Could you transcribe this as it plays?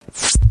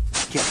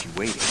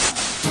waiting.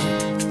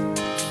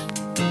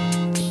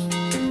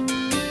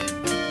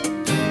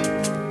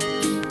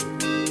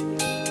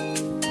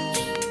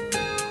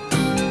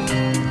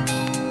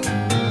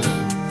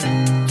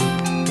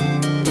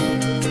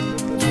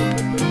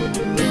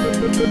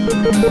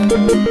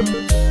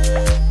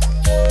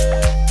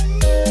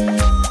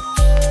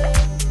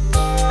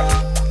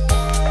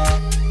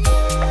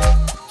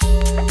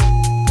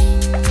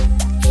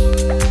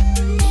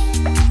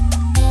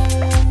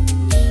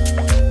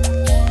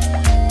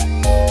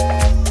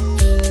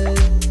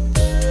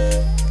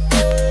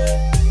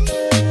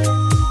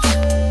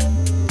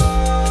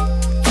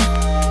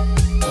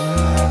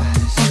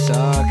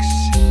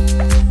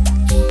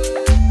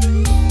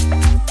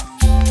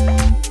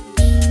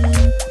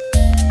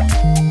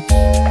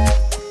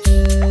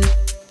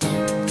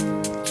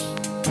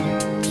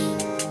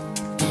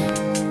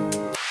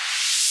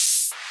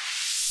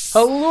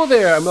 Hello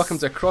there, and welcome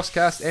to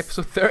CrossCast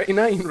episode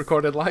 39,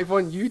 recorded live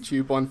on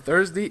YouTube on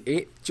Thursday,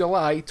 8th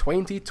July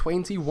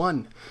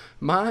 2021.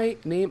 My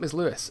name is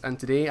Lewis, and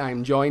today I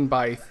am joined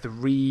by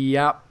three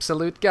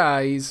absolute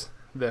guys.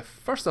 The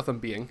first of them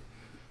being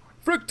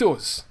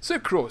fructose,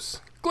 sucrose,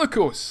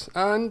 glucose,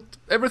 and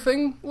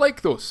everything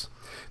like those.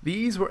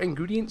 These were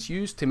ingredients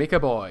used to make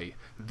a boy,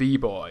 the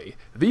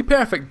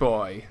perfect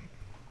boy.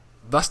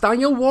 Thus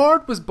Daniel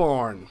Ward was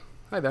born.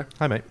 Hi there.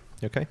 Hi mate,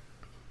 you okay?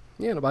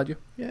 Yeah, not bad, you?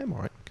 Yeah, I'm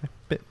alright. Okay.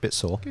 Bit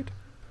sore. Good.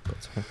 But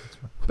it's fine.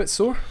 Bit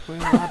sore? Well,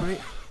 elaborate.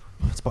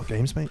 It's about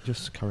games, mate.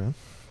 Just carry on.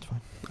 It's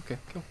fine. Okay,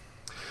 cool.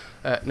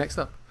 Next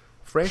up,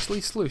 freshly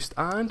sluiced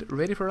and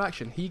ready for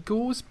action. He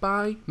goes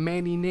by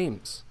many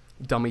names.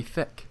 Dummy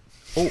Thick.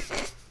 Oak.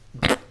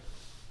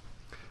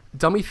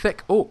 Dummy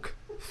Thick Oak.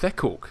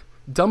 Thick Oak.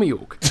 Dummy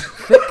Oak.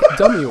 Thick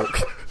Dummy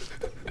Oak.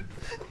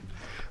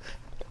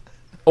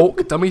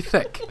 Oak Dummy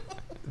Thick.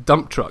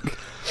 Dump Truck.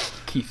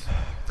 Keith.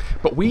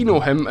 But we know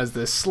him as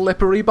the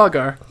slippery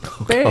bugger,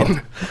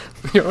 Ben.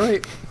 You're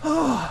right.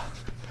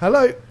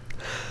 Hello.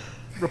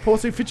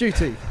 Reporting for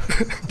duty.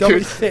 Dummy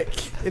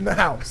Thick in the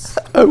house.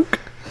 Oak.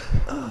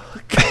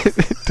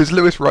 Does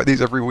Lewis write these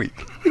every week?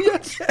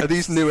 Yes. Are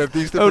these new?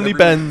 These Only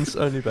Ben's.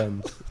 And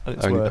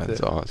it's only worth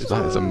Ben's. it. Oh,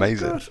 that is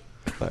amazing. God.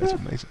 That is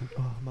amazing.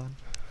 Oh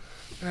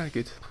man.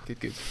 Good.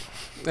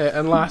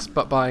 And last,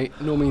 but by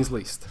no means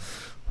least,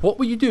 what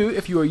would you do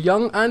if you were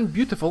young and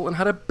beautiful and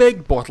had a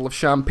big bottle of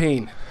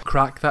champagne?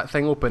 Crack that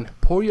thing open,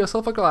 pour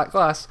yourself a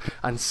glass,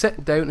 and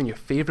sit down on your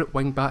favourite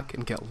wingback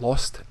and get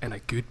lost in a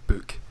good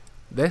book.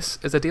 This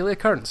is a daily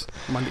occurrence,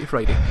 Monday to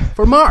Friday.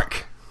 For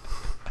Mark!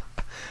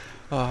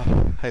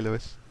 Hey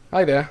Lewis.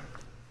 Hi there.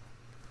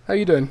 How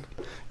you doing?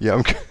 Yeah,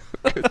 I'm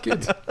good.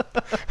 Good.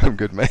 I'm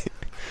good, mate.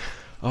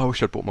 Oh, I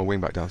wish I'd brought my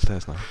wing back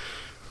downstairs now.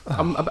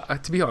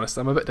 To be honest,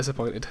 I'm a bit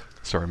disappointed.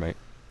 Sorry, mate.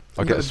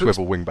 I'll You get got a the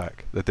swivel wing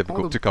back. They're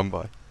difficult to come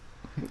by.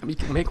 You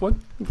can make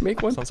one.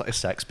 Sounds like a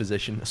sex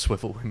position, a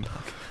swivel wing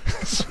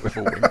back.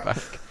 Swivel wing back.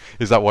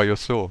 Is that why you're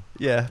sore?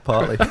 Yeah,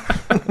 partly.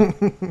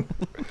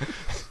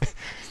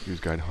 He was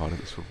going hard at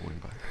the swivel wing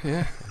back.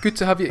 Yeah. Good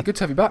to have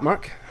you back,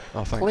 Mark.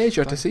 Oh, thanks.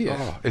 Pleasure to see you.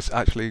 Oh, it's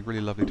actually really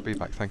lovely to be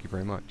back. Thank you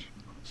very much.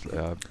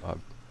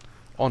 I'm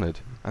honoured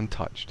and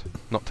touched.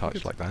 Not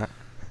touched like that.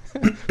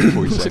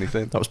 Before you say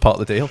anything. That was part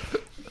of the deal.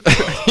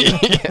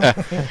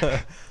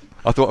 Yeah.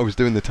 I thought I was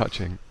doing the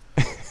touching.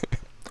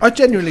 I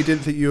genuinely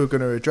didn't think you were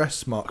going to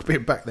address Mark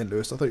being back then,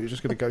 Lewis. I thought you were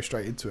just going to go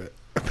straight into it.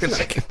 Be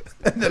like,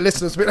 and the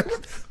listeners would be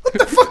like, what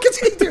the fuck is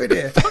he doing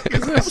here?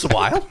 That was a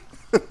while.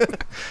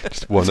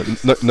 Just one.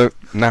 No,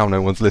 now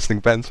no one's listening,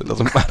 Ben, so it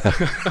doesn't matter.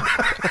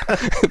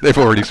 They've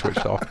already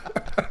switched off.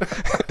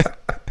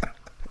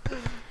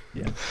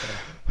 Yeah.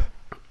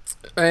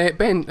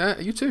 Ben,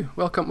 you too.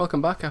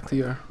 Welcome back after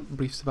your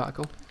brief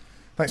sabbatical.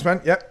 Thanks, man.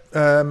 Yep.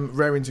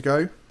 Raring to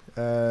go.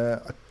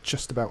 I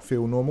just about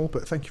feel normal,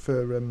 but thank you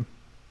for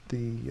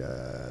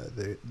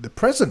the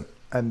present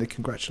and the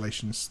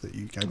congratulations that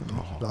you gave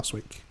me last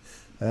week.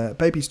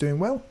 Baby's doing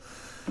well.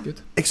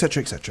 Good.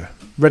 Etc. etc.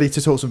 Ready to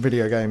talk some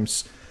video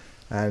games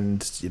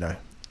and,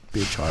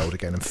 be a child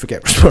again and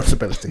forget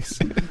responsibilities.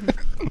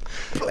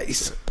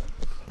 Please.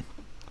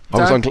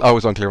 I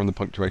was unclear on the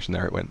punctuation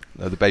there. It went,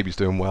 the baby's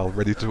doing well,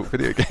 ready to talk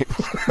video games.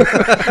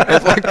 I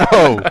was like,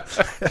 whoa,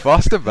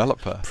 fast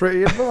developer.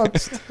 Pretty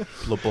advanced.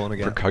 Bloodborne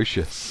again.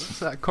 Precocious. Is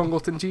that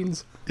Congleton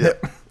jeans?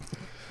 Yep.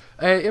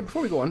 Yeah,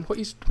 before we go on, what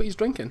he's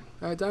drinking?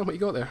 Dan, what you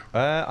got there?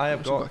 I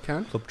have got a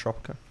can. Club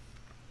Tropica.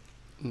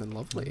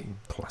 Lovely.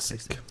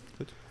 Classic.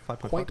 Good.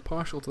 5.5. Quite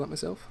partial to that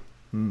myself.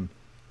 Mm.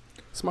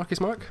 Smarky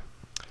Smark,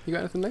 you got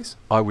anything nice?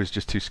 I was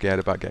just too scared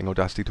about getting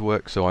Audacity to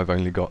work, so I've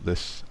only got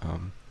this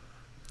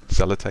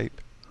sellotape.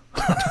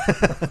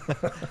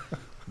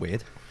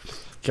 Weird.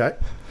 Okay.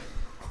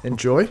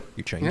 Enjoy.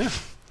 You changed. Yeah.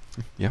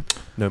 Yeah.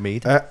 No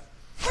mead.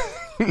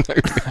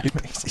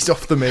 He's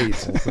off the mead.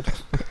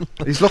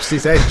 He's lost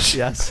his edge.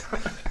 Yes.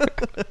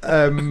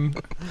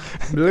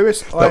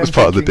 Lewis, That was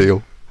part of the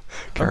deal.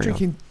 I'm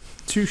drinking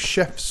Two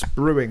Chefs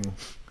Brewing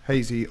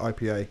Hazy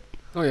IPA.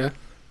 Oh yeah.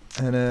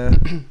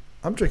 And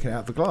I'm drinking it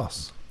out of the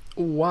glass.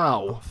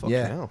 Wow. Fucking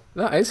Yeah. hell.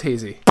 That is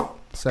hazy.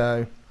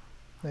 So,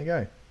 there you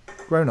go.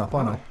 Grown up,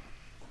 aren't I?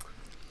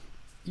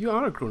 you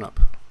are a grown up,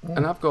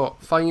 and I've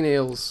got Fine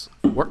Ale's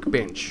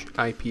Workbench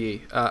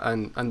IPA,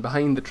 and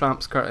behind the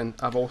Tramp's curtain,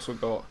 I've also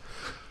got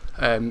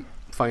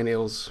Fine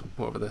Ale's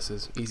whatever this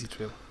is, Easy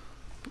Trail.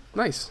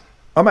 Nice.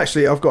 I've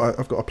got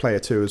a player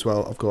too as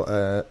well. I've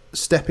got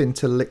Step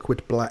Into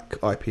Liquid Black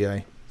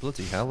IPA.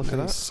 Bloody hell, look at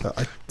that. So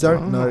I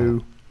don't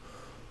know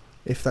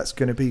if that's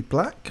going to be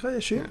black, I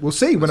assume. We'll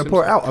see when I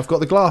pour it out. I've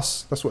got the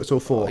glass. That's what it's all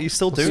for. Are you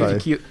still doing So- Are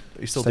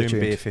you still Stay doing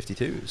tuned. beer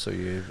 52? So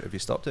have you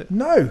stopped it?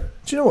 No.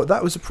 Do you know what?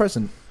 That was a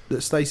present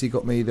that Stacey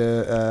got me,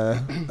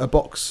 a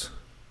box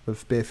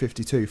of Beer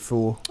 52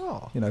 for,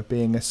 Oh.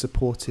 being a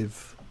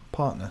supportive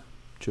partner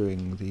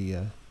during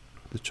the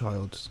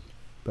child's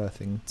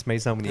birthing. It's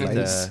amazing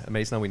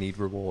how we need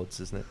rewards,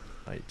 isn't it?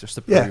 Like, just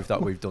to prove Yeah.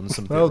 that we've done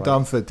something Well right.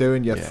 done for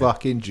doing your Yeah.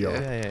 fucking job.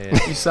 Yeah.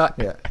 You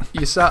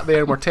you sat there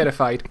and were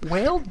terrified.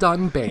 Well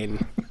done,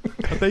 Ben.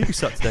 A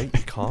babysat today.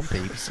 You can't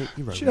babysit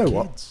your own Do you know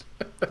what? kids.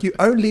 You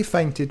only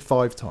fainted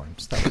 5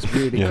 times. That was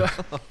really good.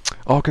 Yeah.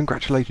 Oh,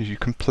 congratulations! You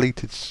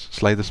completed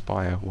Slay the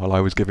Spire while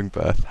I was giving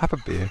birth. Have a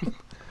beer.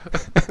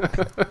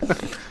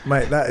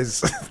 Mate, that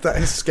is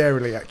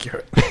scarily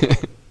accurate.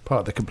 Part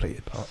of the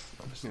completed part,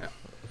 obviously.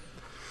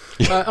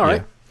 Yeah. All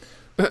right.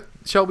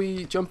 Shall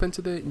we jump into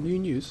the new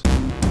news?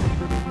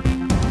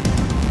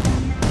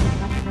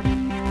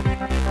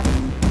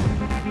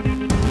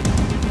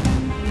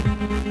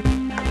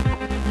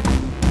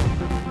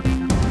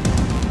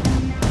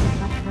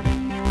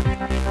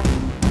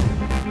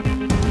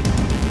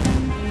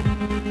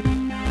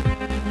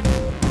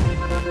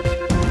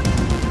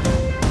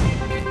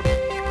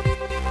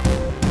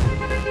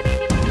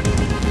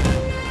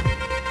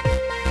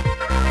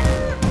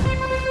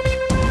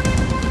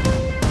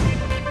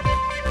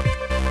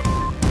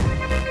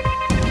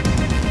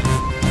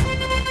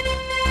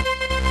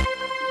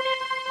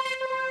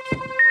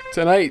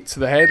 Tonight,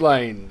 the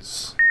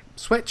headlines.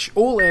 Switch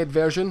OLED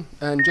version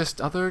and just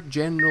other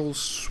general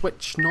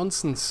Switch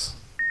nonsense.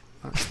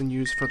 That's the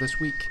news for this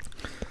week.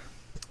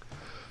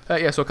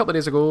 So a couple of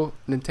days ago,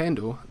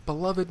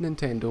 beloved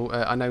Nintendo,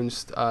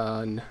 announced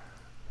an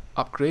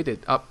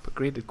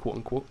upgraded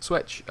quote-unquote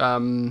Switch.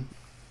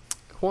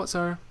 What's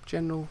our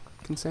general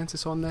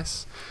consensus on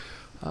this?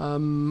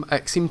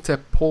 It seemed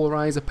to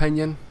polarise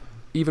opinion,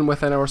 even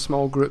within our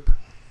small group,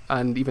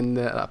 and even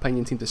that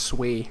opinion seemed to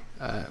sway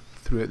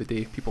throughout the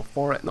day. People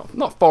for it,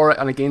 not for it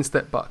and against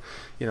it, but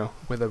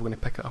whether we're going to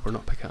pick it up or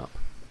not pick it up.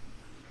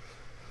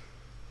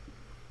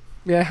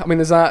 Yeah, I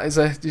mean, is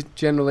that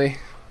generally?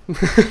 I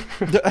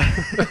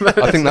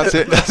think that's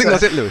it. I think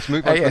that's it, Lewis.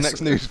 Move on to the Yes.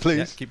 next news, Yeah,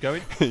 please. keep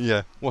going.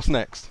 Yeah. What's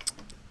next?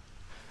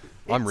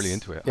 I'm really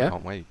into it. Yeah. I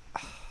can't wait.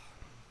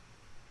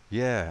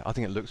 Yeah, I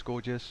think it looks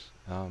gorgeous.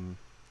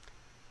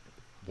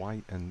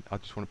 White, and I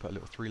just want to put a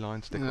little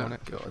 3-line sticker Oh, on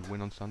it. God. Which will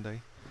win on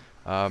Sunday.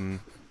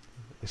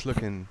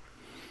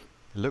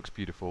 It looks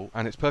beautiful,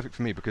 and it's perfect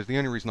for me because the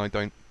only reason I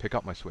don't pick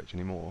up my Switch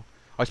anymore,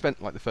 I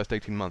spent like the first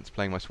 18 months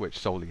playing my Switch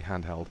solely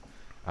handheld,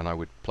 and I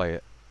would play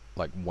it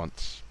like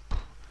once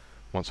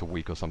a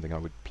week or something. I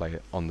would play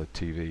it on the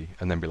TV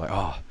and then be like,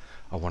 I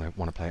want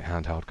to play it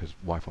handheld because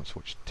wife wants to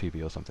watch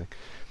TV or something.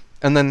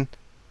 And then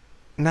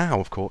now,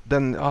 of course,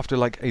 then after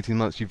like 18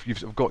 months, you've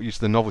sort of got used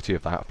to the novelty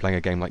of that, of playing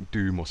a game like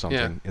Doom or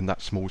something in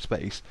that small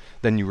space.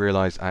 Then you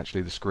realise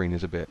actually the screen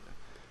is a bit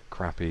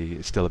crappy.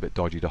 It's still a bit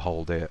dodgy to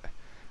hold it.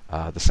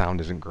 The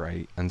sound isn't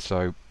great, and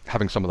so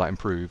having some of that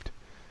improved,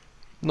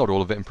 not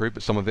all of it improved,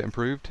 but some of it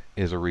improved,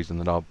 is a reason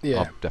that I'll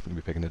definitely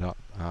be picking it up.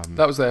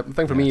 That was the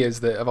thing for me, is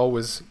that I've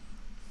always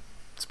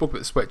spoke about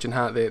the Switch and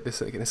had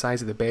the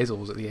size of the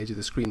bezels at the edge of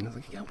the screen. I was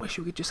like, I wish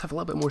we could just have a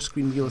little bit more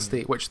screen real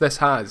estate, which this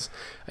has,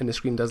 and the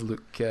screen does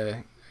look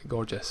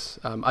gorgeous.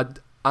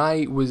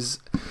 I was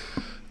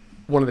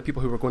one of the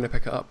people who were going to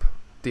pick it up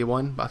day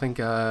one, but I think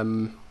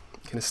kind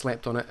of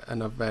slept on it,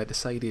 and I've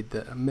decided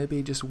that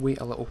maybe just wait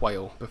a little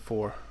while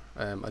before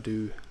I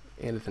do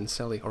anything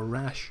silly or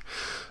rash.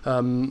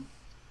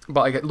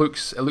 But it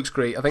looks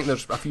great. I think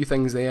there's a few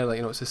things there, like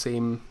it's the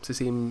same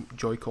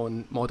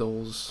Joy-Con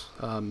models,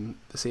 the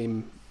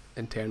same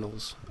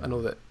internals. I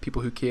know that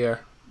people who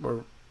care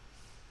were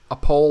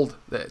appalled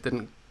that it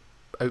didn't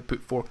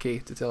output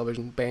 4K to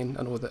television. Ben,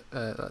 I know that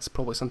that's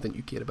probably something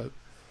you care about.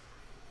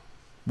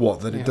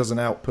 What, that it doesn't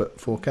output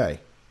 4K?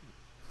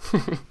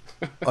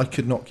 I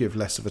could not give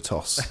less of a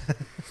toss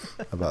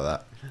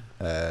about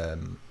that.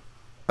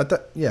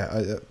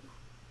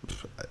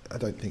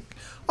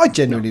 I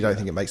genuinely don't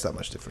think it makes that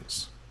much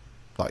difference.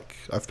 Like,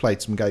 I've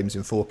played some games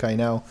in 4K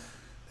now.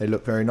 They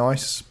look very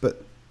nice,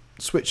 but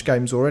Switch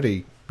games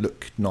already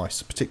look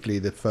nice, particularly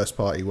the first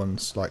party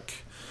ones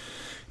like,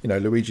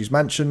 Luigi's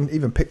Mansion.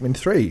 Even Pikmin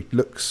 3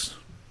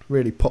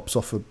 really pops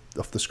off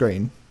the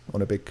screen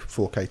on a big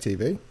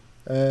 4K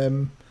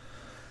TV.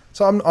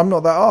 So I'm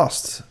not that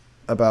arsed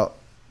about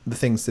the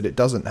things that it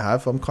doesn't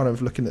have. I'm kind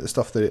of looking at the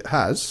stuff that it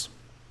has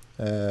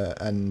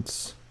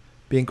and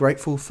being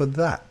grateful for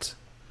that,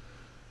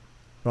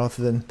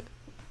 rather than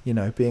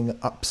being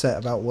upset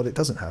about what it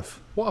doesn't have.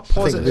 What a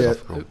positive the-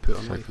 output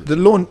on life. The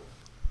launch.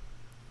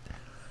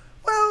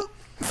 Well,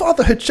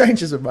 Fatherhood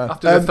changes it, man.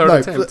 After the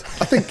third attempt.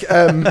 I think.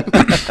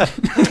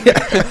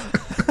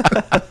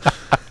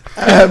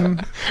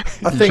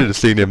 You should have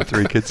seen him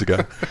 3 kids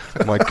ago.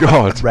 Oh my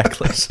God.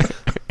 Reckless.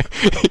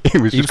 He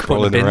was just putting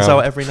crawling the bins around.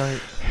 out every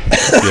night.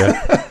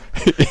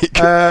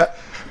 Yeah.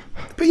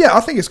 But yeah,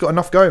 I think it's got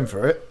enough going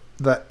for it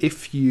that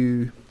if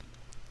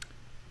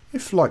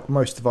like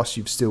most of us,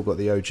 you've still got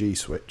the OG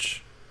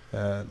Switch,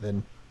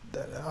 then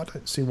I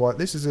don't see why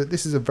this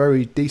is a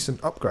very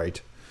decent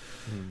upgrade.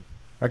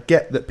 I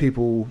get that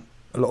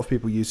a lot of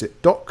people use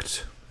it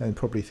docked and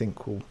probably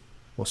think, well,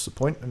 what's the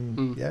point?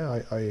 And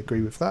yeah, I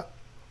agree with that.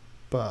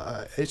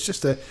 But it's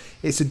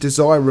a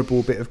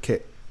desirable bit of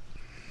kit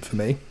for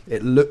me.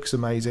 It looks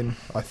amazing.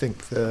 I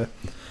think the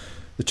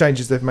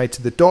changes they've made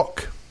to the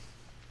dock,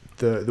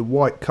 the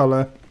white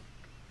colour,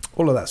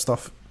 all of that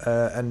stuff,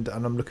 and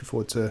I'm looking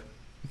forward to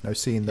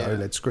seeing the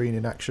OLED screen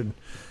in action,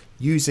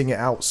 using it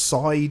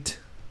outside,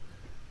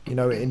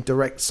 in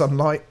direct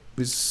sunlight,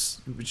 which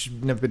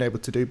you've never been able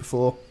to do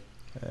before.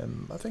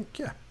 I think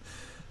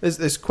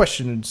there's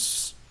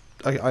questions.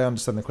 I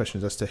understand the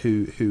questions as to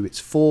who it's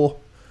for,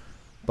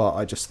 but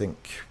I just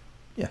think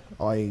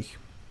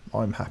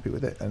I'm happy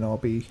with it, and I'll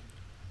be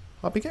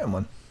getting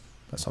one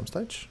at some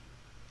stage.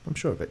 I'm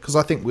sure of it, because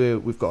I think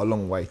we've got a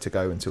long way to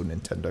go until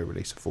Nintendo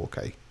release a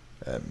 4K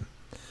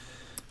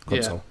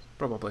console. Yeah,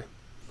 probably.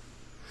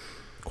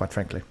 Quite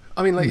frankly.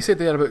 I mean, like you said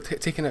there about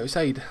taking it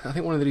outside, I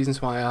think one of the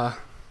reasons why I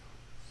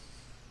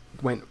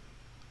went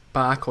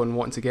back on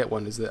wanting to get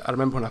one is that I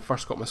remember when I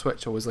first got my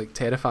Switch, I was like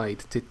terrified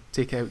to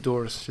take it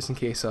outdoors, just in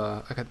case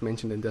I had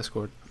mentioned in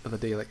Discord the other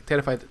day, like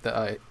terrified that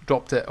I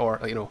dropped it or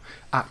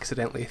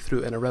accidentally threw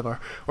it in a river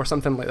or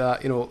something like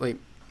that. Like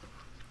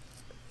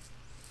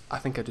I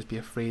think I'd just be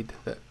afraid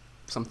that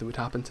something would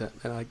happen to it,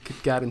 and I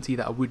could guarantee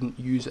that I wouldn't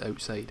use it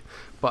outside.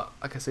 But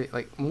like I say,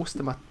 like most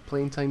of my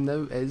playing time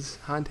now is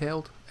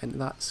handheld, and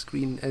that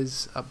screen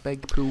is a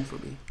big pull for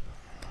me.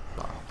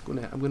 But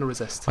I'm gonna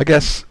resist. I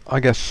guess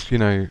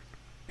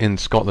in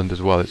Scotland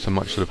as well, it's a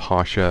much sort of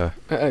harsher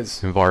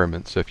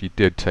environment. So if you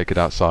did take it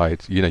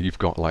outside, you've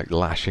got like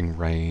lashing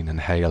rain and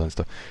hail and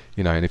stuff.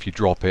 And if you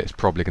drop it, it's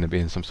probably going to be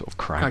in some sort of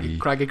craggy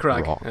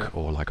rock,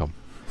 or like a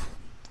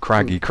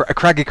craggy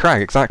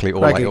crag, exactly,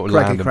 or like it'll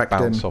land and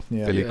bounce off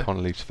Billy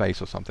Connolly's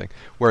face or something.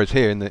 Whereas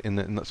here in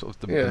the sort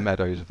of the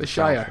meadows of the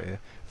Shire, south here,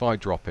 if I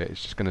drop it,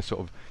 it's just going to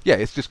sort of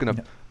it's just going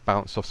to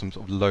bounce off some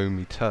sort of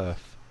loamy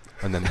turf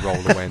and then roll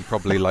away and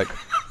probably like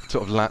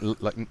sort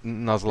of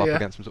nuzzle up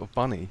against some sort of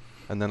bunny,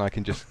 and then I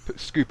can just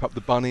scoop up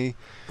the bunny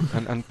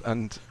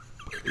and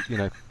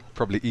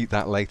probably eat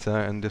that later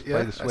and just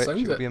play the Switch.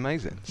 It'll be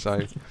amazing.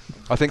 So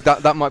I think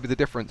that might be the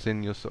difference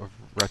in your sort of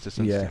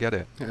reticence to get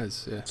it. It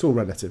is, yeah. It's all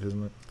relative,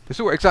 isn't it? It's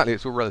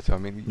all relative. I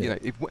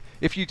mean,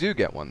 if you do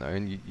get one though,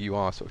 and you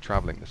are sort of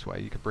travelling this way,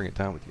 you can bring it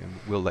down with you, and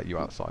we'll let you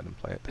outside and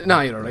play it. No,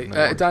 you're all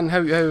right. Dan,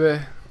 how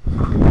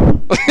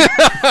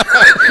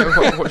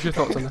what's your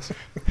thoughts on this?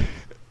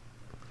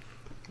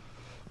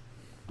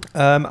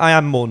 I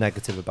am more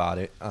negative about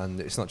it,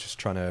 and it's not just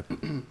trying to,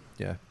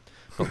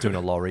 not doing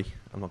a lorry.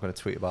 I'm not going to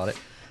tweet about it.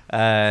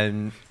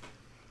 I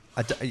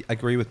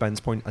agree with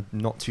Ben's point. I'm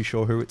not too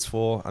sure who it's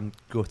for. I'm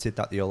gutted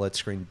that the OLED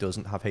screen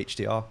doesn't have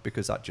HDR,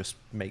 because that just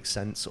makes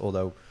sense,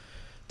 although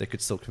they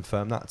could still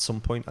confirm that at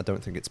some point. I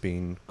don't think it's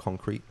been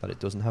concrete that it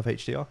doesn't have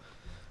HDR.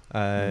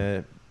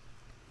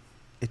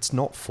 It's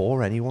not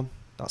for anyone.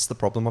 That's the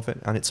problem of it.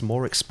 And it's a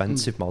more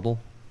expensive model,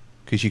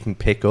 because you can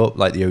pick up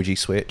like the OG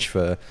Switch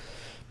for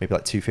maybe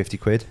like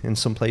 £250 in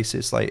some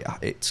places. Like,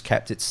 it's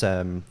kept its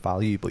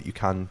value, but you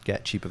can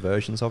get cheaper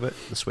versions of it,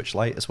 the Switch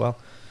Lite as well.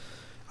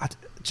 I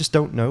just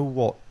don't know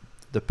what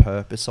the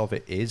purpose of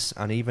it is,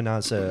 and even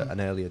as an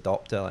early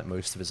adopter, like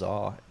most of us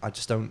are,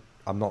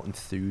 I'm not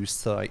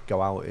enthused to like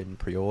go out and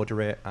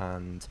pre-order it,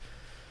 and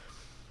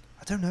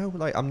I don't know,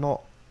 like I'm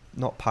not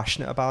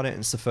passionate about it. And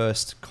it's the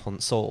first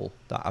console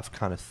that I've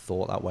kind of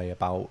thought that way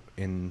about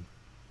in,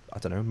 I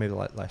don't know, maybe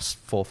like last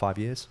 4 or 5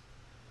 years.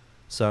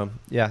 So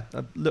yeah,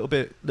 a little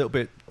bit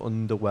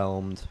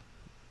underwhelmed.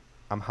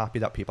 I'm happy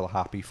that people are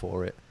happy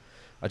for it.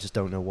 I just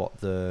don't know what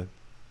the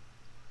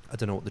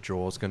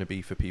draw is going to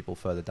be for people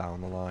further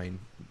down the line.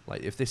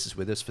 Like, if this is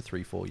with us for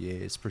 3-4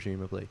 years,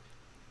 presumably,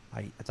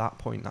 at that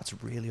point, that's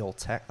really old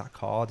tech. That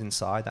card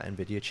inside, that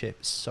NVIDIA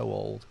chip, is so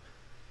old.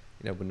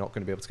 We're not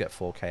going to be able to get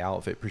 4K out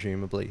of it,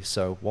 presumably.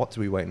 So what,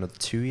 do we wait another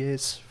 2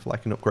 years for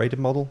like an upgraded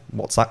model?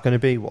 What's that going to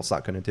be? What's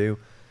that going to do?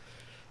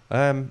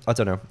 I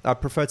don't know.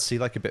 I'd prefer to see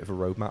like a bit of a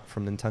roadmap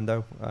from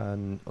Nintendo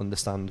and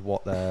understand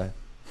what their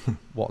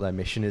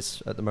mission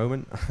is at the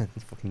moment.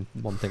 Fucking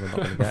one thing I'm not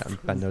going to get,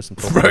 and Ben knows I'm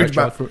talking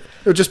about.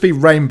 It'll just be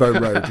Rainbow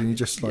Road, and you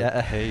just like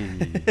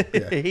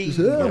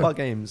not about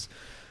games.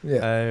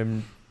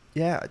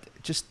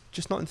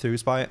 Just not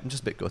enthused by it. I'm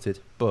just a bit gutted,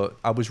 but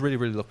I was really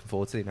looking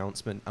forward to the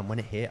announcement, and when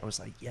it hit, I was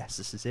like, yes,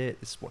 this is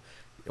it. This is what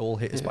it all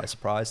hit us by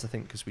surprise, I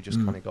think, because we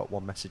just kind of got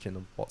one message in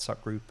the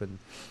WhatsApp group, and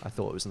I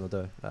thought it was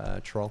another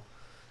troll.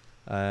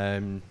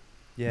 It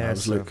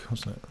was Luke,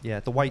 wasn't it? Yeah,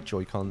 the white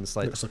Joy-Cons,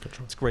 like, looks like a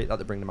troll. it's great that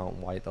they bring them out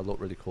in white. They look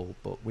really cool,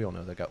 but we all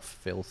know they get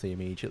filthy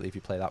immediately if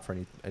you play that for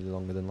any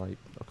longer than like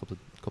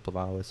a couple of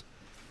hours.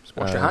 Just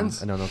wash your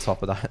hands. And then on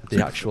top of that,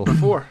 the actual...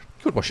 Before.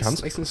 You could wash your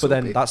hands. Nice and But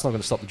then soapy. that's not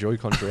going to stop the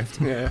Joy-Con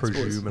drift. Yeah, I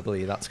suppose.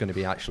 Presumably, that's going to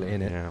be actually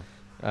in it.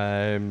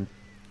 Yeah.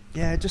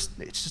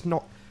 It's just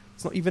not...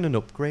 It's not even an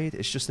upgrade.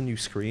 It's just a new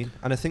screen.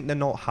 And I think they're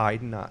not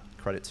hiding that,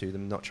 credit to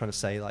them. Not trying to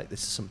say, like,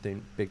 this is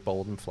something big,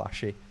 bold, and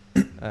flashy.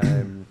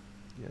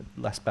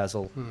 Less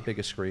bezel,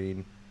 bigger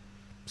screen,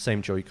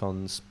 same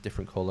Joy-Cons,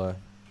 different colour.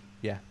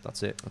 Yeah,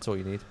 that's it. That's all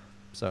you need.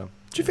 So,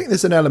 do you think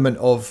there's an element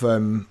of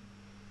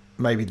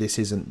maybe this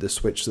isn't the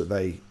Switch that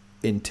they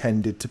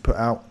intended to put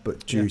out,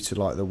 but due to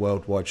like the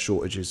worldwide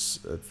shortages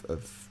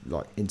of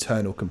like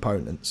internal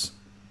components,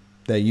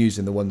 they're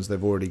using the ones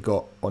they've already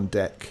got on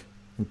deck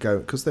and go,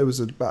 because there was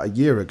about a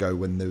year ago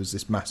when there was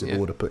this massive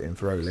order put in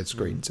for OLED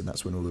screens, and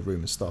that's when all the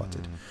rumours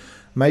started.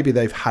 Maybe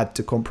they've had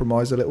to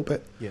compromise a little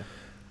bit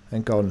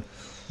and gone,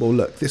 well,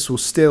 look, this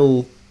is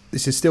still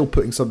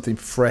putting something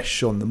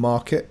fresh on the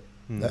market.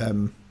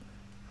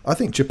 I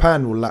think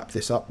Japan will lap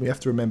this up. We have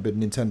to remember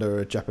Nintendo are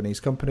a Japanese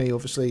company,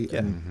 obviously,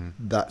 and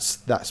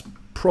that's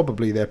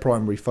probably their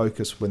primary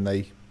focus when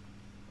they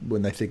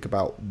think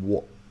about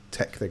what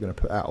tech they're going to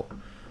put out.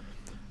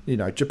 You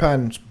know,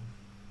 Japan,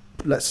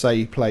 let's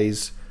say,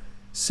 plays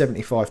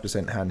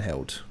 75%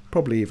 handheld,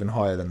 probably even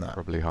higher than that.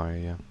 Probably higher,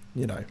 yeah.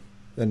 You know,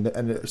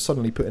 and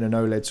suddenly putting an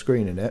OLED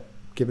screen in it,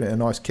 giving it a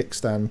nice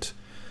kickstand,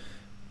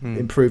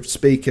 improved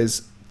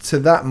speakers, to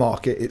that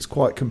market, it's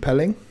quite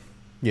compelling.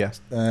 yeah.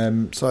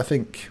 So I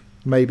think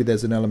maybe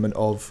there's an element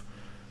of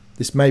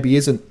this maybe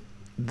isn't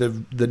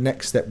the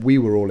next step we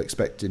were all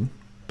expecting,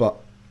 but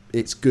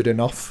it's good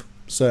enough,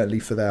 certainly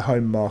for their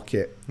home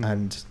market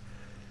and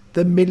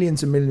the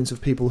millions and millions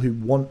of people who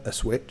want a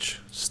Switch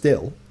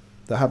still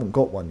that haven't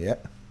got one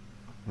yet.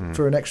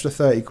 For an extra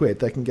 30 quid,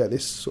 they can get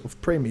this sort of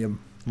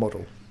premium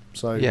model.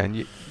 So yeah, and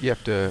you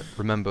have to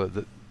remember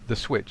that the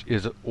Switch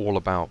is all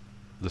about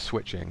the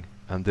switching,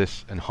 and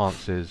this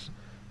enhances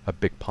a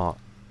big part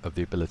of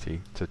the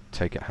ability to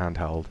take it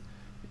handheld.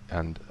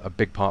 And a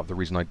big part of the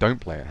reason I don't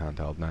play it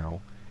handheld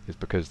now is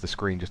because the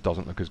screen just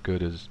doesn't look as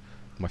good as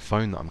my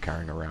phone that I'm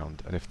carrying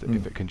around. And if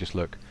it can just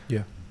look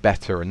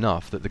better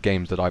enough that the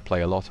games that I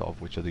play a lot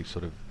of, which are these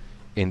sort of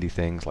indie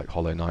things like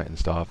Hollow Knight and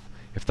stuff,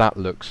 if that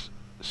looks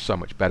so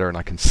much better and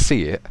I can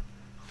see it,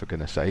 for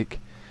goodness sake,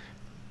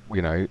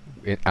 you know,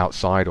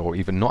 outside or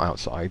even not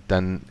outside,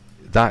 then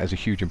that is a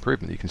huge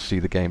improvement. You can see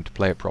the game to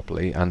play it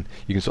properly, and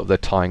you can they're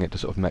tying it to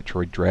sort of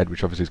Metroid Dread,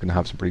 which obviously is going to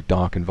have some pretty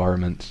dark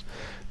environments,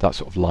 that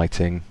sort of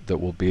lighting that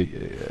will be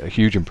a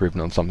huge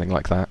improvement on something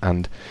like that.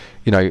 And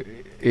you know,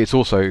 it's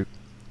also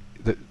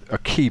a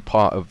key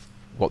part of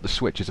what the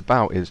Switch is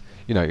about is,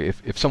 you know,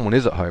 if someone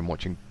is at home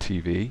watching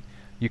TV,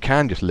 you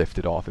can just lift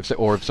it off. If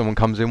someone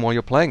comes in while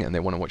you're playing it and they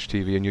want to watch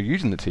TV and you're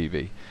using the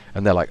TV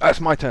and they're like, oh, it's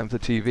my turn for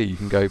the TV, you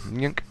can go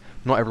yink.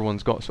 Not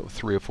everyone's got sort of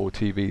 3 or 4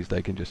 TVs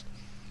they can just,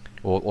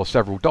 or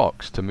several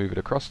docks to move it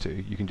across to.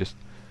 You can just,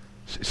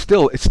 it's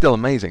still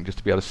amazing just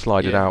to be able to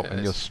slide it out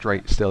and you're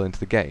straight still into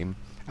the game,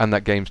 and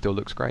that game still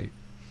looks great.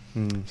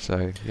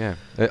 So yeah,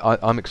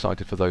 I'm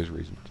excited for those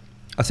reasons.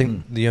 I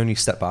think the only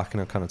step back, and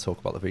I'll kind of talk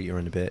about the Vita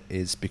in a bit,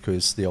 is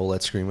because the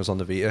OLED screen was on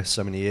the Vita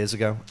so many years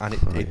ago, and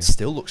it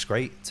still looks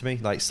great to me.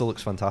 Like, it still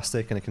looks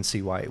fantastic, and I can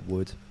see why it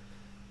would.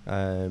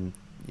 You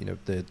know,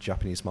 the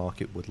Japanese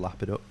market would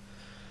lap it up.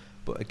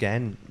 But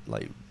again,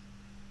 like,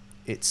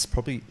 it's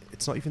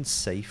not even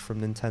safe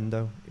from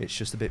Nintendo. It's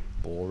just a bit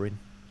boring.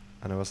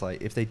 And I was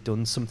like, if they'd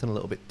done something a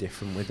little bit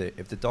different with it,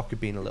 if the dock had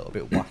been a little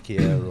bit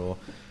wackier, or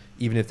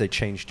even if they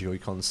changed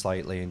Joy-Con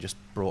slightly and just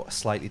brought a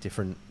slightly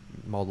different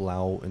model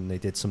out and they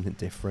did something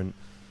different,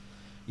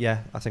 yeah,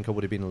 I think I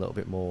would have been a little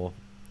bit more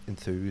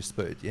enthused.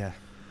 But yeah,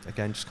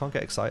 again, just can't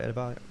get excited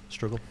about it.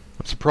 Struggle.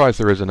 I'm surprised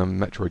there isn't a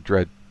Metroid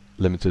Dread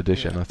limited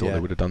edition. I thought they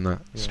would have done that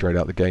straight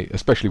out the gate,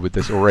 especially with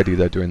this already.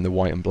 They're doing the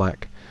white and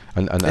black,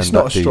 and it's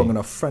not a strong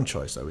enough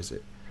franchise, though, is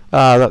it?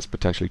 That's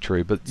potentially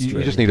true, but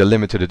you just need a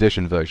limited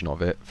edition version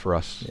of it for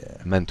us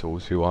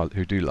mentals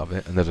who do love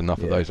it, and there's enough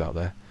of those out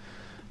there.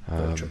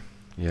 Very true.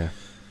 Yeah,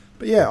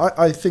 but yeah,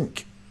 I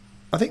think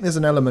there's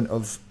an element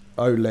of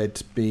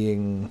OLED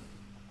being.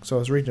 So I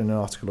was reading an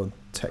article on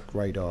Tech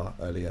Radar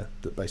earlier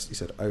that basically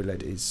said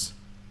OLED is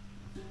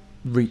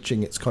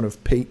reaching its kind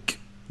of peak.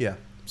 Yeah.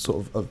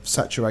 Sort of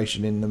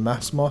saturation in the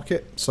mass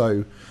market.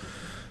 So,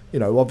 you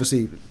know,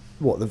 obviously,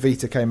 the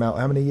Vita came out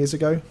how many years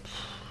ago?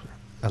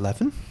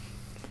 11?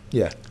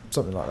 Yeah,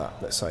 something like that,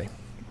 let's say.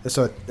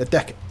 So a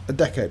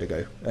decade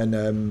ago.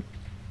 And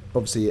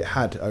obviously it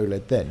had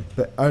OLED then,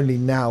 but only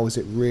now is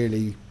it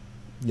really,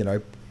 you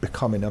know,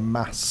 becoming a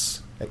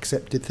mass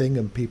accepted thing,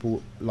 and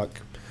people,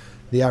 like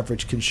the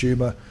average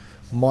consumer,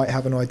 might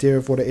have an idea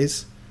of what it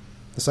is.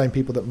 The same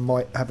people that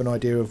might have an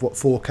idea of what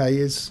 4K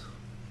is.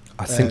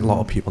 I think a lot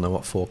of people know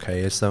what 4K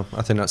is, though.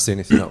 I think that's the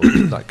only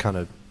thing that kind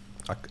of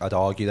I'd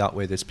argue that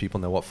with, is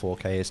people know what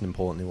 4K is, and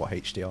importantly what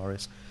HDR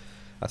is.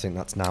 I think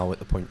that's now at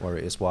the point where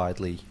it is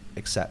widely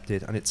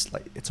accepted, and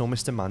it's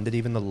almost demanded.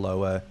 Even the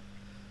lower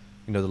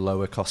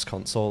cost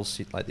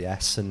consoles like the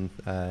S and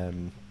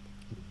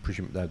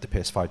presume the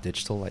PS5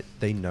 digital, like,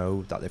 they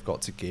know that they've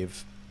got to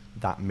give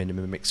that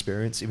minimum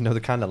experience, even though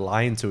they're kind of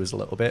lying to us a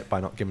little bit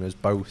by not giving us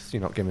both.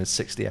 You're not giving us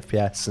 60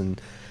 FPS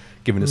and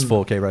giving us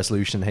 4K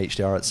resolution and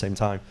HDR at the same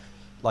time.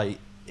 Like,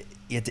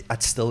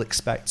 I'd still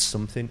expect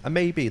something. And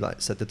maybe, like I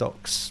said, the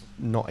dock's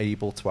not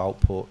able to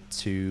output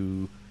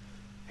to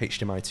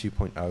HDMI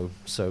 2.0,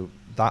 so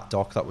that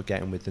dock that we're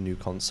getting with the new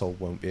console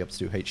won't be able to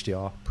do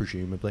HDR,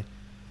 presumably.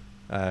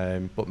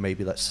 But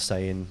maybe, let's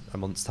say in a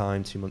month's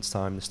time, 2 months'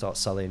 time, they start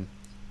selling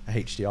a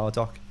HDR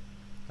dock.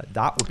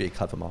 That would be a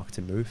clever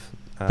marketing move.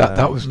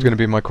 That was going to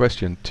be my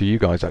question to you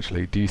guys,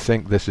 actually. Do you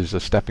think this is a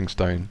stepping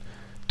stone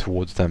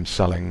towards them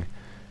selling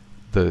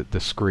the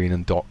screen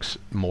and docks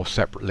more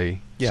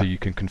separately, so you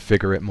can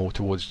configure it more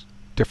towards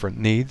different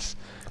needs?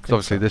 Because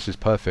obviously this is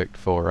perfect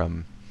for,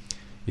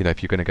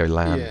 if you're going to go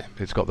LAN,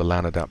 it's got the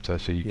LAN adapter,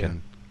 so you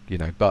can,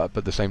 but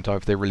at the same time,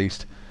 if they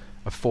released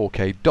a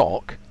 4K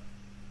dock,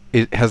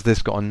 has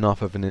this got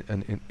enough of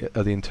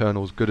are the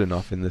internals good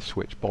enough in the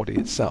Switch body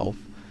itself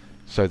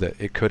so that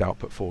it could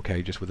output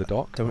 4K just with a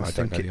dock? I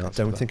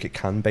don't think it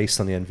can,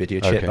 based on the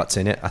NVIDIA chip that's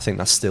in it. I think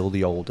that's still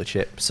the older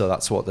chip, so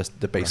that's what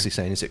they're basically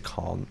saying, is it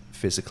can't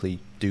physically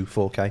do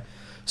 4K.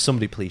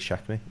 Somebody please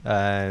check me.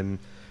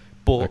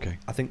 But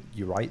I think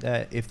you're right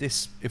there.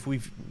 If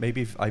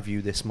I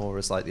view this more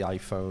as like the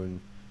iPhone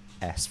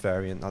S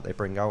variant that they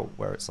bring out,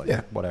 where it's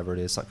like whatever it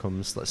is that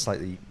comes, like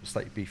slightly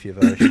beefier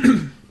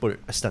version, but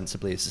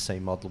ostensibly it's the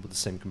same model with the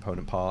same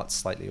component parts,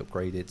 slightly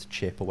upgraded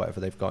chip or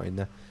whatever they've got in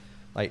there.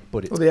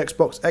 But it's the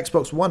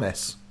Xbox One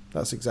S.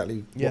 That's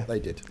exactly what they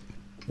did.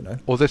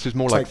 Or this is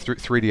more like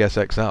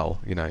 3DS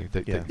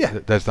XL.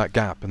 There's that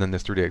gap, and then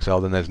there's 3DS XL,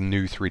 then there's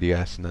new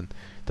 3DS, and then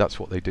that's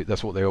what they did.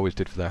 That's what they always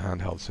did for their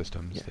handheld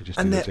systems. Yeah. They just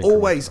and they're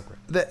always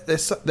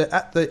they're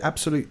at the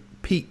absolute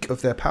peak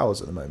of their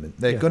powers at the moment.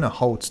 They're going to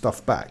hold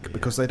stuff back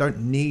because they don't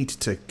need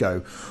to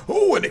go,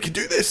 and it can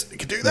do this, it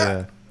can do that.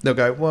 Yeah. They'll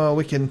go, well,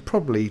 we can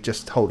probably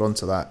just hold on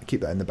to that,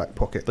 keep that in the back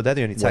pocket. But they're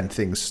the only when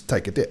things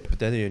take a dip. But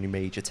they're the only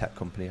major tech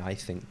company, I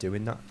think,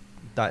 doing that.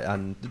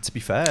 And to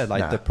be fair,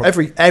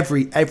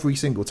 every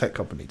single tech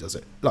company does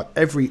it. The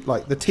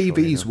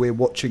TVs we're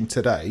watching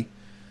today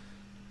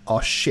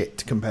are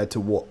shit compared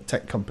to what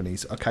tech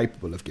companies are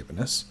capable of giving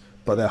us.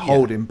 But they're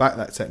holding back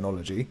that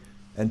technology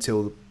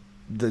until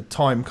the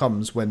time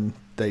comes when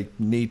they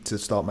need to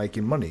start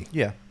making money.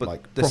 Yeah,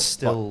 but they're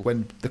still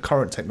when the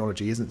current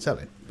technology isn't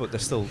selling. But they're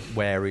still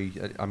wary.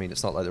 I mean,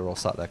 it's not like they're all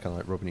sat there kind of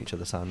like rubbing each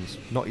other's hands.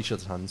 Not each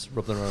other's hands,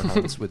 rub their own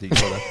hands with each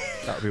other.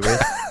 That would be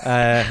weird.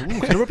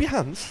 Can you rub your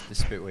hands? This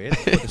is a bit weird.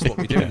 But it's what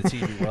we do in the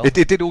TV world.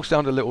 It did all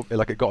sound a little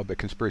like it got a bit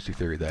conspiracy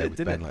theory there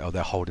with Ben. Like,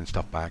 they're holding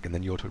stuff back, and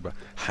then you're talking about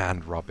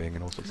hand rubbing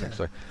and all sorts of things.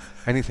 So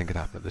anything could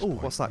happen at this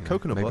point. What's that?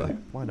 Coconut butter?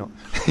 Why not?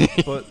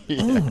 But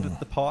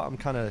the part I'm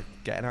kind of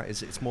getting at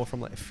is it's more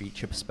from like a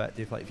feature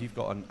perspective. Like if you've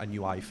got a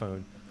new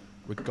iPhone,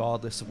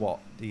 regardless of what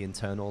the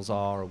internals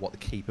are or what the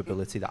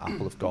capability that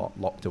Apple have got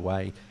locked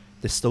away,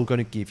 they're still going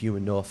to give you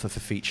enough of a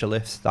feature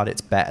lift that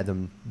it's better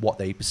than what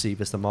they perceive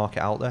as the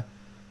market out there.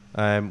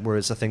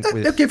 Whereas I think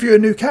they'll give you a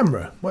new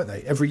camera, won't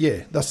they, every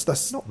year?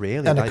 That's not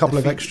really, and a couple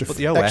of extra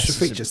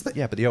features. But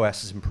the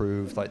OS has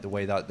improved, like the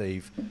way that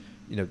they've,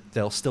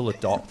 they'll still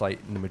adopt like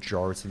the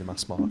majority of the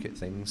mass market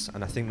things,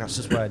 and I think that's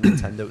just where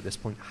Nintendo at this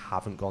point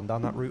haven't gone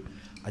down that route.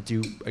 I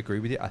do agree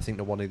with you. I think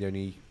they're one of the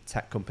only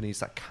tech companies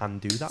that can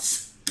do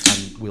that,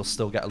 and we'll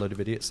still get a load of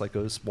idiots like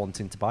us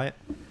wanting to buy it.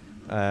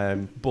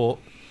 But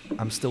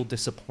I'm still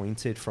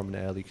disappointed from an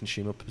early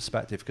consumer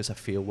perspective because I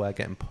feel we're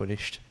getting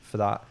punished for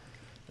that.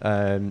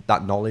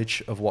 That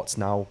knowledge of what's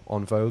now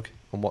on vogue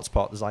and what's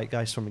part of the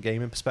zeitgeist from a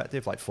gaming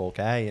perspective, like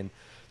 4K, and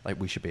like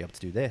we should be able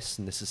to do this,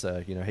 and this is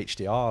a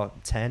HDR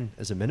 10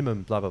 as a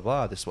minimum, blah blah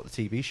blah. This is what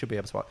the TV should be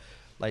able to.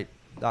 Like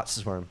that's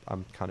just where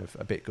I'm kind of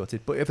a bit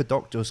gutted. But if a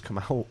dock does come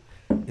out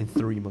in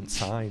 3 months'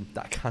 time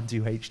that can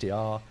do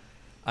HDR,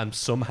 and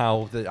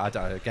somehow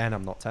again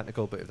I'm not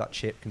technical, but if that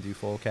chip can do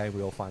 4K,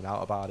 we all find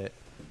out about it.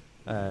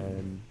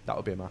 That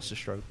would be a master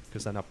stroke,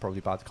 because then I'd probably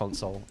buy the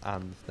console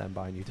and then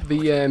buy a new dock.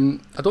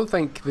 I don't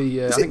think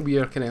I think we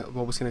are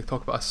always going to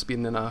talk about us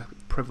being in a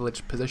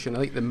privileged position.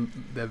 I think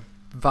the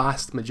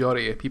vast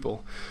majority of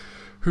people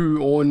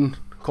who own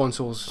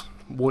consoles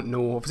won't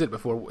know. I've said it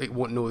before.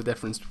 Won't know the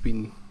difference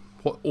between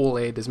what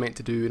OLED is meant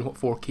to do and what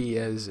 4K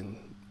is, and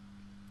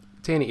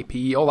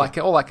 1080p, all that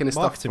kind of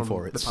stuff from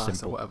for the past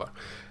simple. or whatever.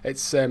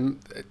 It's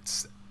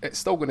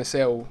still going to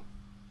sell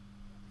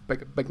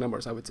big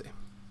numbers, I would say.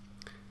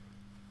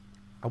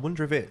 I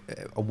wonder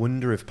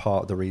if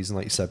part of the reason,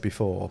 like you said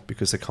before,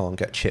 because they can't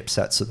get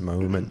chipsets at the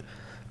moment.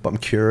 But I'm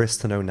curious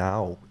to know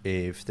now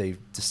if they've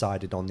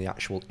decided on the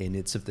actual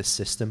innards of this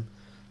system,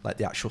 like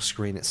the actual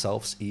screen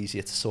itself's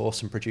easier to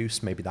source and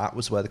produce. Maybe that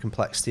was where the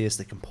complexity is.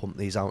 They can pump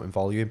these out in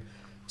volume.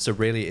 So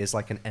really it is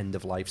like an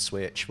end-of-life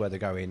switch where they're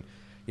going,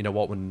 you know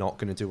what, we're not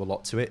going to do a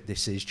lot to it.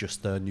 This is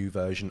just the new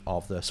version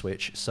of the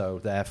Switch. So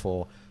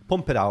therefore,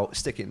 pump it out,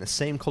 stick it in the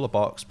same colour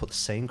box, put the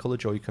same colour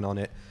Joy-Con on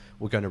it.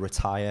 We're going to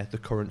retire the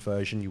current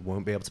version. You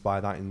won't be able to buy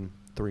that in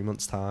 3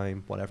 months'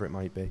 time, whatever it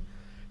might be.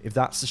 If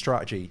that's the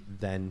strategy,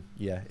 then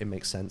yeah, it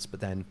makes sense. But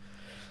then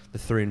the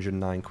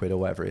 309 quid or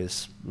whatever it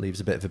is leaves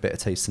a bit of a bitter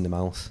taste in the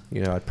mouth.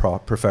 You know, I'd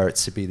prefer it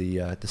to be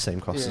the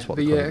same cost as what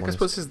the current one I is.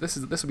 suppose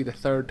this will be the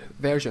third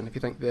version. If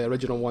you think the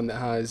original one that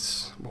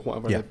has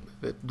whatever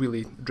the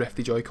really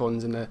drifty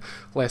Joy-Cons and the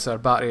lesser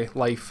battery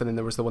life, and then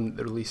there was the one that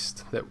they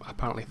released that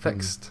apparently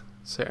fixed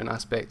certain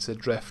aspects of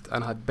drift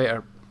and had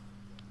better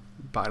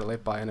battery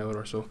life by an hour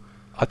or so.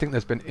 I think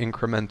there's been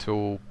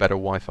incremental better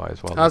Wi-Fi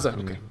as well. Has it?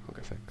 Okay.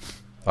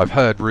 I've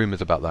heard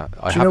rumours about that.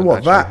 Do you know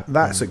what?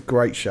 That's a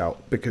great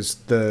shout, because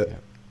the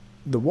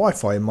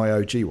Wi-Fi in my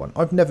OG one,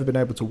 I've never been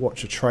able to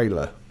watch a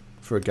trailer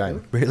for a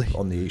game really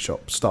on the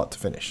eShop start to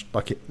finish.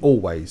 Like, it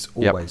always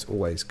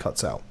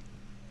cuts out.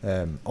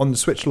 On the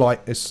Switch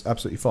Lite, it's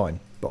absolutely fine,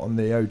 but on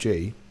the OG,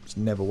 it's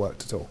never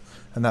worked at all.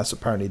 And that's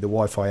apparently the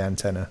Wi-Fi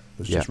antenna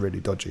was just really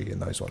dodgy in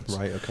those ones.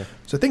 Right. Okay.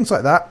 So things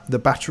like that, the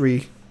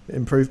battery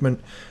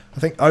improvement. I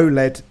think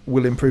OLED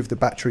will improve the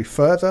battery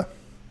further,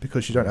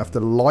 because you don't have to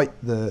light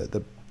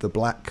the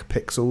black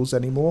pixels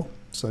anymore.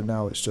 So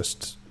now it's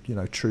just,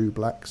 true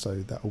black. So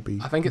that will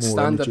be. I think it's more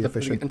standard energy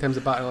efficient. in terms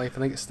of battery life.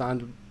 I think it's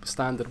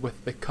standard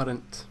with the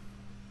current.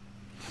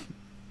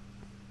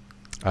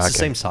 It's the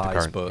same size,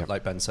 current, but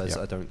like Ben says,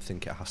 I don't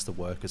think it has to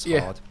work as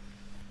Yeah. hard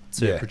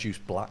to produce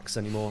blacks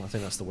anymore. I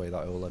think that's the way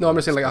that OLED. No, I'm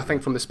just saying, I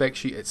think from the spec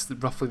sheet, it's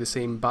roughly the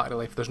same battery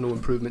life. There's no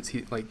improvements.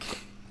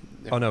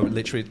 Oh no, it's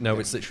literally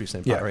the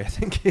same battery. I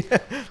think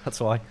that's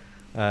why.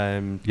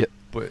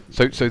 But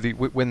so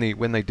when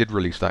they did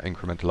release that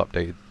incremental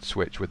updated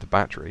Switch with the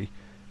battery,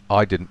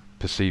 I didn't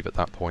perceive at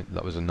that point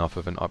that was enough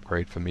of an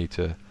upgrade for me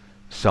to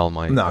sell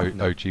my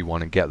OG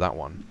one and get that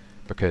one,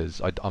 because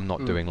I'm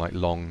not doing like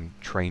long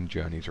train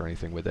journeys or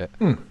anything with it.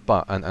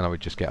 But and I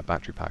would just get a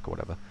battery pack or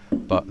whatever.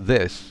 But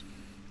this,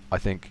 I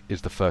think,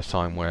 is the first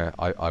time where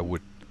I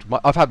would.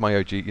 I've had my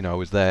OG. I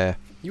was there.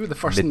 You were the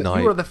first.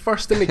 Midnight. You were the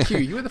first in the queue.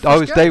 You were the first. I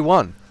was guy. day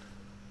one.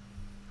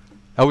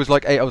 I was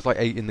like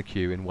 8 in the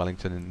queue in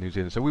Wellington in New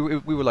Zealand. So we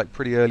were like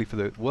pretty early for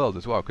the world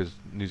as well, because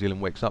New Zealand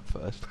wakes up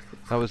first.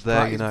 I was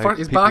there, He's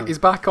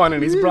back on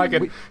and he's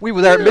bragging. We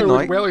were there at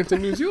midnight.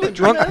 Wellington, New Zealand.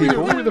 Drunk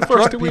people. We were the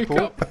first to wake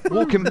up.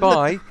 Walking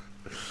by.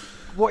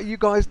 What are you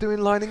guys doing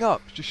lining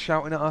up? Just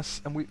shouting at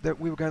us, and we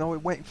were going, we're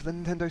waiting for the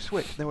Nintendo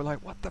Switch. And they were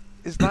like, what the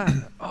is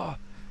that? Oh,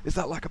 is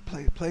that like a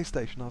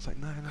PlayStation? I was like,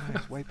 no,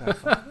 it's way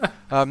better.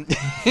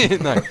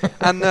 No,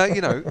 and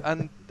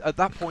and at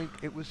that point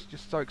it was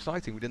just so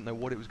exciting. We didn't know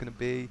what it was going to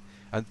be,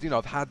 and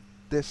I've had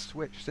this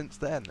Switch since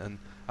then, and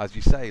as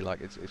you say,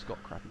 like it's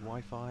got crappy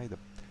Wi-Fi. The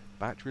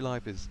battery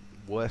life is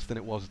worse than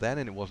it was then,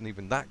 and it wasn't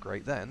even that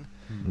great then.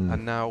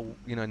 And now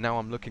now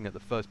I'm looking at the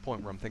first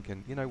point where I'm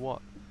thinking, you know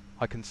what,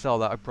 I can sell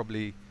that.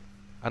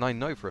 And I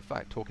know for a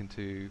fact, talking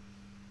to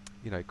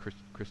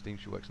Christine,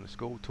 she works in a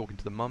school, talking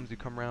to the mums who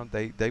come around,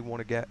 they want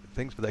to get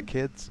things for their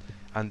kids,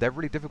 and they're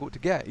really difficult to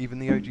get, even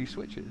the OG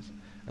Switches,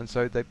 and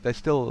so they're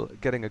still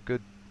getting a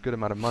good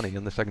amount of money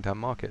in the second-hand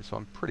market. So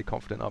I'm pretty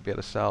confident I'll be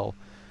able to sell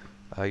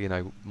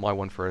my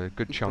one for a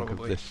good chunk of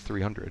this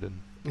 300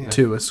 and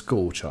to a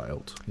school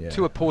child,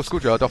 to a poor school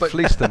child. I'll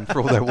fleece them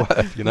for all they're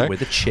worth,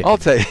 with a chip. I'll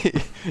tell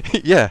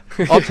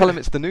him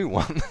it's the new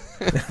one.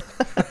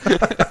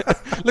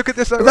 Look at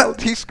this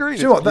OLED screen.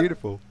 It's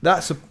beautiful.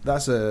 That's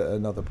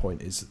another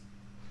point, is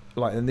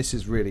like, and this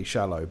is really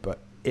shallow, but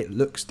it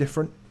looks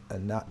different,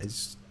 and that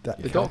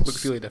the dock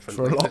looks really different.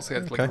 It's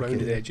got like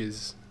rounded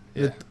edges.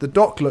 Yeah. The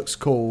dock looks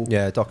cool.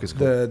 Yeah, dock is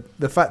cool.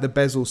 The fact the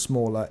bezel's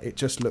smaller, it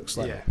just looks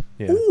like,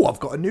 oh, I've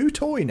got a new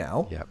toy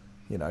now. Yeah.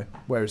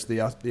 Whereas the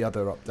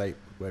other update,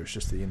 where it's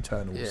just the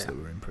internals that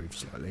were improved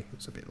slightly,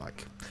 it's a bit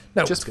like.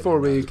 Just before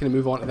we kind of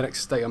move on to the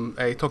next item,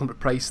 talking about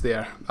price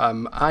there,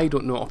 I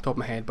don't know off the top of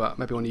my head, but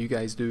maybe one of you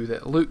guys do,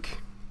 that Luke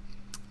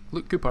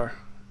Cooper,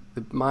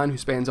 the man who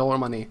spends all our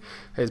money,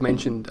 has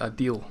mentioned a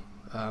deal.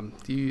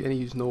 Do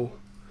any of you know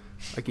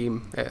a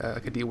game,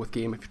 like a deal with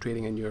Game, if you're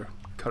trading in your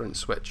current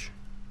Switch?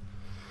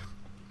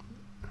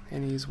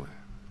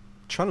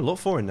 Trying to look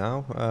for it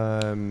now.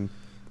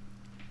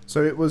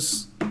 So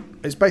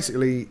it's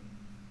basically,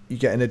 you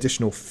get an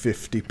additional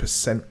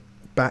 50%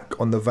 back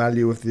on the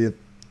value of the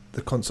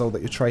console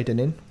that you're trading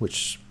in,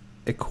 which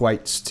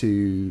equates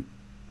to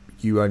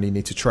you only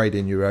need to trade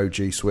in your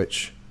OG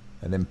Switch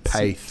and then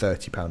pay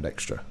 £30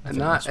 extra.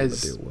 And that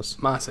is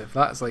massive.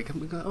 That's like,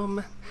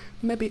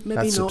 maybe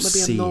I'm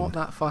not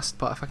that fussed,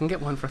 but if I can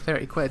get one for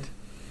 30 quid,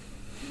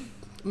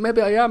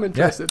 maybe I am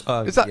interested.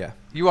 Is that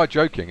you are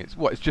joking? It's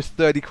just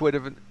 30 quid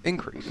of an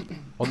increase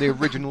on the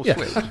original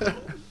Switch.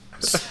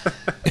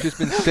 Just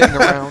been sitting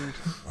around.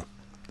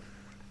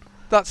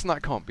 That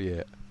can't be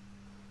it.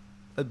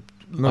 I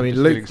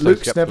mean,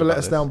 Luke's never let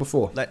us down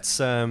before. Let's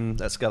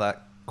get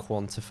that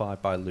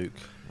quantified by Luke.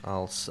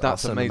 I'll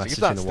that's send amazing. a If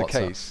that's the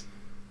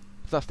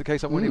WhatsApp.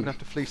 case, I wouldn't even have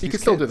to fleece. You these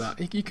could still do kids.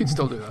 that. You could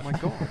still do that. Oh my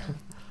god.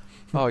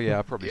 Oh yeah,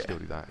 I'll probably still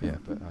do that. Yeah,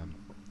 but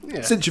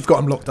since you've got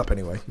them locked up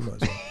anyway, you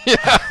might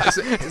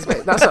as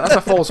well. That's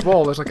a false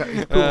wall. There's like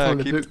you pull one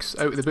of the books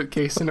out of the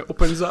bookcase and it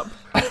opens up.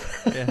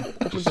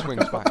 Just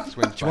swings back.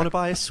 Do you want to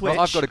buy a Switch? Well,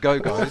 I've got to go,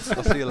 guys.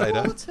 I'll see you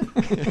later. Do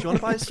you want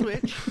to buy a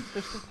Switch?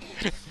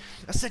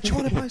 I said, do you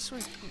want to buy a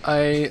Switch?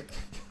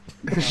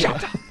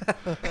 Shut up.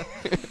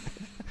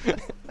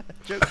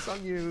 Joke's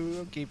on you.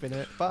 I'm keeping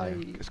it. Bye.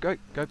 Yeah. Let's go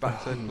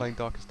back to playing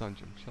Darkest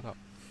Dungeon. Shut up.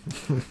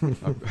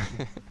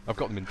 I've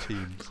got them in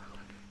teams.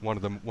 One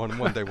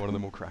day one of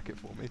them will crack it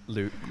for me.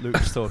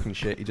 Luke's talking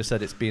shit. He just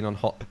said it's been on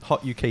hot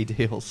UK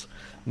deals.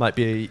 Might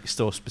be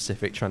store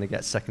specific, trying to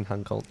get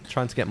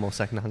more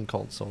second-hand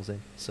consoles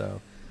in.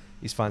 So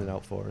he's finding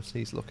out for us.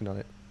 He's looking on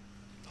it.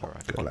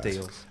 Alright,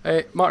 Deals.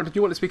 Martin, did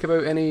you want to speak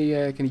about any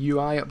kind of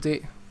UI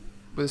update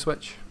with the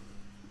Switch?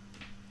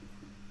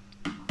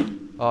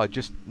 I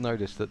just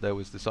noticed that there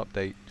was this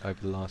update over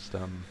the last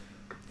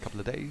couple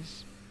of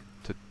days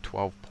to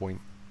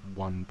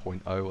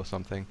 12.1.0 or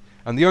something.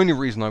 And the only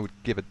reason I would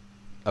give it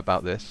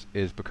about this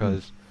is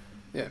because...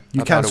 Yeah.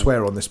 You can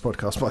swear on this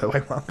podcast, by the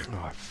way, Mark.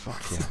 Oh,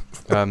 fuck yeah.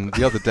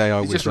 The other day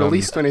I was... just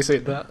released when he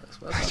said that.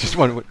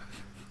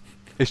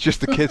 It's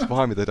just the kids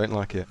behind me, they don't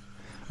like it.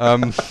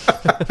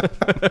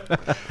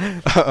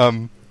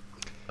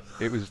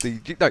 It was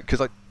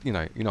because I'm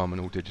an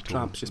all digital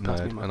Tramps just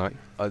passed me, nerd, and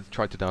I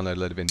tried to download a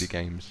load of indie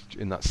games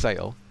in that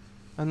sale,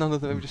 and none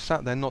of them just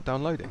sat there not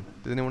downloading.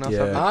 Did anyone else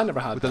have that? I never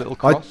had with that. a little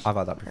cross? I've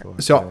had that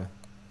before. So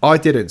I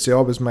didn't. So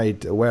I was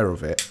made aware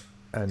of it,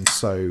 and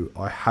so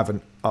I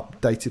haven't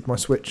updated my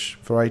Switch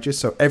for ages.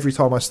 So every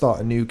time I start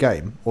a new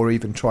game, or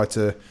even try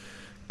to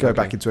go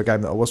back into a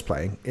game that I was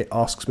playing, it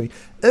asks me,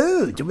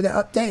 "Oh, do you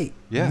want to update?"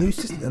 Yeah.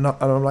 And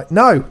I'm like,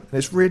 "No," and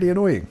it's really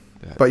annoying.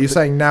 Yeah. But you're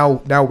saying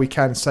now we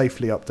can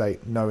safely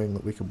update, knowing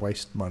that we can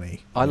waste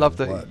money. I love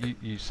that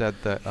you said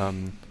that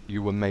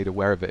you were made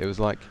aware of it. It was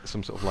like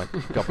some sort of like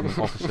government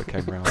officer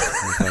came round and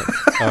was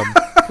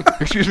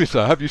like, "Excuse me,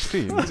 sir, have you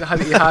seen?" Is it how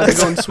you had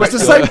it on Switch?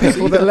 It's the same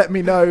people that let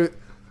me know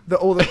that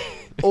all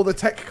the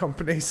tech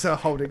companies are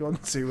holding on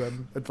to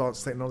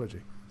advanced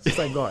technology. It's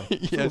the same guy.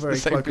 It's all Yeah, it's very the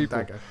same cloak and people.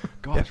 dagger.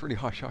 God, it's really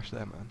hush hush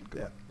there, man. God,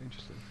 Yeah.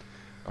 Interesting.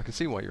 I can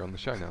see why you're on the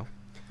show now.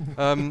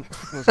 What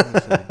was I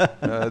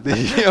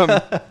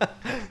gonna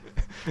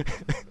say?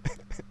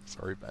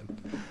 Sorry, Ben.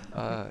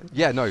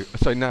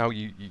 So now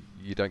you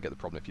don't get the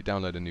problem if you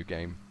download a new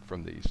game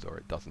from the store.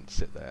 It doesn't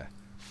sit there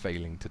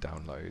failing to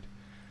download.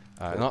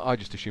 And I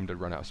just assumed I'd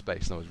run out of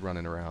space, and I was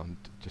running around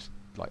just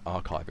like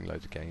archiving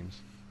loads of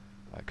games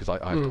because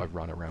I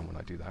run around when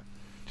I do that,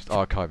 just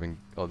archiving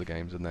other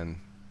games, and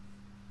then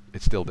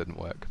it still didn't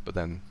work. But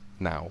then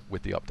now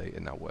with the update,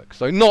 it now works.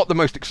 So not the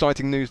most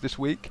exciting news this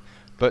week,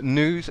 but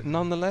news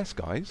nonetheless,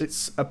 guys.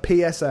 It's a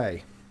PSA.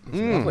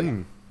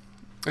 Lovely.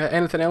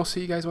 Anything else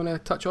that you guys want to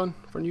touch on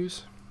for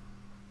news?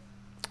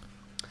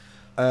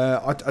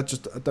 I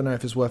don't know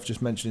if it's worth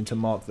just mentioning to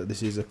Mark that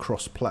this is a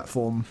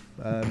cross-platform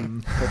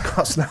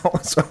podcast now.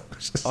 So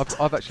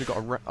I've actually got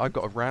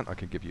a rant I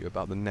could give you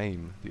about the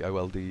name, the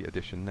OLED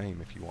edition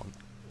name, if you want.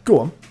 Go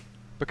on.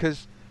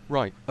 Because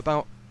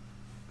about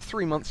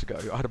 3 months ago,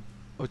 I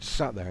just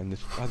sat there and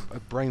I had a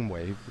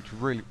brainwave, which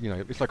really,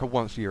 it's like a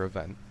once-a-year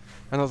event.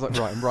 And I was like,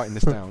 right, I'm writing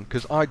this down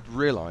because I'd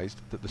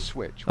realised that the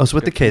Switch. Oh, so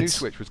with the kids. New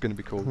Switch was going to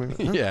be called.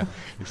 Yeah,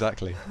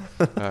 exactly.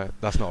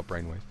 That's not a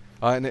brainwave.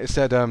 And it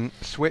said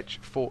Switch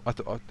 4. I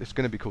thought it's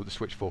going to be called the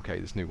Switch 4K.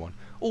 This new one.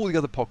 All the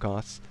other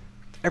podcasts,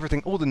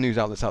 everything, all the news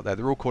outlets out there,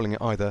 they're all calling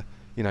it either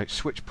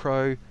Switch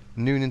Pro,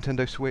 new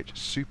Nintendo Switch,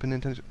 Super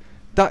Nintendo.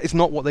 That is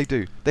not what they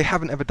do. They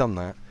haven't ever done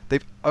that.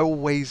 They've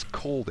always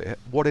called it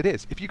what it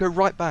is. If you go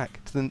right back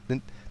to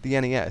the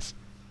NES,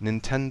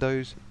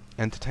 Nintendo's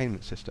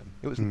entertainment system.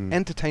 It was an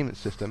entertainment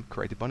system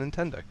created by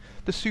Nintendo.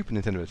 The Super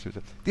Nintendo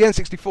system. The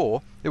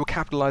N64, they were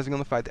capitalizing on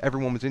the fact that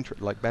everyone was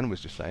interested, like Ben was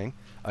just saying,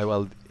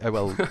 OLED,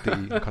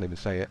 I can't even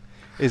say it,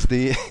 is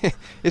the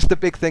it's the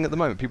big thing at the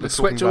moment. People are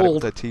talking about it for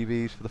their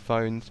TVs, for the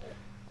phones.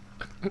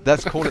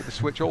 Let's call it the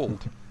Switch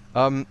Old.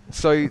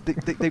 So a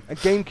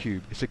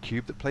GameCube, it's a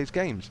cube that plays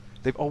games.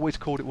 They've always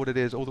called it what it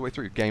is all the way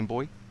through. Game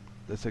Boy,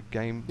 there's a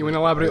game. You want to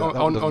elaborate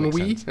on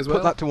Wii as well?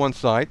 Put that to one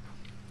side.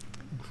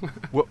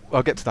 Well,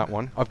 I'll get to that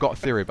one. I've got a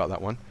theory about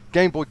that one.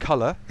 Game Boy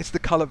Color. It's the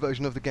color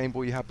version of the Game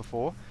Boy you had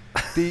before.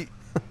 The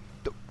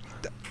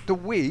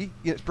Wii.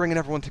 It's bringing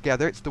everyone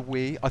together. It's the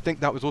Wii. I think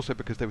that was also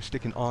because they were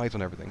sticking eyes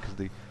on everything because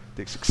the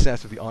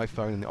success of the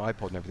iPhone and the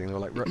iPod and everything. They were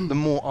like, the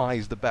more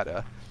eyes, the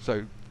better.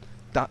 So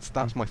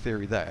that's my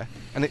theory there.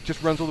 And it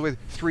just runs all the way.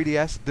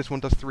 3DS. This one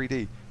does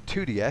 3D.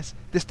 2DS.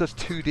 This does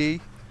 2D.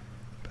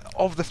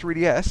 Of the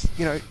 3DS,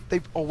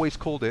 they've always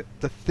called it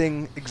the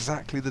thing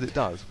exactly that it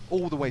does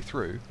all the way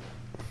through.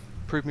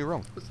 Prove me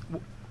wrong.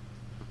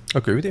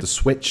 Agree with you. The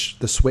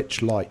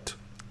Switch Lite.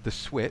 The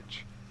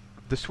Switch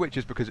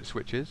is because it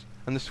switches,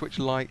 and the Switch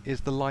Lite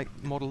is the light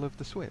model of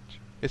the Switch.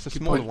 It's a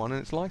smaller one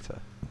and it's lighter.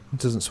 It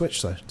doesn't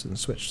switch though. It doesn't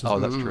switch. Oh,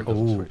 that's true.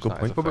 Oh, good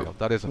point.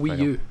 That is a Wii fail.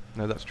 U.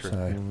 No, that's true.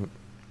 So,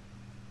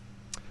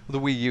 The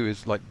Wii U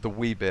is like the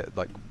Wii bit,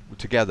 like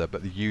together,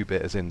 but the U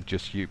bit is in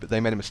just U. But they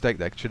made a mistake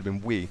there. It should have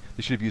been Wii.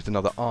 They should have used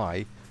another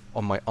I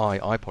on my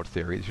iPod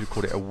theory. They should have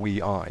called it a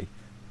Wii I.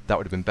 That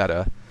would have been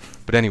better.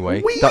 But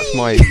anyway, that's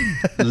my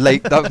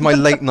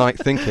late night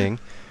thinking.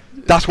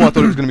 That's why I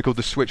thought it was going to be called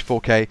the Switch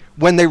 4K.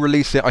 When they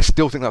release it, I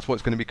still think that's what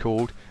it's going to be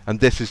called. And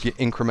this is your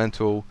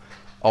incremental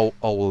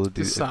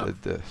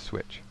the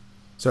Switch.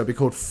 So it'd be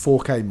called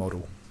 4K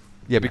model.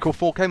 Yeah, be called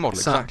 4K model.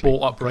 Sat Exactly.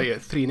 bolt upright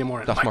at 3 in the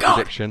morning. That's my God!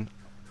 prediction.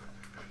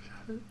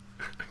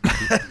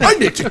 I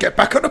need to get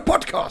back on the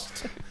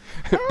podcast.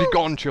 Be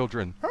gone,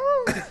 children.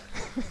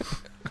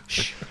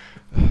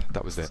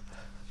 That was it.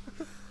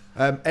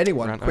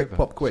 Anyone, Ran quick over.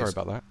 pop quiz. Sorry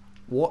about that.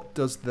 What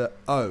does the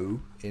O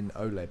in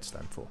OLED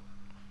stand for?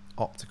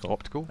 Optical.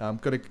 Optical. I'm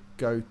going to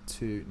go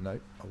to... No,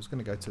 I was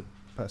going to go to the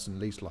person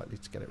least likely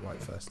to get it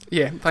right first.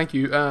 Yeah, thank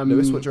you.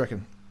 Lewis, what do you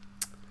reckon?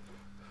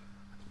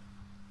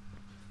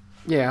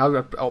 Yeah, I'll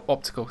go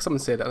optical. Someone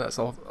said that. That's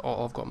all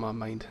I've got in my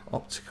mind.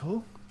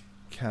 Optical.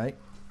 Okay.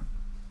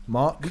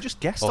 Mark? We just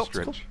guessed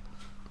optical. Ostrich.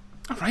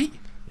 All right.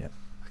 Yeah.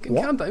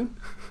 Calm down.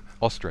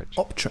 Ostrich.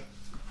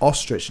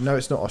 Ostrich. No,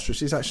 it's not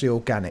ostrich. It's actually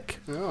organic.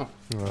 Oh.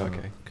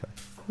 Okay.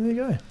 There you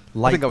go.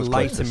 Light, I was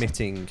light closest.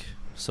 emitting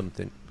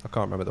something. I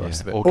can't remember the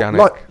rest of it.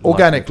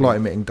 Organic light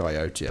emitting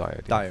diode, yeah.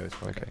 Diode.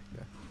 Diode. Okay.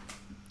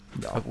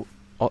 No.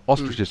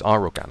 Ostriches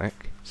are organic,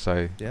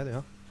 so Yeah, they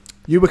are.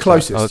 You were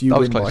closest. I was you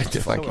win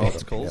closest, by yeah, thank default. you.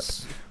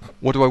 Opticals.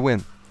 what do I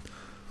win?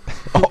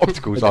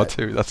 Opticals are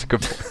Okay. too. That's a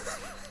good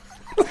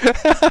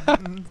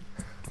point.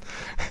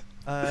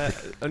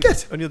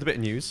 Only other bit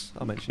of news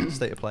I'll mention,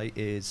 State of Play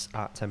is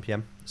at 10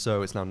 PM,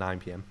 so it's now 9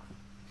 PM.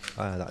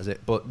 That is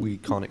it, but we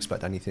can't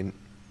expect anything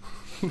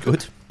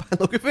good by the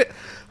look of it.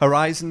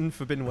 Horizon,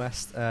 Forbidden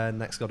West,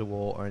 next God of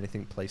War, or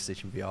anything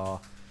PlayStation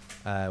VR,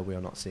 we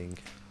are not seeing.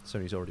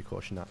 Sony's already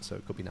cautioned that, so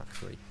it could be NAC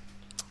 3.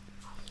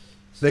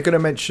 They're going to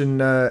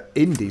mention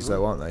indies,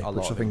 though, aren't they? A lot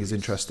Which I of think is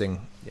indies.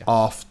 interesting Yeah.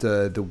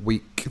 after the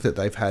week that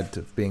they've had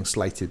of being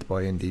slated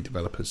by indie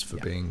developers for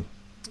Yeah. being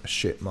a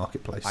shit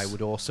marketplace. I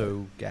would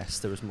also guess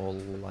there is more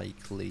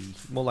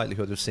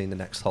likelihood of seeing the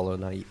next Hollow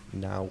Knight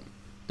now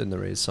than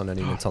there is on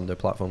any Nintendo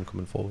platform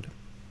coming forward.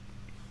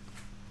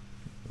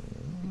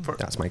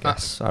 That's my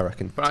guess. I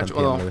reckon. But 10 actually,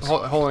 PM, well, Lewis.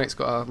 Hollow Knight's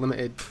got a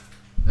limited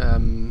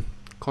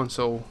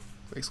console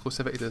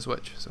exclusivity to the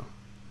Switch, so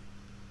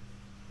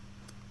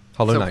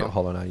Hollow Still Knight, fun.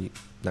 Hollow Knight,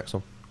 next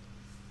one.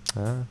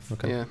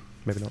 Okay. yeah,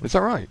 Maybe not. Is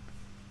that right?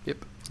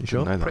 yep, You sure?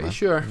 Know that, pretty man.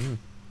 sure.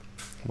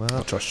 Well,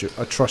 I trust you.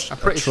 I trust. I'm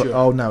pretty sure.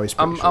 Oh, no, he's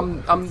pretty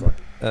I'm- sure. I'm- Right.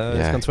 it's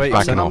Yeah, gone to he's 80%.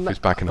 backing off. He's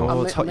backing Oh,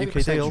 off. it's hot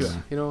UK 90% deals.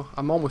 sure. You know,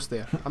 I'm almost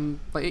there. I'm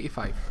like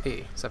 85,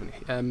 80,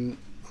 70.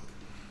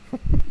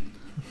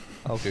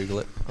 I'll Google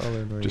it.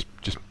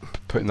 Just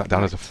putting that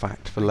down as a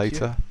fact for Thank you.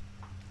 later.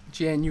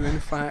 Genuine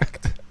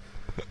fact.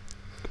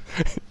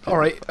 All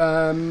right.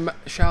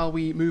 Shall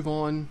we move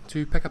on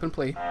to pick up and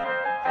play?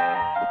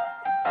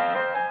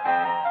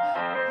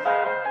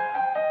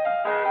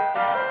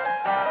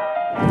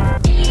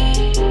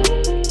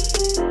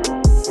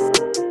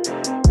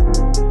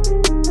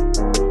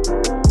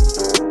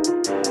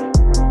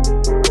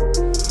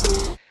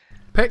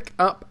 Pick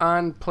up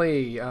and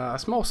play, a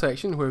small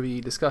section where we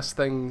discuss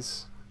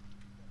things.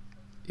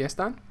 Yes,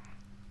 Dan?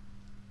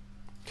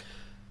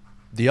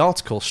 The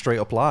article straight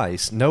up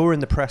lies. Nowhere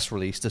in the press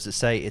release does it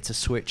say it's a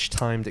Switch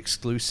timed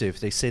exclusive.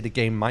 They say the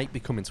game might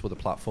be coming to other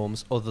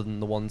platforms other than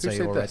the ones Who they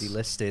said already this?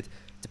 listed,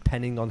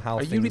 depending on how Are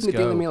things you reading the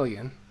go. Daily Mail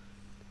again?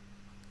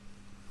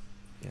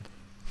 Yeah,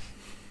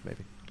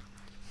 maybe.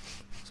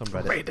 Some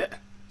Reddit. Read it.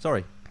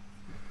 Sorry,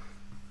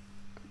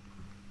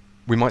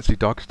 We might see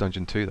Darkest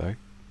Dungeon 2 though.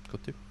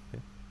 could do. Yeah,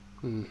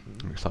 Hmm.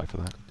 I'm excited for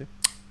that. could do.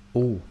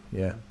 Oh,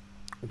 yeah.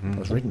 I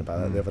was reading about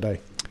that the other day. Yeah,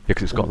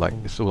 because it's got like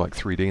it's all like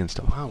 3D and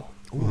stuff. Wow.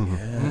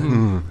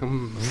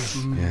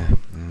 Yeah.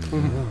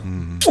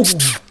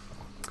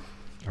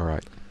 All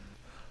right.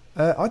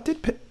 I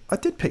did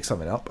pick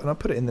something up and I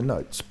put it in the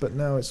notes, but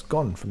now it's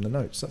gone from the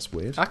notes. That's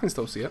weird. I can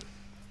still see it.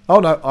 Oh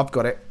no, I've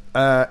got it.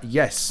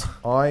 Yes,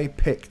 I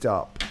picked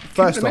up.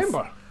 First remember.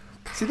 off,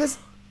 see,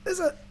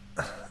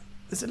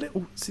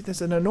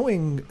 there's an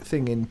annoying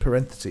thing in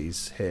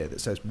parentheses here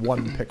that says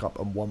one pickup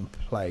and one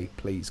play,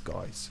 please,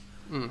 guys.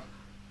 Mm.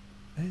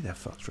 Who the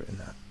fuck's written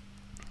that?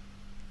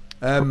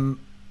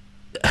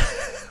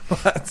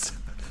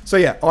 So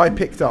yeah, I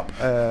picked up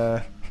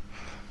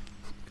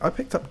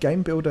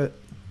Game Builder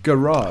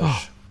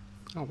Garage.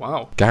 Oh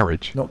wow.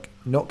 Garage. Not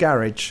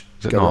Garage.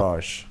 Is it not?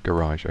 Garage.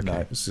 Garage. Okay.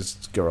 No, it's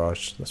just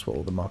Garage. That's what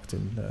all the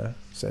marketing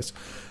says.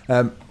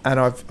 And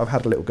I've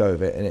had a little go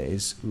of it, and it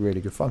is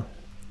really good fun.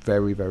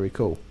 Very, very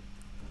cool.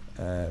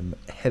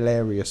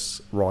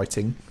 Hilarious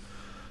writing.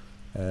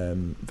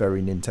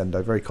 Very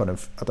Nintendo. Very kind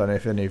of. I don't know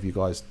if any of you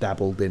guys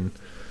dabbled in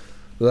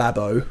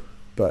Labo,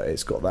 but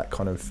it's got that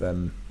kind of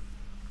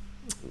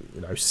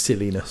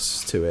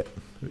silliness to it,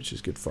 which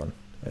is good fun.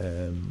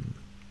 And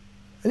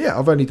yeah,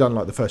 I've only done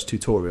like the first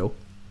tutorial,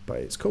 but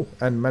it's cool,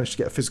 and managed to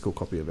get a physical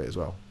copy of it as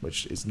well,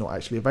 which is not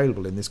actually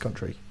available in this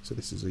country. So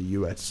this is a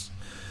US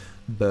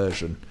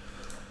version.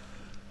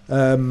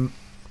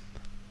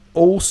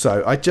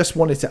 Also, I just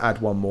wanted to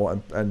add one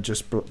more and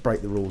just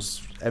break the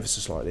rules ever so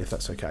slightly, if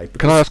that's okay.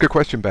 Can I ask a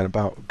question, Ben,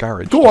 about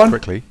Garage? Go just on.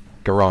 Quickly.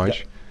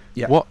 Garage.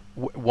 Yeah.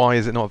 Why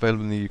is it not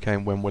available in the UK,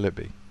 and when will it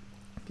be?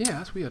 Yeah,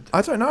 that's weird.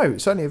 I don't know.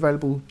 It's only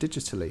available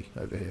digitally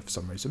over here for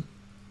some reason.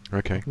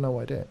 Okay. No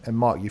idea. And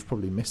Mark, you've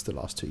probably missed the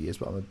last 2 years,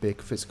 but I'm a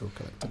big physical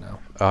collector now.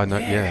 No.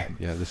 Yeah.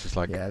 This is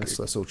like. Yeah,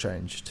 that's all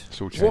changed.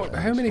 It's all changed.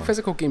 How many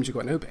physical games you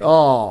got now, Ben?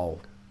 Oh,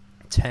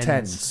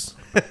 Tens.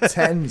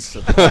 Tens.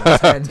 Of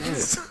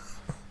tens.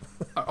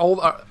 all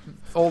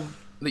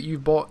that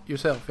you've bought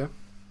yourself, yeah?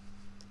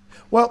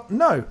 Well,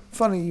 no.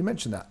 Funny you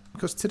mentioned that,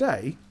 because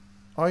today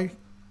I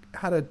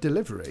had a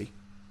delivery,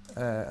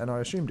 and I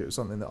assumed it was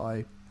something that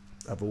I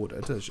have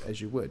ordered,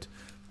 as you would.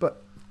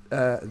 But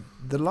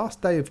the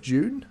last day of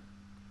June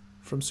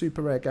from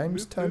Super Rare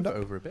Games turned up.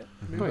 Over a bit.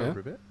 Over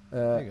a bit.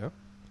 There you go.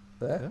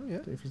 There. Oh, yeah.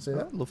 If you can see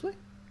that. Lovely.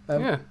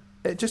 Yeah.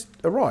 It just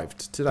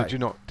arrived today. Did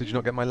you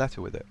not get my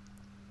letter with it?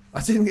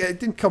 I didn't. It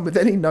didn't come with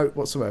any note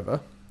whatsoever.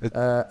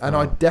 And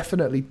I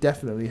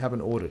definitely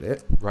haven't ordered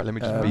it. Right, let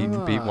me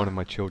just beat one of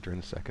my children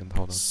a second.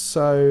 Hold on.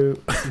 So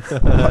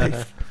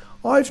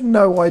I've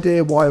no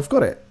idea why I've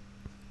got it.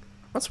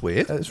 That's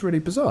weird. It's really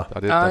bizarre.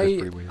 That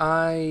is pretty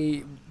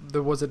weird.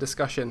 There was a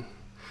discussion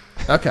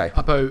Okay.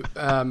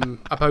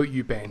 about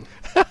you, Ben.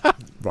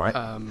 Right.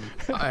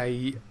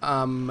 I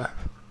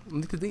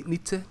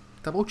need to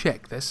double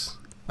check this,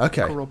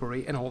 Okay.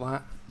 corroborate, and all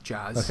that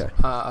jazz. Okay.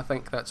 I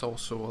think that's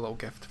also a little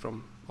gift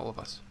from all of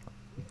us.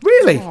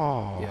 Really?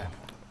 Oh. Yeah.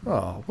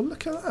 Oh, well,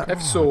 look at that.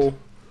 If so,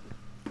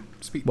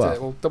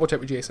 we'll double check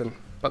with Jason.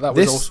 But that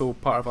was also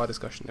part of our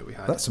discussion that we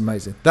had. That's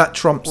amazing. That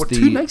trumps We're the...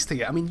 too nice to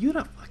get. I mean, you're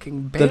a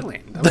fucking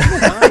bellend. I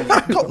don't know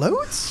why. Got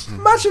loads.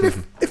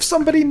 Imagine if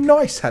somebody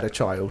nice had a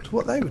child,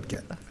 what they would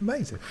get.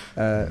 Amazing.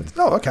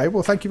 Okay.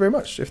 Well, thank you very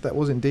much. If that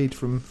was indeed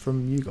from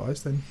you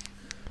guys, then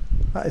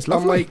that is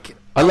lovely.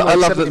 I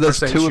love that there's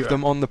 70% two sure. of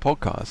them on the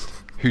podcast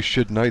who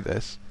should know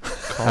this,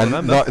 Can't and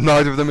remember.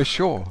 neither of them is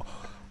sure.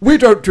 We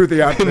don't do the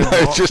admin. No,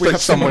 it's just We like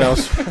have someone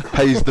else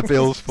pays the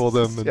bills for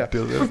them. And Yeah.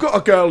 does We've it. got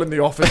a girl in the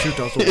office who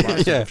does all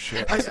that Yeah.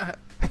 sort of shit.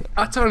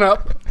 I turn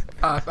up.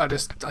 I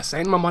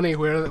send my money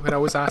where I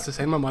was asked to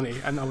send my money,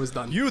 and I was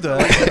done. You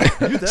there?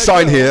 You there?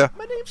 Sign girl? here.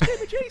 My name's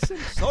David Jason.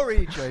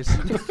 Sorry,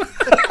 Jason.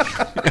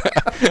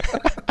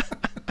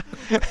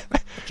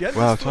 Generous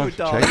Wow, food, times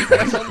darling. have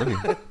changed. That's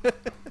brilliant.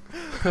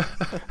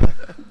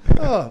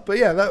 Oh, but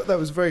yeah, that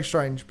was very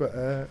strange, but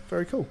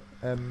very cool.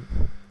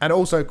 And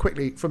also,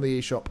 quickly, from the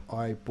eShop,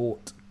 I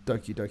bought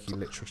Doki Doki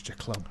Literature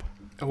Club.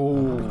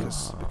 Oh,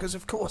 Because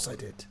of course I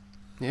did.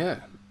 yeah.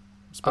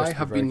 It's supposed I to be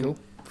have very been cool.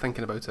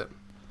 thinking about it.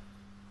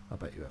 I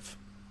bet you have.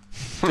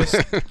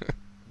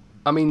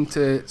 I mean,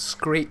 to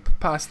scrape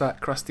past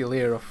that crusty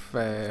layer of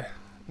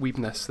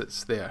weebness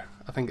that's there,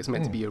 I think it's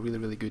meant to be a really,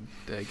 really good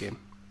game.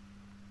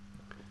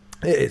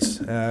 It is.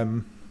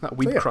 That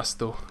weeb yeah. crust,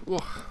 though.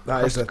 Ugh.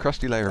 That is a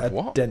Crusty layer of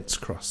what? dense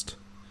crust.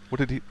 What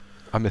did he?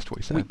 I missed what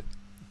he said.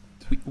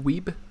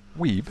 Weeb?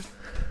 Weeb.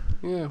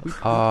 Yeah, weeb.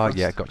 Ah, crust.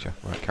 yeah, gotcha.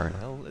 Right, carry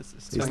on. Well, it's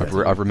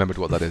I've remembered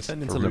what that is.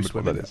 turned I've into remembered loose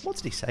what women. that is. What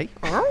did he say?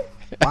 Oh!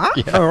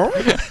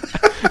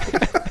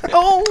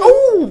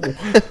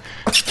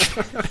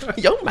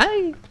 Young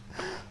man.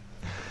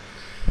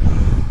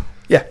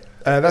 Yeah,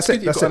 that's it.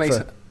 You've That's got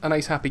it. a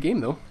nice happy game,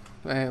 though.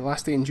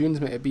 Last day in June's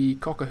meant to be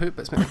cock a hoop.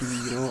 It's meant to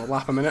be, a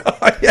laugh a minute.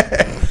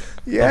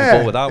 Yeah,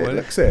 bored with that, it won't it?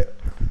 looks it.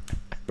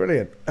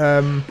 Brilliant.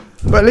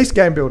 But at least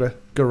Game Builder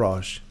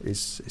Garage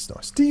is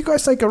nice. Do you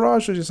guys say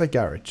garage or do you say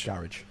garage?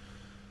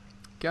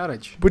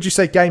 Garage. Would you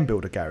say Game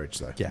Builder Garage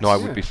though? Yes. No, I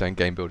would Yeah. be saying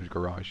Game Builder's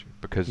Garage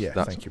because Yeah,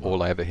 that's thank you, all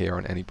Mark. I ever hear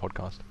on any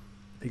podcast.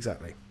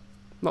 Exactly.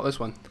 Not this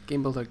one.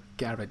 Game Builder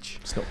Garage.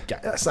 It's not.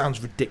 That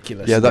sounds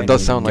ridiculous. Yeah, that naming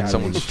does sound like garage.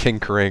 someone's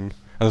tinkering, and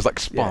there's like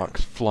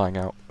sparks flying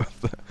out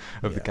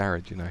of the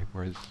garage,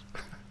 whereas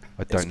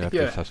I don't know if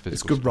yeah, this has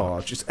It's physical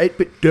garage. It's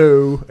 8-bit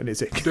dough, and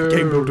it's a Dough.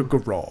 Game Builder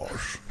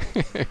Garage.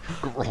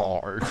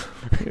 Garage.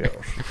 Yes.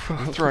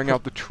 Throwing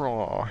out the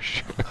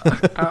trash.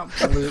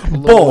 Absolute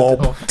load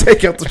Bob, of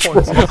take out the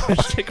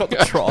trash. Take out the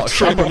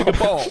trash. I'm running a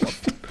ball.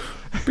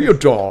 Be a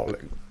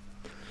darling.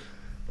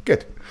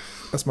 Good.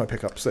 That's my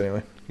pickups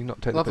anyway. You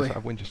not take the Lovely. piss out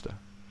of Winchester.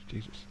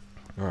 Jesus.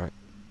 All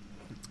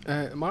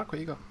right. Mark,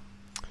 what you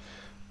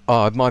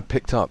got? My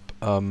pickup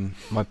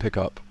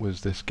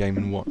was this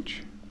Game &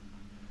 Watch,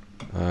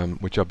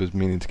 which I was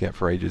meaning to get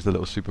for ages, the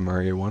little Super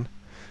Mario one.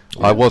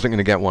 Yeah. I wasn't going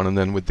to get one, and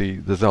then with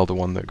the Zelda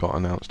one that got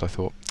announced, I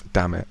thought,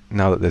 damn it,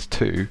 now that there's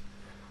two,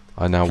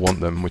 I now want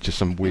them, which is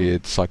some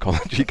weird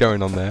psychology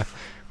going on there,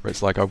 where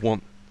it's like, I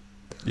want...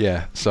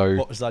 Yeah, so...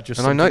 What was that? Just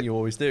And I something know- you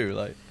always do?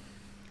 Like,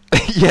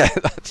 yeah,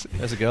 that's...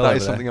 there's a girl That over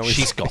is something there. I was-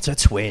 She's got a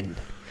twin.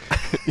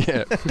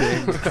 Yeah.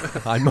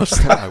 I must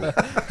have.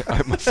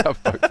 I must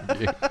have both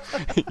of you.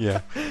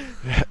 Yeah.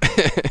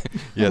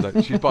 Yeah,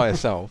 no, she's by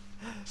herself.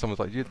 Someone's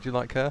like, do you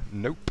like her?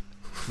 Nope.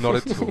 Not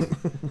at all.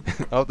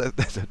 Oh,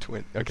 there's a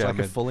twin. Okay, It's like I'm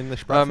a in. full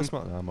English breakfast. No,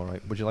 I'm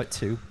alright. Would you like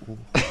two?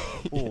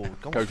 Oh,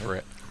 Go for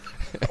it.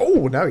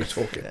 Oh, now you're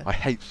talking. Yeah. I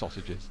hate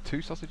sausages.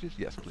 2 sausages?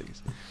 Yes,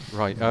 please.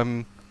 Right,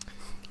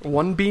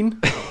 One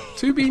bean?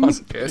 Two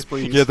beans? Yes,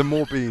 please. yeah, the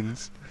more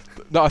beans.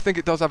 No, I think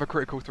it does have a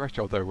critical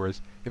threshold though,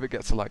 whereas if it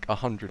gets to like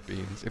 100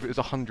 beans, if it was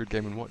 100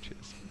 Game &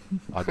 Watches,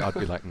 I'd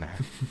be like, nah.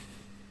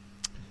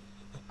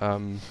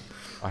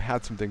 I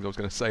had some things I was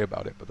going to say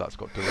about it, but that's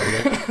got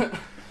delayed.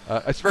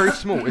 It's very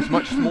small. It's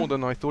much smaller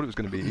than I thought it was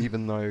going to be,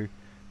 even though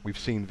we've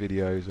seen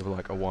videos of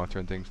like Iwata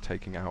and things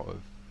taking out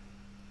of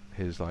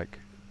his like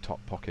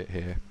top pocket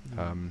here.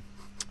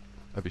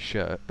 of his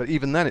shirt. But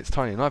even then, it's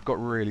tiny, and I've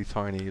got really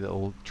tiny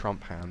little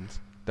Trump hands.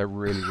 They're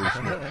really, really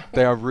small.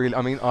 They are really.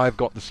 I mean, I've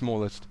got the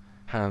smallest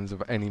hands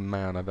of any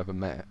man I've ever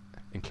met,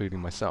 including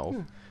myself.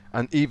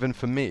 And even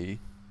for me,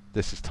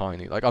 this is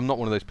tiny. Like, I'm not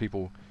one of those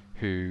people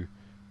who,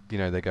 you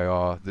know, they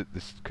go,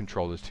 this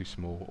controller's too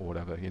small or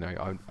whatever. You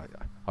know,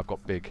 I've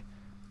got big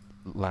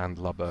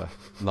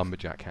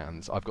lumberjack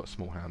hands. I've got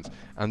small hands,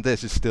 and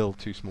this is still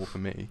too small for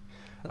me.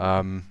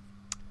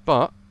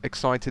 But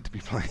excited to be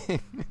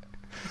playing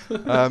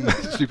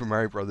Super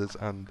Mario Brothers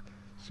and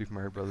Super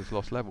Mario Brothers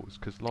Lost Levels,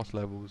 because Lost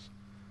Levels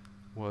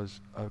was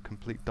a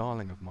complete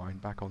darling of mine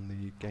back on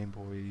the Game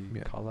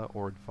Boy Color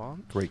or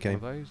Advance. Great game.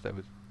 One of those. That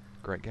was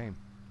a great game.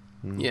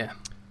 Yeah.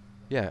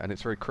 Yeah, and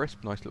it's very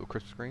crisp, nice little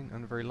crisp screen,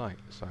 and very light.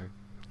 So,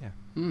 yeah,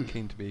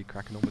 keen to be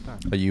cracking on with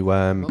that. Are you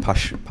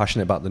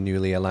passionate about the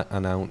newly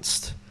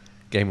announced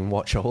Game &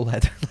 Watch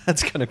OLED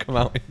that's going to come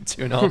out in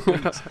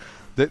 2.5 weeks?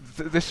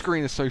 This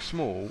screen is so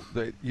small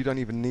that you don't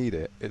even need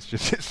it.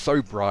 It's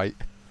so bright.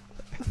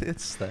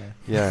 It's there.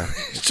 Yeah.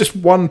 It's just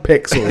one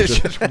pixel,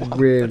 just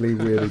really,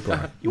 really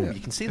bright. You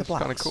can see the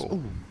blacks. Kind of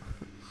cool.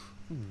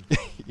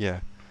 Yeah.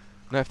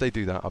 Now, if they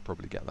do that, I'll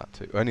probably get that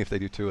too. Only if they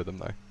do 2 of them,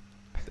 though.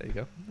 There you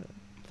go.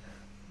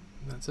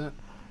 That's it.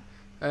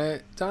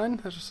 Dan,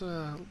 there's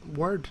a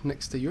word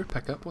next to your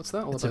pickup. What's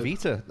that all It's about? a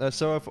Vita.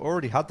 So I've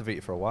already had the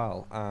Vita for a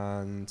while,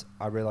 and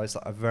I realised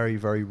that I very,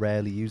 very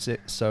rarely use it.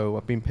 So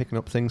I've been picking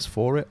up things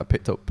for it. I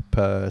picked up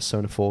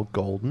Persona 4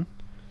 Golden,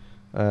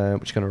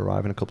 which is going to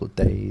arrive in a couple of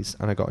days,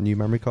 and I got a new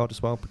memory card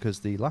as well, because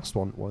the last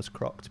one was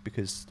crocked,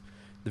 because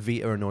the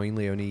Vita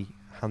annoyingly only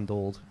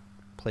handled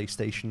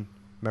PlayStation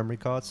memory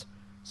cards,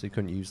 so you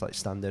couldn't use like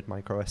standard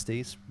micro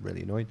SDs.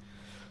 Really annoying.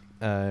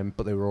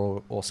 But they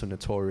were also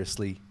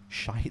notoriously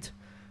shite.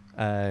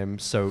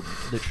 So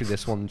literally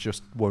this one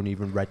just won't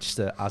even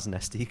register as an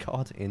SD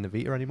card in the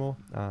Vita anymore,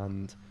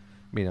 and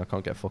I mean I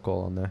can't get fuck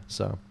all on there,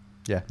 so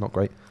yeah, not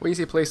great. When you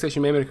say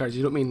PlayStation memory cards,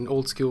 you don't mean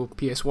old school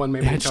PS1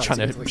 memory cards? Just trying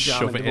to like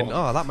shove it in. the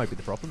Oh, that might be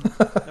the problem.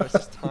 No, it's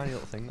this tiny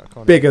little thing that I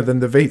can't... Bigger than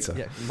the Vita.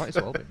 Yeah, it might as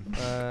well be.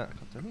 I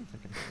don't even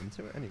think I can get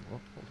into it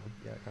anymore. Hold on.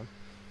 Yeah, I can.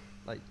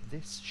 Like,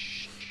 this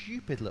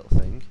stupid little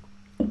thing.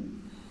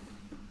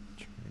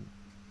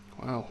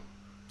 Wow.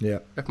 Yeah.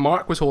 If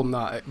Mark was holding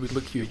that, it would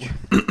look huge.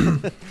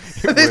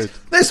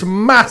 This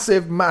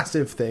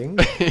massive thing.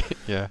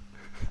 Yeah.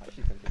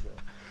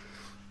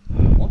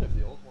 One of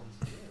the old ones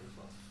here as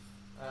well.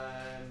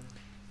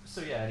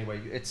 So yeah,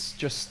 anyway, it's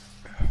just...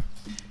 I'm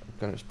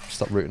going to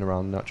stop rooting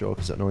around that jaw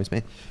because it annoys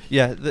me.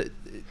 Yeah,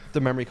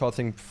 the memory card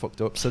thing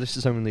fucked up. So this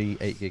is only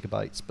 8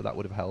 gigabytes, but that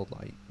would have held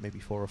like maybe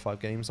 4 or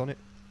 5 games on it.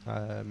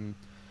 And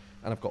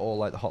I've got all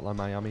like the Hotline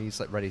Miami's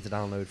like ready to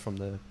download from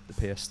the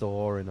PS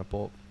Store, and I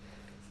bought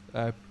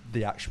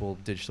the actual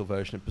digital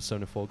version of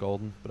Persona 4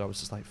 Golden, but I was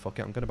just like, fuck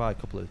it, I'm going to buy a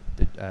couple of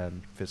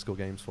physical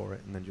games for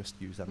it and then just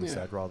use them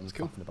instead rather than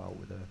faffing about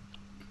with it.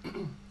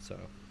 So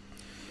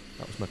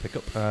that was my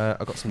pickup.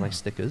 I got some nice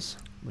stickers,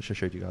 which I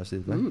showed you guys the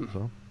other day as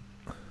well.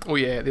 Oh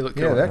yeah, they look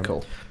cool. Yeah, they're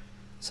cool.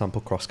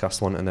 Sample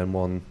CrossCast one, and then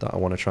one that I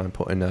want to try and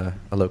put in a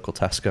local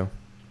Tesco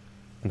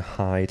and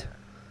hide,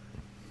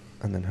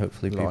 and then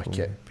hopefully people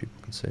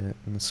can see it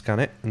and scan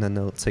it, and then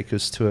they'll take it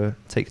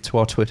to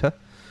our Twitter.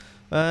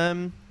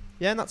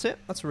 Yeah, and that's it.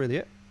 That's really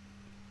it.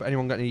 But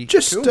anyone got any...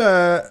 Just on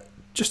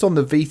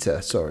the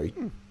Vita, sorry.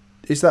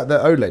 Is that the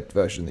OLED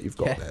version that you've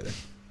got there then?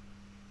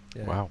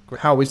 Yeah. Wow.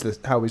 How is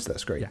that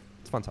screen? Yeah,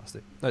 it's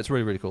fantastic. No, it's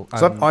really, really cool.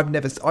 So I've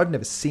never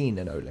seen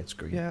an OLED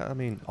screen. Yeah, I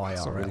mean,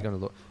 it's not really IRL. going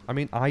to look... I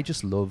mean, I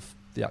just love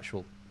the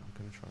actual... I'm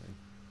going to try and...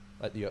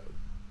 Like,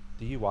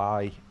 the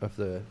UI of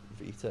the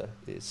Vita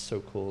is so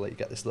cool. Like, you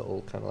get this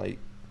little kind of like...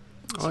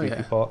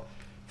 squeaky pot.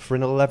 For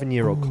an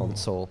 11-year-old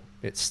console,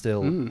 it's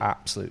still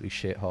absolutely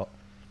shit hot.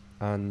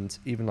 And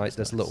even like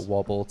there's a little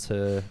wobble to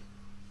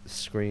the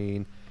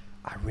screen.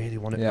 I really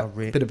want it. Yeah,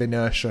 bit of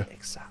inertia.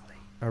 Exactly.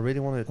 I really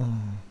want to.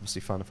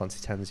 Obviously, Final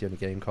Fantasy X is the only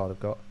game card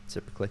I've got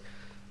typically.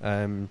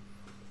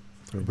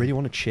 Really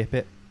want to chip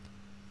it,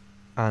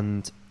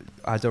 and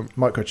I don't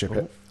microchip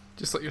it.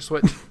 Just like your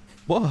Switch.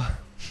 What?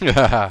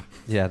 Yeah,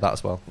 that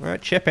as well. All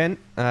right, chip in.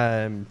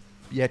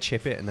 Yeah,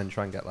 chip it, and then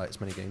try and get like as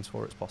many games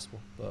for it as possible.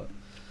 But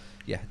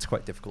yeah, it's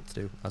quite difficult to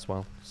do as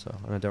well. So,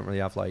 and I don't really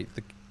have like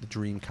the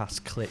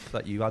Dreamcast click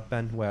that you had,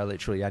 Ben, where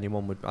literally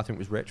anyone would. I think it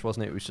was Rich,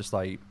 wasn't it? It was just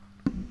like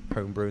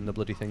homebrewing the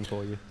bloody thing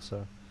for you.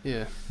 So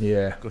yeah,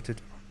 gutted.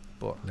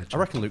 But I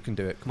reckon Luke can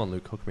do it. Come on,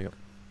 Luke, hook me up.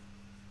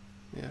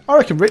 Yeah, I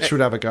reckon Rich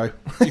would have a go.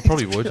 He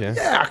probably would. Yeah.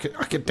 Yeah,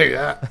 I could do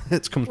that.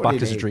 It comes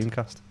back as a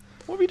Dreamcast.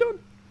 What have you done?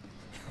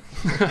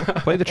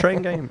 Play the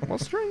train game.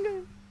 What's the train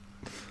game?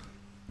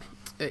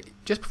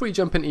 Just before you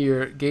jump into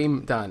your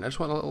game, Dan, I just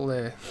want a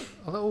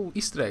little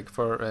Easter egg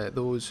for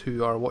those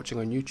who are watching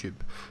on YouTube.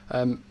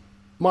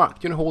 Mark,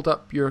 do you want to hold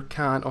up your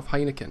can of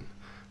Heineken?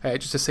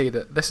 Just to say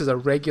that this is a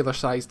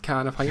regular-sized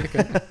can of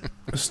Heineken.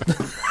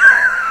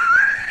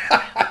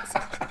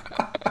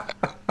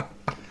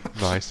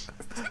 Nice.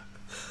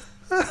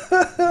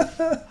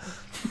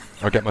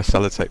 I'll get my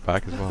sellotape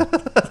back as well.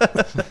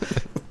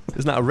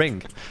 Isn't that a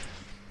ring?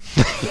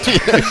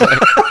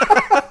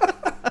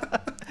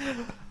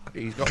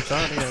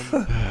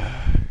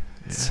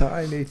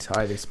 Tiny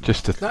spot.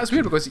 Just to That's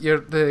weird because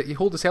you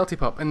hold the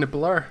sellotape up and the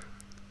blur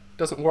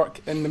doesn't work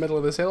in the middle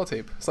of the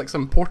sellotape. It's like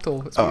some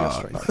portal. It's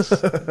weird. That's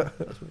weird.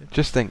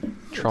 just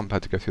think Trump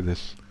had to go through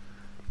this,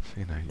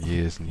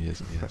 years and years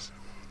and years.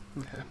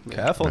 Yeah.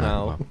 Careful No,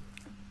 now. well.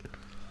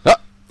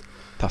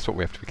 That's what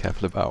we have to be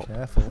careful about.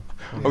 Careful.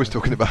 I was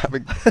talking about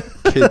having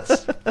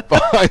kids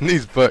behind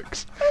these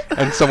books,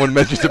 and someone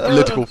mentions a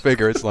political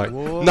figure. It's like,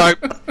 Whoa. no,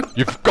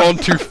 you've gone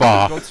too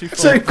far. Gone too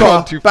far. Too Gone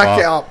far. too Back far.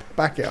 it up.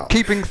 Back it up.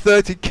 Keeping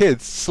 30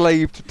 kids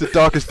slaved to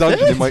Darkest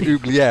Dungeon in my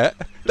oubliette.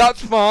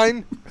 That's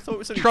fine. I thought it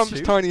was only Trump's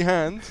two. tiny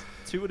hands.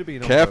 Two would have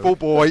been. on Careful,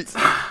 board.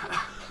 boy.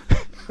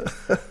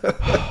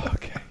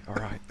 Okay, all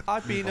right.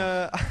 I've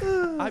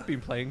been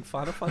playing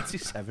Final Fantasy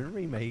VII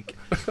Remake.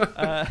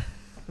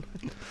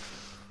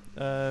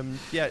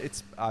 Yeah,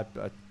 I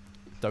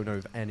don't know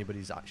if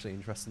anybody's actually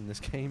interested in this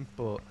game,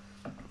 but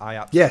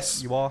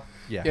Yes. you are.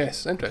 Yeah.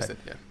 Yes, interested.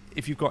 Okay. Yeah.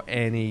 If you've got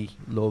any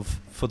love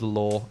for the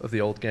lore of the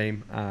old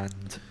game,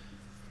 and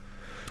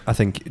I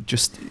think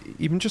just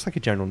like a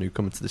general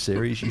newcomer to the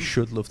series, you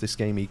should love this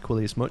game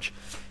equally as much.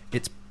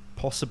 It's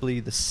possibly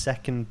the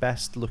second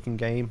best looking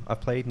game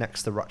I've played,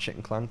 next to Ratchet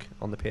and Clank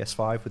on the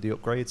PS5 with the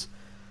upgrades.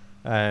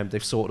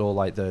 They've sorted all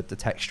like the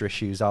texture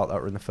issues out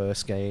that were in the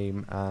first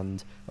game,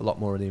 and a lot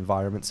more of the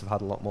environments have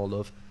had a lot more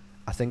love.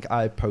 I think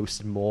I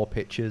posted more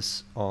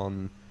pictures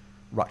on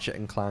Ratchet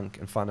and Clank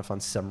and Final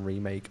Fantasy VII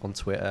Remake on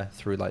Twitter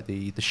through like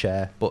the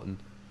share button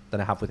than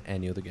I have with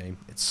any other game.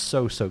 It's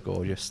so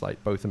gorgeous,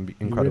 like both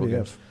incredible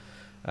really games.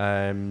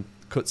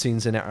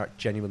 Cutscenes in it are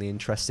genuinely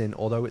interesting,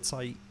 although it's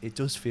like it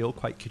does feel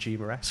quite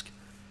Kojima-esque,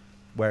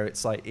 where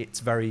it's like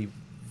it's very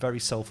very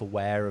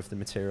self-aware of the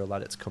material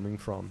that it's coming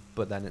from,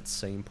 but then at the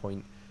same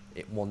point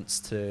it wants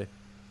to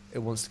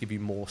give you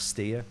more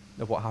steer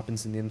of what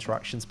happens in the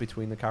interactions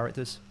between the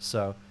characters.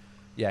 So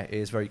yeah, it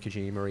is very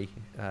Kojima-y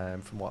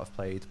from what I've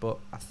played, but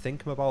I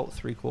think I'm about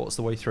 3/4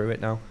 the way through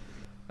it now.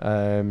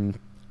 I'm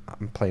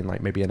playing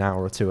like maybe an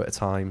hour or two at a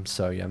time,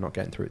 so yeah, I'm not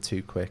getting through it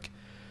too quick.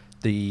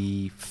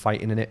 The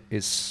fighting in it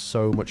is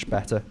so much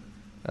better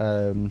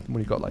when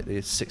you've got like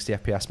the 60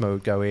 FPS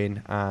mode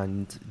going,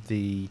 and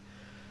the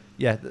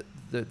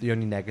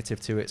only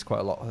negative to it's quite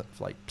a lot of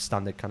like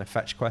standard kind of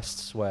fetch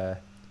quests where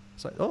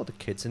it's like, oh, the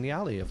kids in the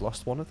alley have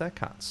lost one of their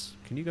cats.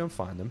 Can you go and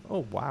find them?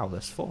 Oh wow,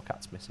 there's 4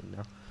 cats missing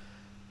now.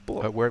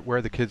 But Where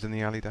are the kids in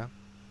the alley, Dan?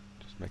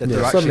 Just make They're Yeah,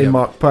 actually suddenly a-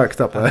 Mark perked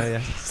up there.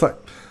 yeah. It's like,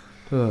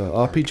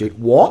 RPG.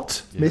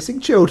 What? Yeah. Missing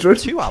children?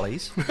 2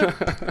 alleys.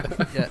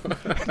 Yeah.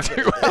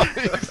 2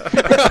 alleys.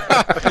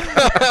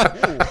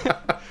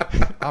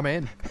 I'm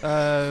in.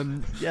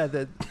 Yeah,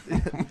 the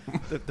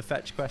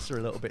fetch quests are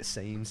a little bit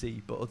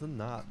samey, but other than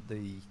that,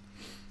 the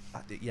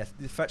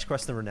fetch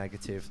quests are a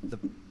negative. The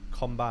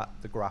combat,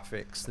 the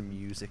graphics,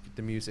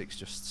 the music's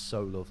just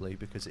so lovely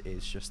because it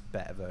is just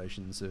better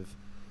versions of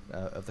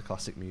the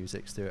classic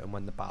musics to it. And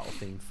when the battle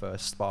theme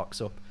first sparks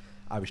up,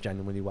 I was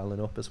genuinely welling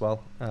up as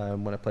well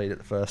when I played it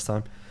the first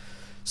time.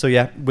 So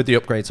yeah, with the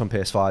upgrades on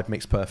PS5,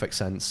 makes perfect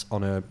sense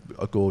on a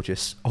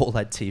gorgeous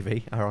OLED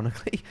TV,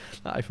 ironically,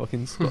 that I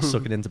fucking got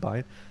sucked into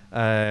buying.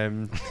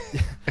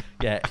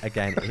 Yeah,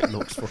 again, it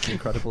looks fucking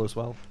incredible as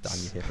well. Damn,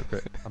 you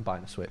hypocrite. I'm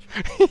buying a Switch.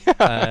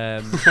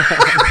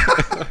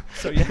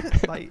 So yeah,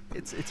 like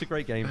it's a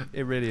great game.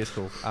 It really is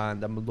cool,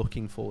 and I'm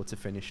looking forward to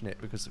finishing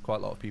it because quite a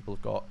lot of people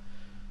have got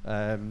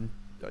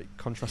like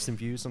contrasting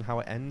views on how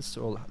it ends,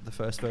 or the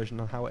first version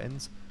on how it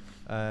ends.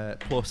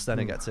 Plus, then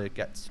I get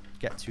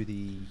to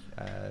the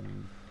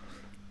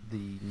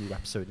new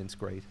episode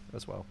Integrate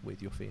as well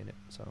with Yuffie in it.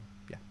 So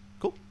yeah,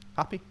 cool,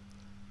 happy.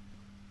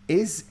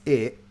 Is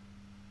it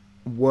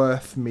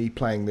worth me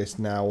playing this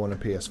now on a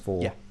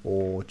PS4? Yeah.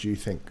 Or do you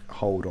think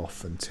hold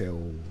off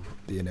until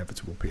the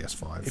inevitable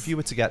PS5? If you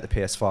were to get the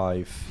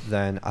PS5,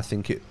 then I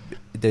think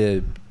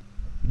the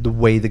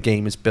way the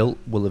game is built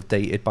will have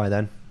dated by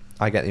then.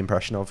 I get the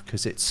impression of,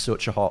 because it's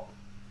such a hot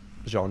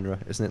genre,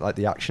 isn't it? Like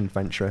the action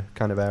adventure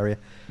kind of area.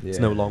 It's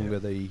no longer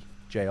the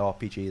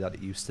JRPG that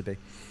it used to be.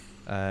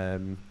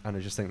 And I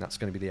just think that's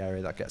going to be the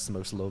area that gets the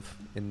most love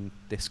in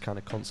this kind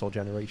of console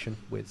generation.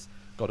 With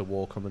God of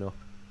War coming up,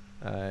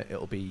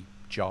 it'll be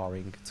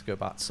jarring to go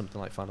back to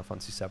something like Final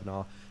Fantasy VII.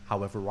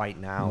 However, right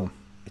now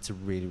it's a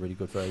really, really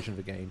good version of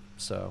the game,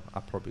 so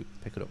I'll probably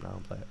pick it up now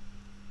and play it.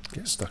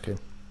 Get stuck in.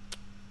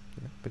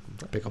 Yeah,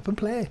 Pick up and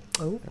play.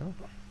 Oh. Yeah,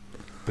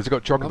 Has it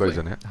got chocobos Lovely.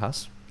 in it? it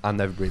has, and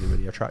they're really,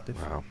 really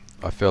attractive. Wow.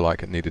 I feel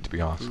like it needed to be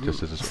asked,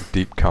 just as a sort of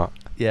deep cut.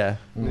 Yeah,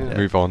 Yeah.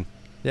 Move on.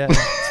 yeah,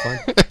 it's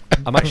fine.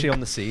 I'm actually on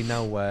the scene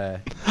now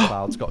where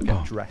Cloud's got to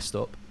get dressed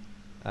up.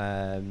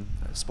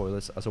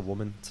 Spoilers, as a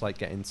woman to like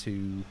get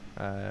into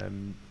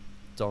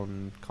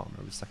Don, can't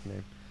remember his second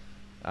name.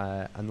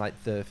 And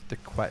like the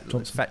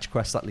fetch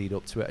quests that lead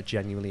up to it are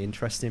genuinely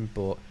interesting,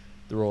 but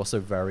they're also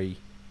very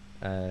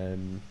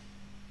I'm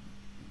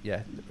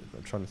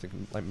trying to think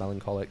of, like,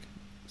 melancholic.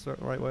 Is that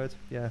the right word?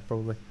 Yeah,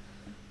 probably.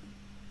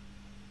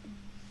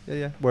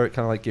 Yeah. Where it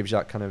kind of like gives you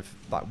that kind of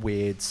that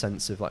weird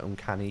sense of like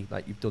uncanny,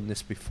 like you've done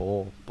this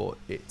before, but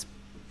it's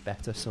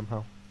better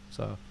somehow.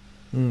 So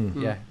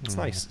Yeah, it's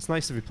nice. It's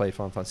nice if you play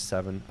Final Fantasy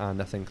 7,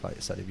 and I think, like I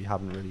said, if you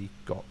haven't really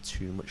got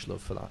too much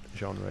love for that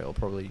genre, it'll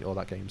probably, or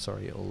that game,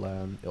 sorry,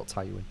 it'll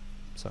tie you in.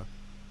 So,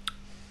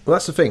 well,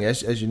 that's the thing.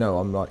 As you know,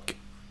 I'm like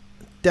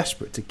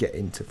desperate to get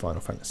into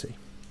Final Fantasy.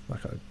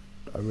 Like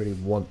I really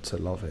want to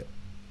love it.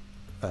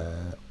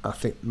 I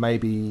think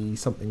maybe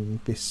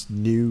something this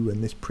new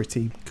and this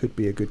pretty could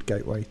be a good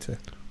gateway to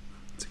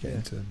get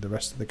into the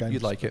rest of the games.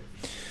 You'd like it?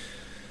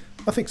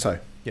 I think so.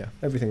 Yeah.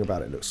 Everything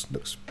about it looks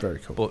very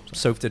cool. But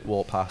Soph did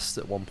walk past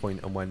at one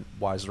point and went,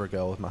 "Why is there a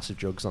girl with massive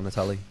jugs on the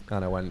telly?"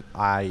 And I went,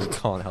 "I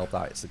can't help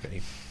that. It's the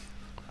game."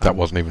 That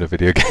wasn't even a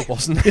video game. It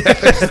wasn't.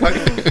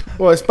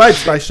 Well, it's Babe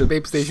Station.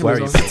 Babe Station Where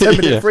was is on. it?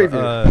 10-minute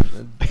preview.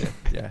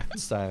 Yeah,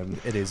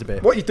 it is a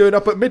bit. What are you doing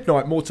up at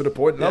midnight? More to the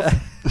point, love.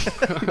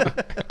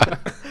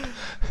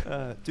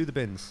 Do the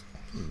bins.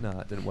 No,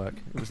 that didn't work.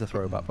 It was the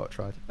throwback, but I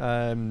tried.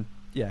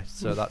 Yeah,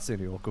 so that's the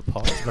only awkward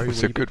part. It's very It's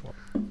a weird. good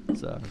one.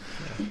 So,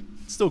 yeah.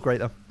 Still great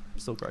though.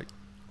 Still great.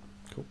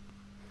 Cool.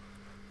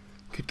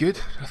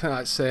 Good. I think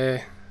that's 2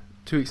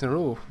 weeks in a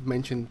row we've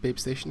mentioned Babe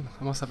Station.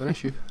 I must have an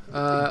issue.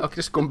 Okay,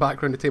 just going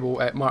back around the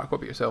table. Mark, what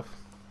about yourself?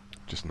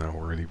 Just now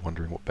really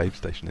wondering what Babe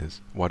Station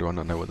is. Why do I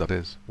not know what that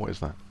is? What is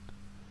that?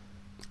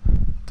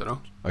 Don't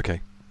know.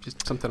 Okay.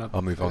 Just something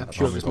I'll move on.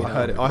 Sure, I'll move on. I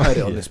heard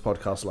it on Yeah. this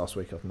podcast last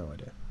week. I've no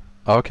idea.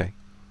 Oh, okay.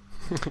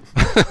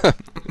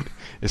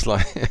 It's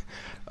like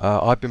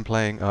I've been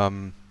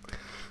playing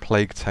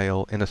Plague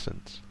Tale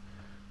Innocence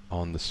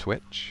on the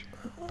Switch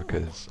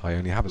because I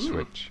only have a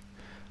Switch,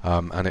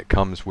 and it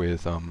comes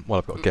with well,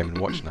 I've got a Game &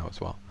 Watch now as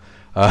well.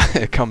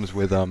 It comes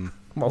with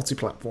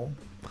Multi-platform.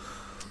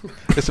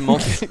 it's a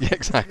multi. Yeah,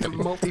 exactly.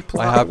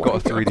 Multiply. I have got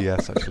a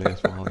 3DS actually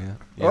as well. Yeah.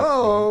 Yeah.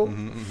 Oh.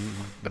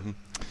 Mhm.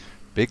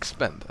 Big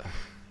spender.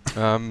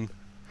 Sorry,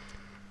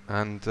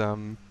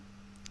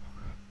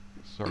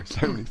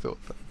 so many thoughts.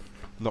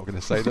 Not going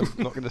to say them.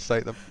 Not going to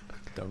say them.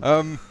 Don't.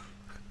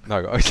 No.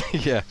 Okay,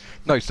 yeah.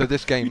 No. So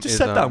this game You just is.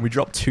 said that and we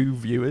dropped 2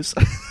 viewers.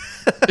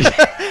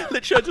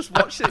 Literally, I just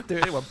watched it do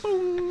it. It went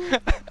boom.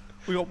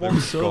 We got one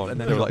sub Gone. and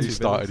then They were dropped like, he 2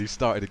 started. viewers. He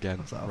started again.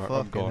 I was like, Right, I'm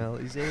fucking gone. hell,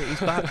 he's here. He's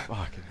back.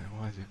 Fucking hell,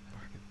 why is it?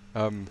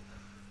 Fucking.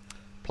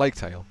 Plague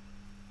Tale.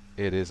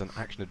 It is an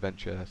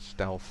action-adventure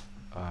stealth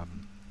a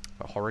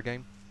horror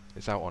game.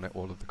 It's out on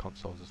all of the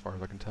consoles as far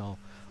as I can tell.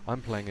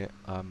 I'm playing it,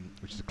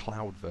 which is a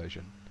cloud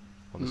version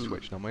on the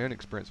Switch. Now, my own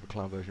experience with a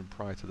cloud version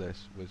prior to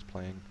this was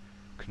playing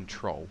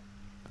Control,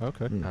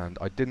 Okay. and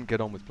I didn't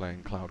get on with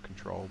playing Cloud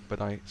Control, but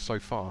I, so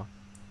far,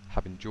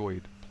 have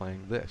enjoyed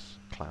playing this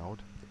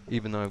Cloud,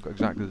 even though I've got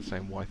exactly the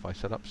same Wi-Fi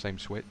setup, same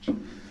Switch,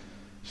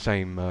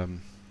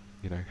 same,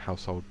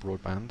 household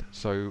broadband.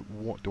 So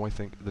what do I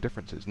think the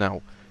difference is?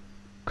 Now,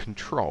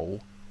 Control,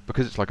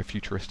 because it's like a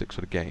futuristic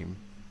sort of game,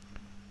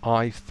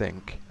 I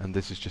think, and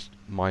this is just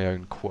my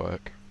own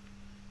quirk,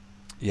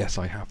 yes,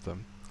 I have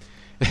them,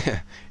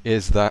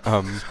 is that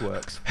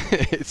Squirks.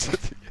 it's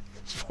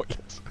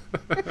spoilers.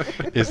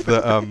 Is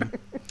that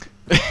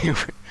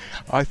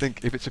I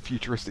think if it's a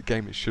futuristic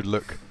game, it should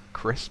look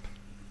crisp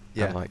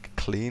and like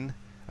clean,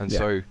 and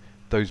so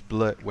those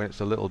when it's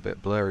a little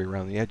bit blurry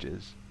around the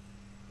edges,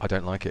 I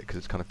don't like it because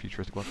it's kind of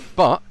futuristic one.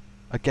 But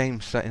a game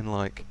set in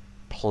like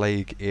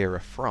Plague era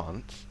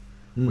France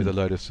with a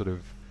load of sort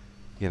of,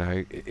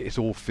 it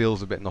all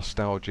feels a bit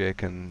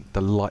nostalgic, and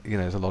the light,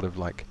 there's a lot of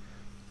like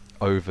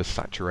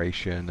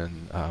oversaturation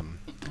and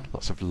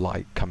lots of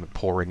light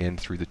pouring in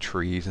through the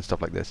trees and stuff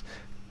like this,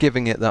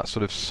 giving it that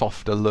sort of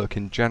softer look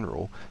in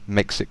general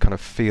makes it kind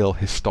of feel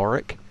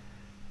historic,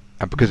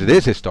 and because it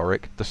is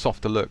historic, the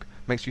softer look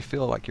makes you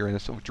feel like you're in a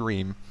sort of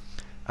dream,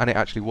 and it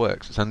actually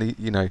works.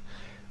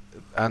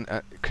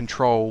 And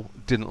Control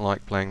didn't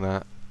like playing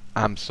that.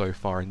 I'm so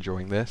far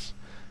enjoying this,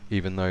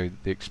 even though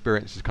the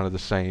experience is kind of the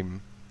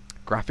same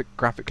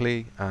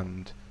graphically,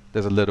 and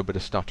there's a little bit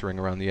of stuttering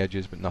around the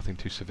edges, but nothing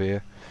too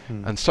severe.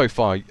 And so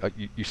far,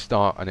 you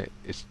start, and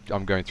it's.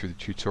 I'm going through the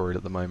tutorial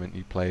at the moment.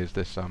 You play as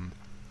this.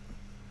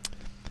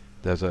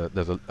 There's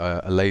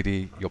a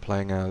lady you're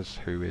playing as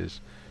who is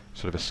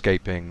sort of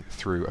escaping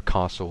through a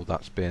castle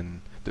that's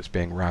being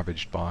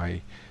ravaged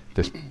by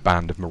this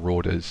band of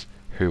marauders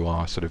who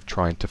are sort of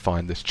trying to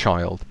find this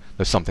child.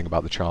 There's something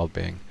about the child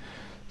being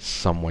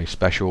some way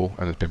special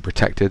and has been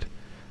protected.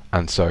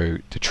 And so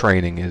the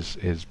training is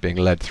being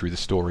led through the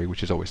story,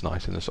 which is always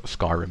nice in a sort of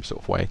Skyrim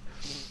sort of way.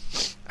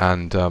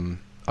 And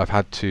I've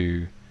had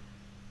to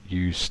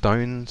use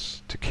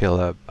stones to kill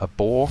a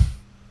boar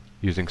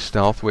using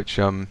stealth, which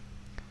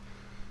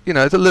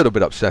it's a little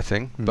bit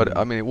upsetting. But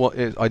I mean,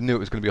 I knew it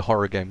was going to be a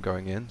horror game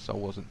going in, so I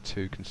wasn't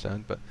too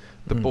concerned. But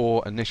the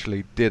boar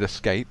initially did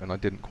escape, and I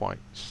didn't quite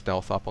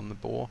stealth up on the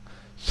boar,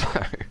 so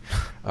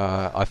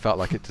I felt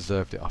like it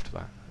deserved it after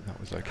that. That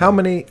was okay. How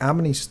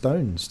many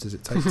stones does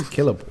it take to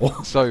kill a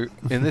boar? So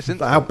in this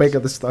instance, How big are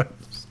the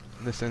stones?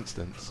 in this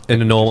instance,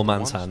 In a normal just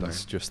man's one hands,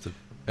 stone. just to...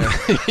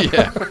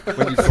 Yeah,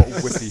 when you've got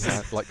whippy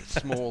hands, like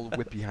small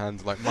whippy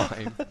hands like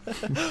mine.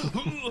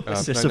 No,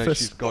 Sisyphus.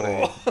 she's got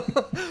it.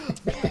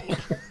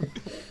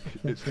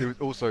 It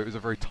was a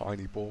very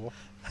tiny boar,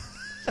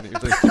 and it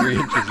was only 3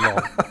 inches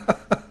long.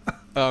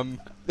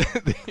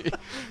 It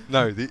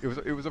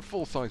was a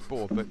full-size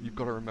board, but you've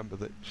got to remember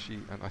that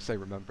and I say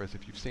remember as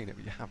if you've seen it,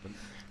 but you haven't.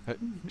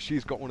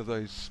 She's got one of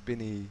those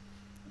spinny.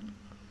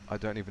 I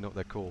don't even know what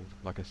they're called.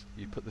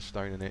 You put the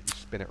stone in it, you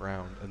spin it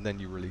round, and then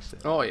you release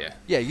it. Oh yeah.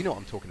 Yeah, you know what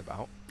I'm talking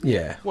about.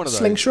 Yeah. One of those.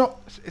 Slingshot?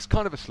 It's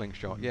kind of a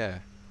slingshot, yeah.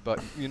 But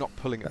you're not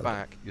pulling it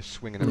back, you're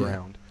swinging it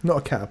around. Not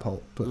a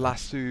catapult, but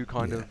Lasso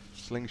kind of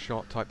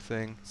slingshot type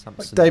thing.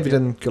 like David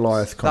and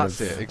Goliath kind That's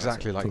of. it,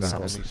 exactly like that.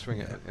 Samson. And you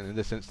swing it, and in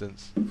this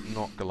instance,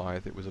 not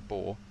Goliath, it was a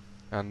boar,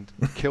 and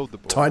killed the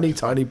boar.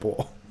 Tiny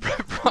boar.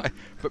 Right,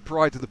 but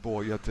prior to the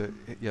boar, you had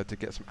to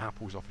get some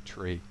apples off a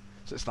tree.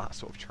 So it's that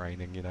sort of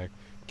training,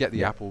 Get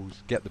the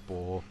apples, get the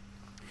boar,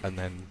 and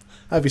then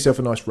Have yourself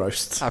a nice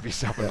roast. have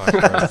yourself a nice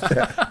roast.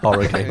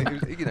 Horribly.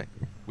 It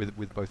was,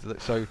 with both of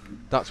those. So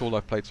that's all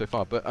I've played so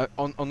far. But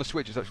on the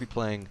Switch, it's actually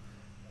playing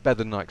better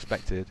than I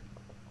expected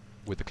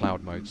with the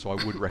cloud mode. So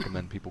I would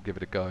recommend people give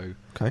it a go.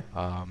 Okay.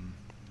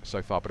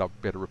 So far, but I'll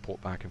be able to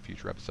report back in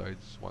future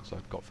episodes once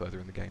I've got further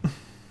in the game.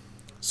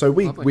 So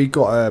Lovely. we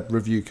got a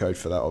review code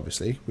for that,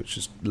 obviously, which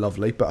is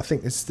lovely. But I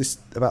think it's this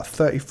about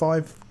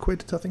 35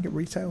 quid. I think it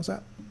retails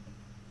at,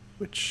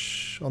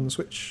 which on the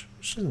Switch,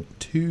 which isn't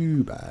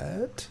too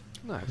bad.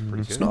 No, it's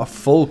pretty It's good. not a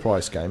full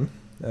price game.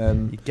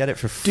 You get it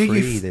for do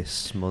you free f-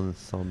 this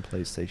month on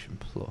PlayStation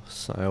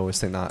Plus. I always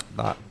think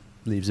that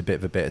leaves a bit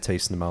of a bitter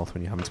taste in the mouth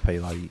when you're having to pay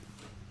like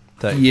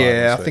 35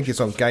 Yeah, on I think Switch. it's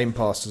on Game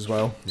Pass as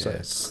well. So Yeah.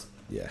 it's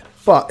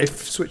But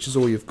if Switch is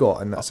all you've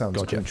got, and that sounds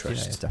Gotcha.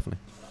 interesting. Yeah, definitely.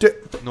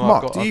 No,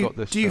 Mark, I've got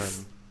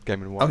this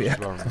Game & Watch Oh yeah,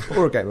 as well.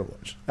 or a Game &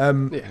 Watch.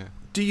 Yeah.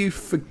 Do you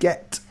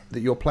forget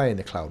that you're playing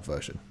the cloud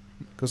version?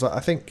 Because I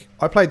think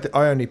I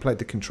only played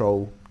the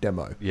Control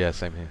demo, Yeah,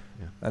 same here.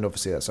 Yeah. and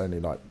obviously that's only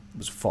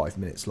was 5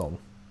 minutes long.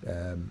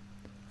 And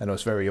I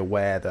was very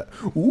aware that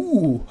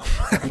I'm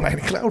playing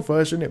the cloud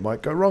version, it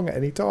might go wrong at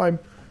any time.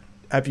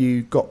 Have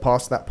you got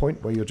past that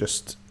point where you're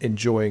just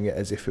enjoying it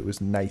as if it was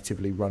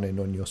natively running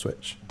on your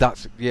Switch?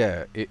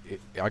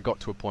 I got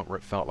to a point where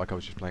it felt like I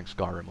was just playing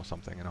Skyrim or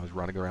something, and I was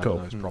running around Cool.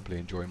 and I was properly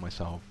enjoying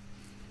myself.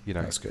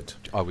 That's good.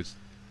 I was,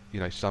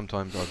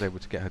 sometimes I was able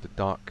to get her to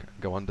duck,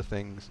 go under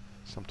things,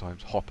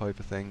 sometimes hop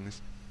over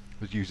things.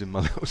 I was using my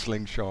little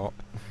slingshot.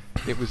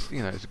 It was,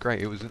 it was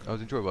great. I was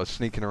enjoyable. I was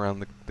sneaking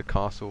around the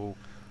castle,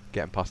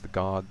 getting past the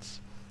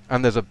guards,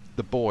 and there's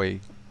the boy.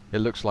 It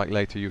looks like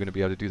later you're going to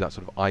be able to do that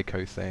sort of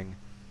ICO thing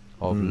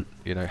of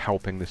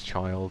helping this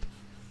child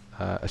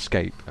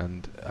escape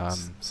and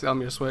Sell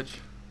me your Switch.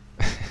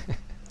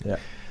 Yeah.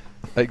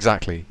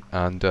 exactly.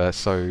 And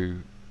so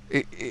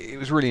it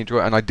was really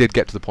enjoyable. And I did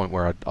get to the point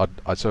where I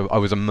was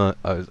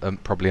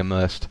probably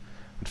immersed.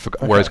 And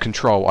whereas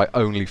Control, I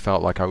only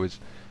felt like I was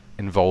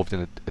involved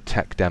in a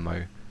tech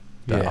demo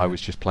that I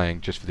was just playing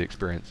just for the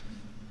experience.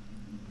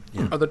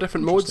 Yeah. Are there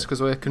different modes?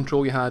 Because with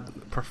Control you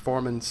had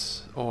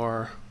performance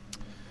or...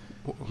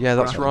 Yeah,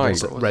 that's right.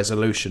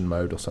 Resolution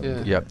mode or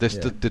something. Yeah, this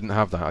didn't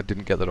have that. I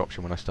didn't get that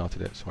option when I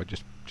started it, so I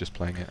just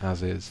playing it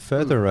as is.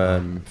 Further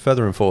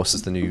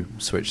enforces the new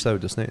Switch though,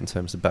 doesn't it, in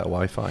terms of better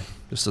Wi-Fi?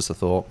 Just as a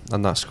thought,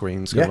 and that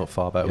screen's going to look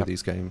far better with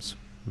these games.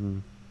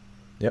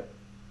 Yep.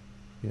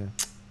 Yeah,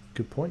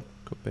 Good point.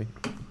 could be.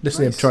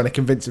 Listen to him trying to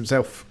convince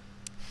himself.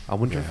 I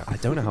wonder. I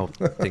don't know how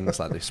things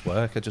like this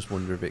work. I just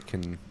wonder if it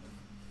can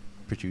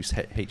produce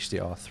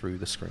HDR through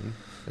the screen,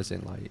 as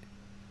in like,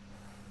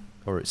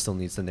 or it still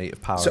needs the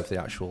native power of the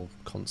actual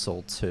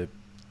console to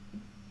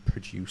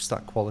produce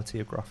that quality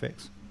of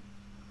graphics.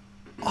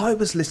 I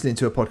was listening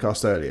to a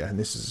podcast earlier, and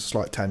this is a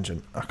slight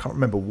tangent. I can't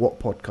remember what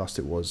podcast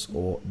it was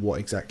or what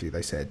exactly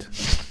they said,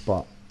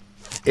 but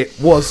it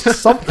was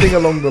something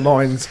along the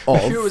lines of...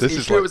 It was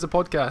a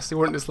podcast. They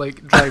weren't just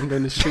like driving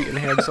down the street and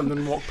heard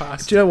someone walk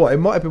past. Do you know what? It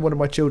might have been one of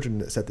my children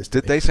that said this to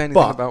me. Did they say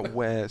anything about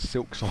where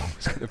Silk Song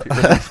was going to be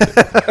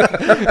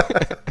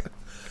released?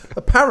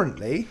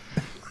 Apparently,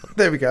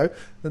 there we go,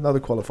 another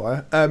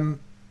qualifier.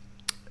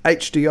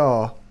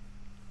 HDR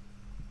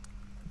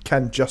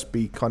can just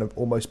be kind of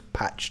almost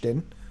patched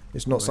in.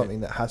 It's not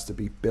something that has to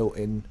be built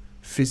in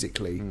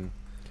physically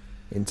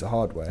into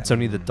hardware. It's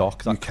only the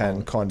dock that you can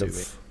can't kind do of...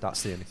 it.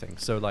 That's the only thing.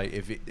 So like,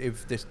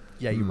 if this,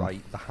 you're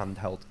right. The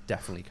handheld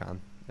definitely can,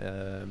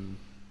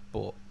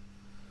 but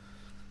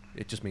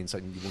it just means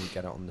that you wouldn't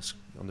get it on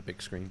the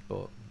big screen.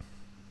 But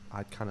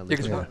I'd kind of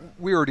because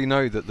we already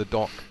know that the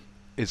dock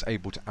is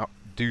able to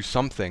do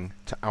something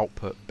to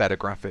output better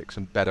graphics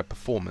and better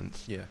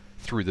performance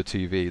through the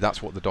TV.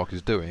 That's what the dock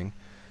is doing.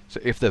 So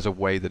if there's a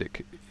way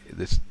that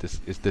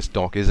this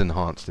dock is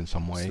enhanced in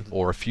some way,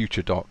 or a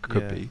future dock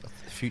could be,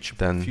 future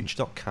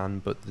dock can,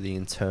 but the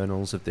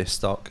internals of this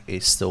dock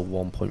is still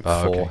 1.4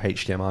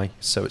 HDMI,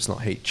 so it's not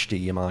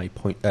HDMI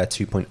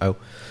 2.0,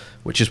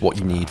 which is what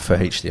you need for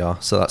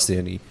HDR. So that's the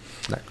only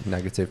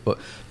negative. But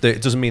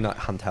it doesn't mean that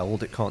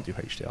handheld it can't do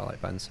HDR,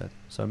 like Ben said.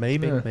 So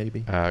maybe.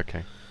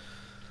 Okay.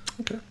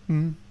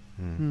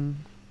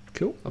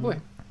 Cool. Lovely.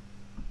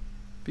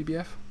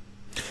 BBF.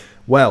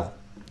 Well,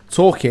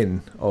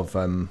 talking of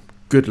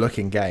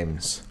good-looking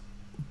games,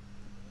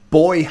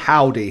 boy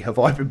howdy have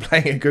I been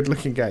playing a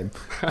good-looking game.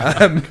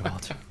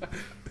 God.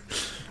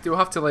 Do we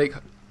have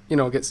to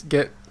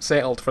get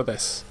settled for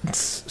this?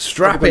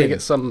 Strap We're gonna in.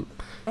 get some.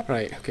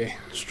 Right. Okay.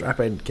 Strap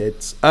in,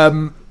 kids.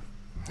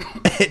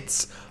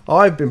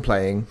 I've been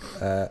playing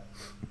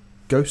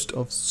Ghost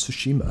of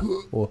Tsushima,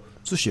 or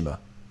Tsushima,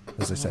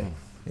 as they say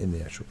in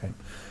the actual game.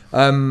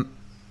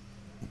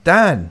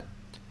 Dan.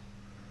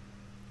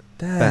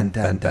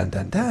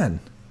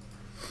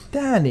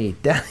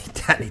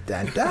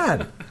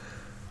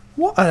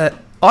 What?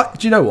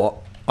 Do you know what?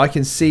 I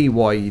can see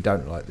why you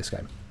don't like this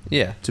game.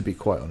 Yeah. To be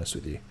quite honest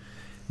with you,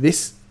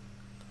 this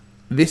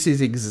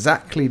is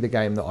exactly the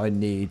game that I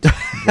need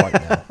right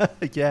now.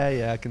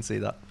 Yeah, I can see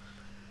that.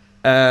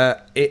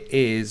 It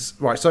is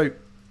right. So,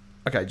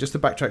 okay, just to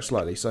backtrack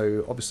slightly.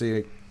 So,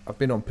 obviously, I've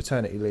been on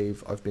paternity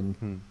leave. I've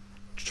been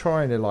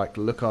trying to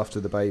look after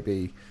the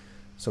baby,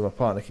 so my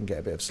partner can get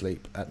a bit of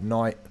sleep at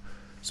night.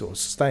 Sort of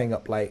staying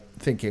up late,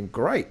 thinking,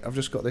 great, I've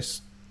just got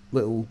this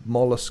little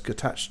mollusk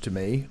attached to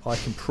me. I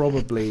can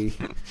probably.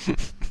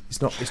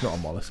 It's not a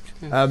mollusk.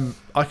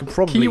 I can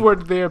probably.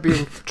 Keyword there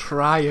being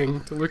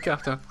trying to look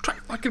after.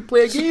 I can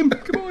play a game.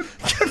 Come on.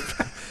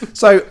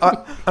 So,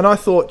 I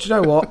thought, do you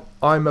know what?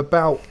 I'm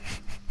about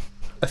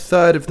a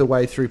third of the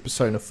way through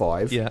Persona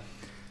 5. Yeah.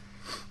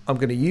 I'm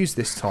going to use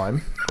this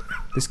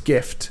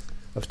gift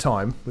of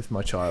time with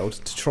my child,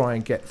 to try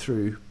and get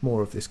through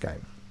more of this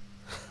game.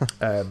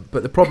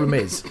 But the problem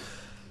is,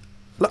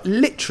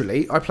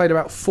 literally, I played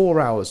about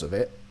 4 hours of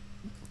it,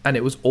 and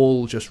it was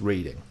all just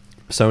reading.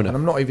 Persona. And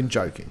I'm not even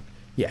joking.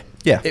 Yeah.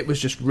 Yeah. It was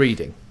just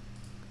reading.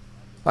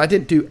 I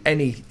didn't do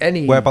any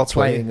Whereabouts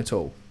playing at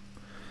all.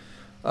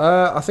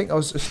 I think I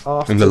was just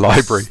after... In the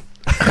library.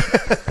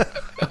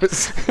 I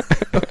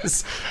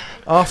was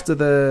after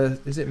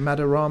is it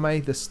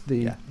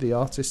Madarame, the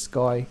artist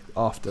guy,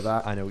 after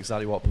that. I know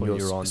exactly what point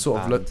you're on.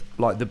 Sort of looked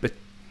like the bit...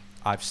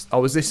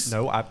 was this...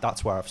 No,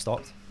 that's where I've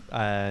stopped.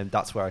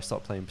 That's where I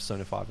stopped playing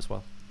Persona 5 as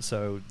well.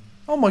 So...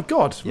 Oh my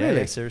god, really?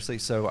 Yeah, seriously.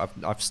 So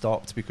I've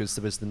stopped because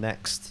there was the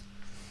next...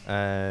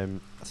 I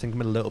think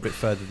I'm a little bit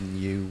further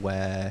than you,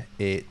 where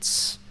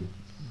it's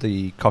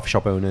the coffee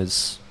shop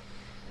owner's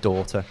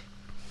daughter.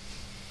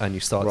 And you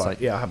start right.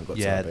 I haven't got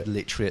to that bit.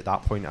 Literally at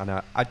that point, and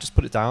I just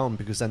put it down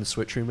because then the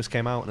Switch Rumors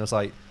came out, and I was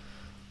like,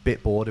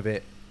 bit bored of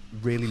it.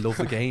 Really love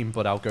the game,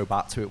 but I'll go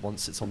back to it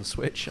once it's on the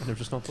Switch, and I've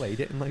just not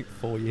played it in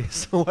 4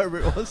 years or whatever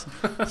it was.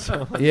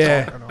 So,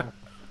 yeah,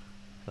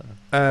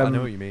 I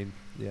know what you mean.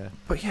 Yeah,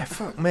 but yeah,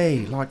 fuck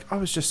me. I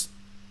was just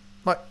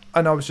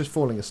and I was just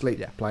falling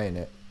asleep playing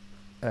it.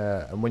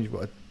 And when you've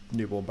got a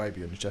newborn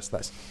baby on your chest,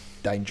 that's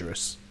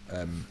dangerous.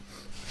 You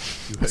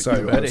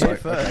heard it here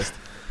first.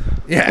 Okay.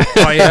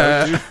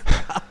 Yeah,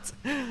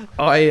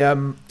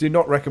 I do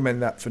not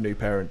recommend that for new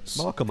parents.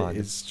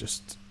 It's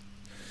just.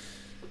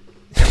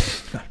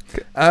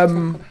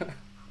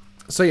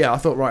 So yeah, I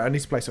thought, right, I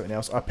need to play something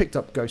else. I picked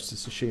up Ghost of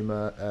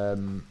Tsushima a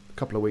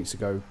couple of weeks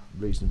ago,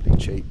 reasonably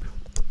cheap,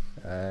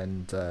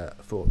 and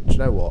thought, do you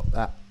know what?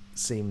 That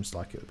seems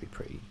like it would be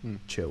pretty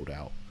chilled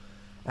out,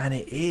 and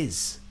it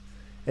is.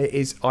 It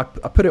is. I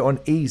put it on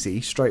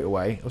easy straight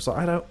away. I was like,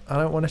 I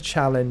don't want a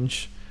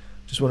challenge.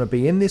 Just want to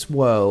be in this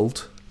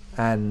world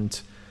and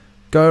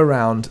go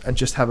around and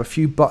just have a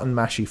few button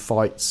mashy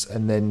fights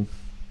and then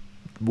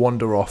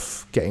wander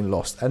off getting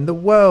lost. And the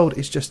world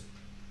is just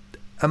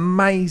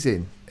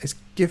amazing. It's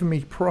giving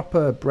me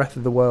proper Breath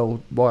of the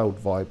Wild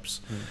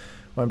vibes.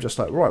 Where I'm just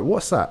like, right,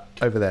 what's that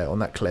over there on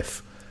that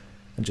cliff?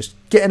 And just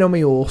getting on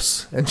my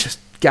horse and just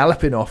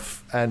galloping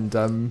off and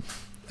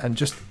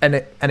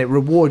it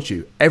rewards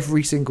you.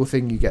 Every single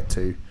thing you get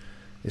to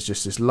is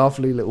just this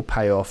lovely little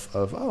payoff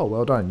of, oh,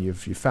 well done, you've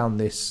found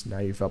this, now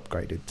you've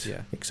upgraded,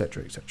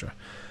 etc., etc.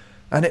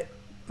 And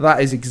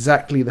that is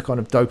exactly the kind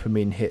of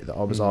dopamine hit that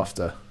I was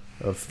after,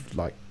 of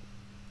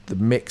the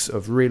mix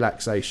of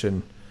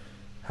relaxation,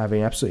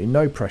 having absolutely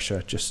no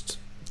pressure, just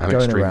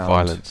going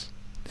around,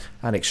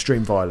 and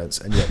extreme violence,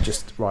 and yet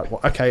just right.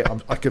 Well, okay,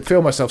 I can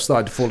feel myself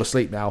starting to fall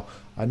asleep now.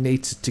 I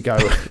need to go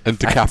and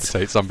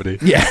decapitate somebody.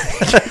 Yeah,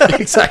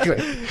 exactly.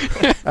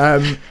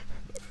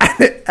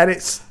 And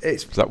it's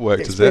that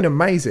worked. It's been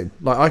amazing.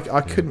 I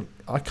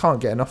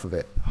can't get enough of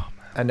it. Oh,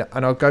 and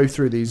I'll go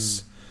through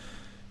these.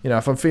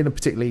 If I'm feeling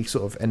particularly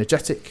sort of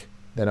energetic,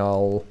 then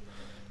I'll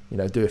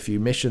do a few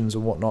missions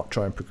and whatnot,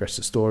 try and progress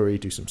the story,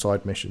 do some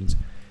side missions.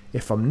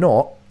 If I'm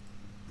not,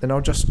 then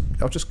I'll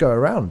just go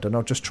around and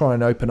I'll just try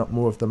and open up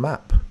more of the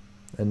map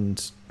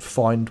and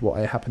find what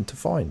I happen to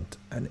find.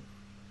 And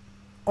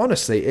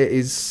honestly, it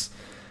is.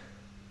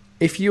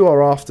 If you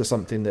are after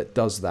something that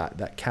does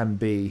that can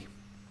be,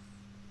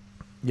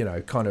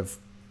 kind of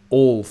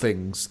all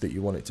things that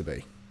you want it to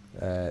be,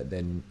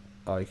 then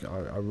I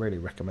really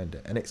recommend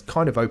it. And it's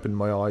kind of opened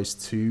my eyes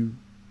to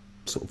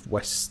sort of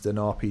Western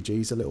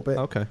RPGs a little bit.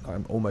 Okay.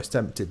 I'm almost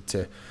tempted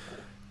to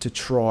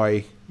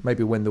try,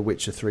 maybe when The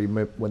Witcher 3,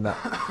 when that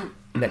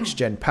next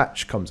gen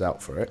patch comes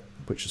out for it,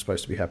 which is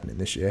supposed to be happening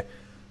this year,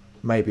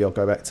 maybe I'll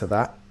go back to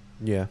that.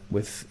 Yeah.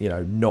 With,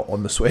 not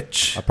on the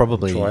Switch. I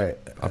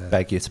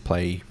beg you to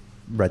play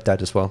Red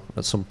Dead as well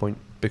at some point.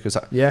 because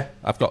Yeah.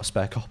 I've got a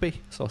spare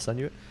copy, so I'll send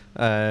you it.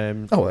 Yeah.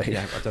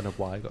 I don't know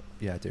why I got.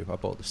 Yeah, I do. I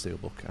bought the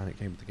Steelbook and it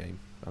came with the game.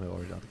 And I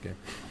already had the game.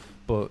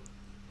 But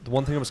the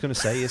one thing I was going to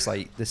say is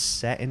like the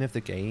setting of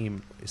the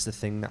game is the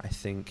thing that I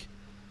think,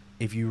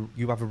 if you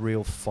have a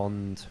real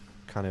fond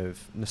kind of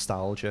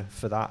nostalgia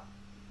for that,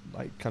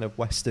 like kind of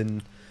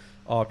Western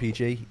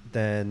RPG,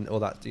 then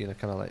or that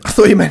kind of like. I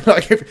thought you meant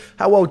like,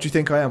 how old do you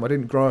think I am? I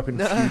didn't grow up in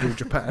feudal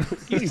Japan.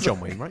 You knew John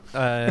Wayne, right?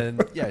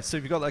 Yeah, so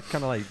if you've got that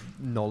kind of like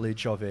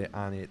knowledge of it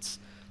and it's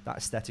that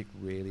aesthetic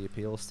really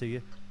appeals to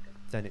you,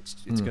 then it's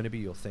going to be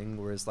your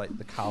thing. Whereas like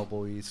the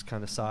Cowboys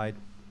kind of side,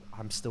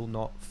 I'm still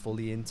not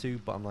fully into,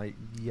 but I'm like,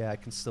 yeah, I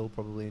can still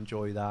probably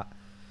enjoy that.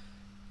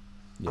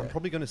 Yeah. I'm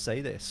probably going to say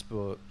this,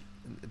 but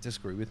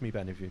disagree with me,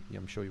 Ben, if you,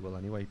 I'm sure you will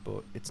anyway,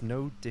 but it's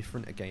no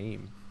different a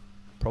game,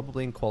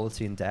 probably in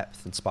quality and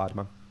depth, than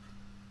Spider-Man.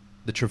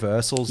 The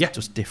traversals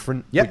just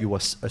different, but you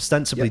are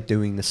ostensibly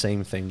doing the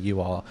same thing. You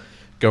are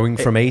going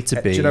from A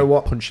to B,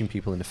 punching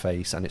people in the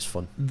face, and it's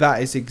fun.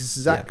 That is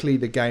exactly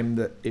the game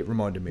that it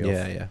reminded me of.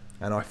 Yeah.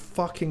 And I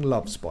fucking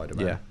love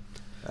Spider-Man. Yeah.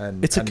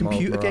 And it's a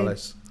computer game,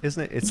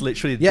 isn't it? It's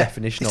literally the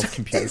definition of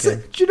computer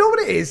game. Do you know what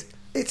it is?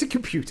 It's a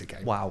computer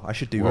game. Wow, I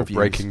should do reviews.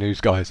 Breaking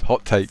news, guys.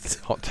 Hot take.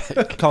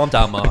 Calm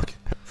down, Mark.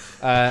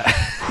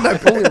 No,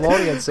 only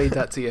Laurie had said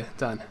that to you,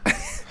 Dan.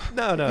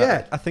 No.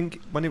 Yeah. I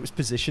think when it was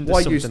positioned as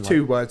why something use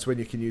two like, words when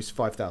you can use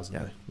 5,000?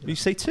 Yeah. You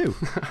say two.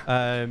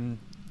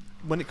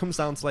 When it comes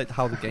down to like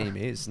how the game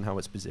is and how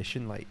it's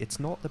positioned, like it's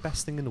not the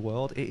best thing in the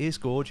world. It is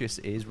gorgeous.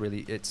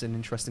 It's an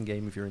interesting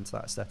game if you're into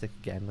that aesthetic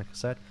again, like I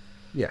said.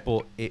 Yeah.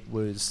 But it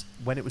was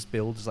when it was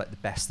billed as like the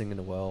best thing in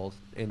the world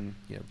in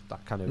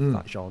that kind of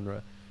that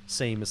genre.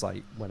 Same as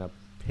like when I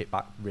hit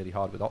back really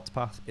hard with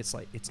Octopath. It's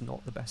like it's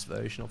not the best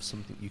version of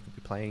something you could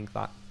be playing.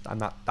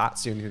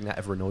 That's the only thing that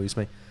ever annoys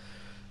me.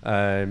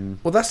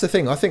 Well, that's the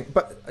thing. I think,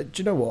 but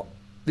do you know what?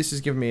 This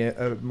has given me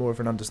a more of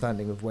an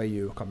understanding of where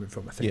you're coming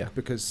from. I think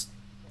because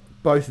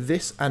both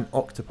this and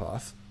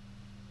Octopath,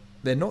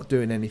 they're not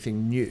doing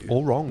anything new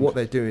or wrong. What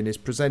they're doing is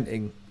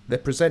presenting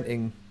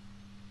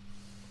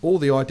all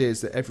the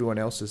ideas that everyone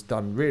else has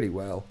done really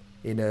well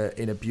in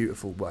a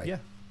beautiful way. Yeah,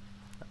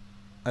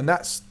 and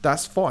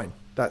that's fine.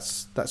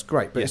 That's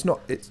great, but it's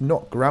not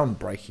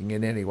groundbreaking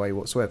in any way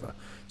whatsoever.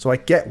 So I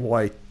get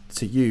why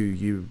to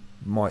you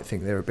might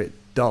think they're a bit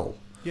dull.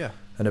 Yeah,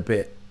 and a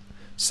bit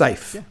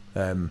safe.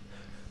 Yeah.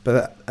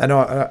 But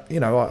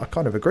I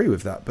kind of agree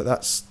with that. But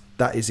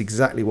that is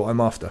exactly what I'm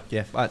after.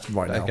 Yeah,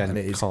 right now, and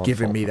it is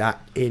giving me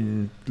that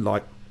in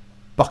like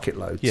bucket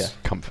loads. Yeah,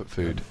 comfort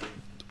food,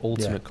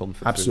 ultimate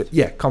comfort. Absolutely,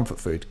 yeah, comfort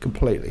food,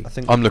 completely. I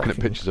think I'm looking at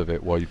pictures of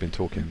it while you've been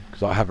talking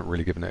because I haven't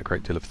really given it a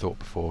great deal of thought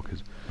before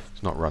because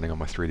it's not running on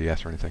my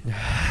 3DS or anything,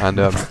 and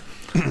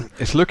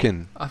it's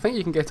looking. I think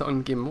you can get it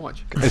on Game &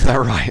 Watch. Oh, Is that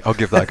right? I'll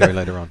give that a go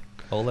later on.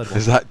 OLED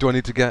Is that? Do I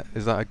need to get?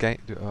 Is that a game?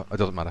 It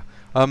doesn't matter.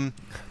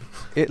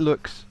 It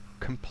looks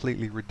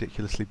completely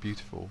ridiculously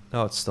beautiful.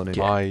 Oh, it's stunning.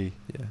 I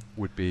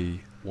would be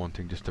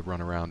wanting just to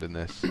run around in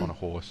this on a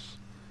horse,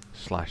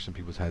 slash some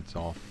people's heads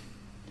off.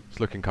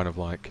 It's looking kind of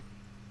like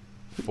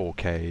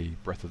 4K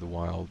Breath of the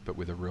Wild, but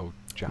with a real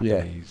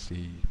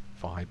Japanese-y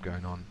vibe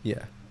going on.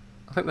 Yeah.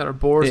 I think there are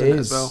boars in it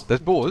as well.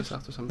 There's boars?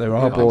 There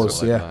are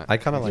boars, yeah. I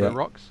kind of like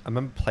rocks. I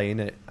remember playing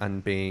it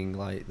and being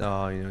like,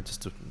 it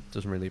just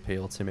doesn't really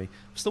appeal to me.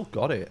 I've still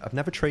got it. I've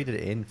never traded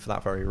it in for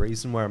that very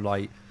reason where I'm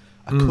like,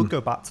 I could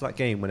go back to that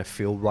game when I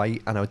feel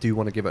right and I do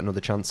want to give it another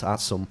chance at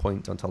some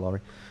point, don't tell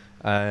Laurie.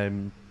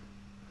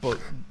 But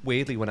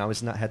weirdly, when I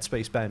was in that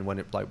headspace, Ben, when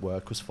it like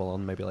work was full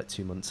on, maybe like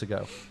 2 months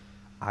ago,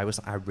 I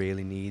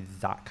really need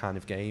that kind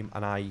of game,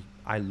 and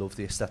I love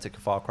the aesthetic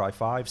of Far Cry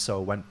 5, so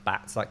I went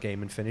back to that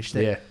game and finished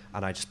it,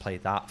 and I just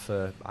played that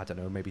for, I don't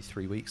know, maybe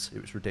 3 weeks. It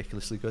was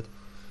ridiculously good,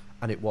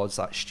 and it was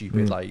that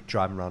stupid, like,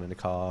 driving around in a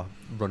car,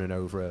 running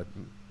over a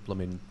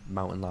blooming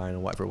mountain lion or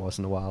whatever it was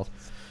in the wild,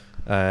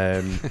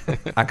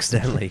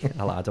 accidentally,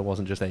 a lad, I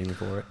wasn't just aiming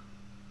for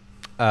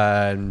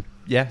it.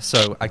 Yeah,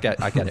 so I get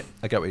it.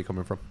 I get where you're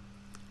coming from.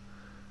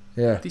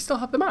 Yeah. Do you still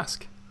have the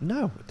mask?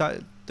 No,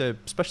 the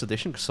special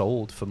edition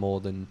sold for more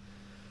than,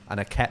 and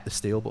I kept the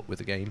steelbook with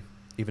the game,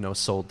 even though I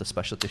sold the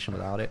special edition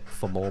without it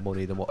for more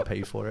money than what I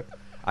paid for it.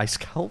 I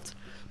scalped,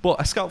 but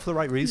I scalped for the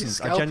right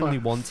reasons. I genuinely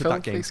wanted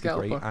that game to be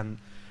great, and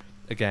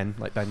again,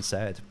 like Ben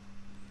said,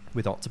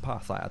 with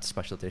Octopath, I had the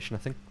special edition. I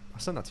think I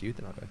sent that to you,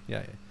 didn't I?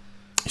 Yeah.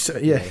 So,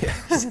 yeah.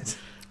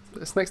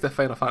 It's next to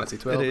Final Fantasy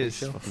 12. It is.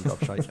 Fucking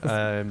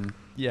gobshite.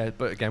 Yeah,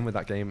 but again, with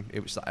that game,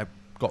 it was like I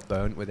got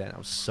burnt with it, and I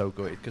was so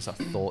gutted because I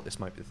thought this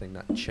might be the thing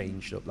that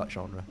changed up that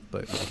genre,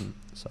 but it wasn't.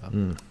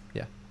 So,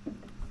 yeah.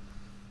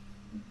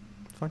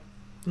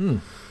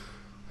 Fine.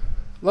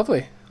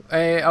 Lovely.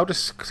 I'll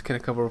just kind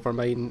of cover over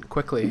mine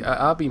quickly.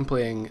 I've been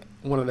playing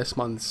one of this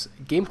month's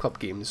Game Club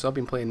games, so I've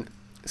been playing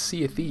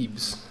Sea of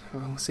Thieves.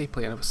 I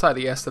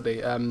started it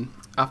yesterday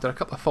after a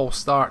couple of false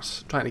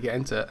starts trying to get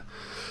into it.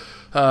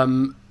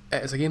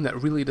 It's a game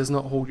that really does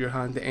not hold your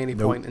hand at any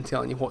point in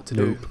telling you what to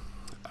do.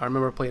 I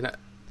remember playing it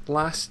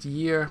last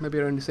year, maybe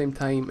around the same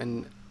time,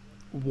 and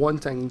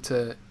wanting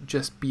to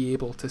just be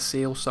able to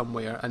sail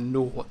somewhere and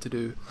know what to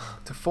do,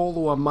 to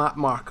follow a map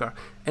marker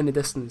in the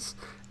distance,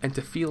 and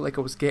to feel like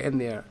I was getting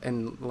there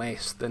in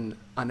less than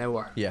an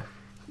hour. Yeah.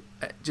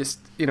 Just,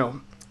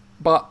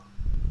 but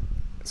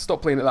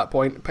stopped playing at that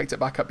point, picked it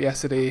back up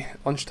yesterday,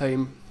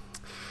 lunchtime,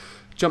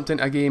 jumped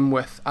into a game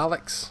with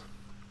Alex,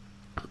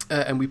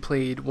 and we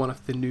played one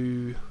of the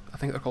new, I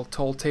think they're called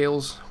Tall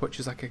Tales, which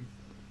is like a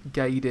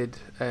guided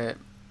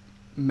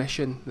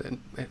mission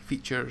that it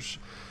features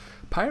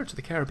Pirates of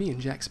the Caribbean,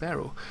 Jack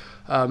Sparrow,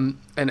 and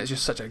it's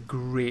just such a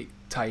great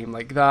time.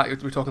 Like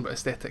that, we're talking about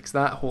aesthetics,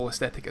 that whole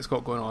aesthetic it's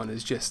got going on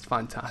is just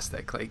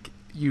fantastic. Like,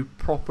 you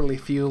properly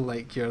feel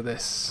like you're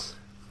this,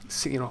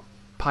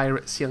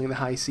 pirate sailing the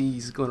high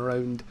seas, going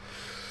around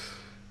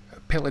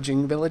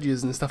pillaging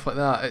villages and stuff like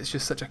that. It's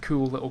just such a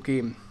cool little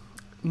game.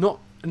 Not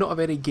a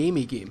very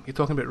gamey game. You're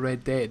talking about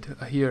Red Dead.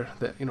 I hear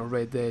that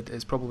Red Dead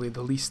is probably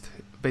the least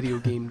video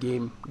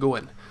game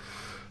going.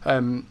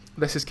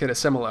 This is kind of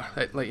similar.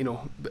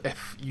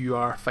 If you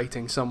are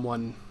fighting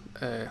someone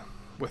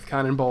with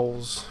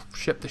cannonballs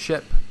ship to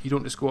ship, you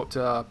don't just go up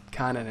to a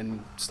cannon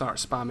and start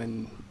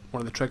spamming one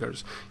of the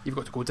triggers. You've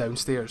got to go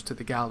downstairs to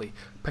the galley,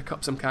 pick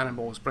up some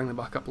cannonballs, bring them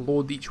back up,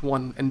 load each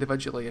one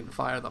individually and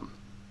fire them.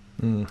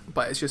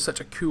 But it's just such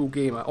a cool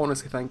game. I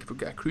honestly think if we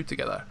get a crew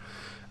together,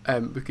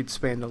 we could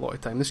spend a lot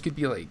of time. This could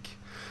be like,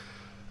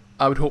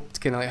 I would hope,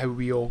 kind of like how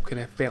we all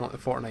kind of fell into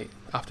Fortnite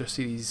after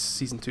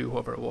season 2,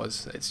 whatever it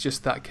was. It's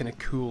just that kind of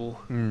cool,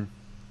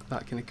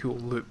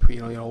 loop.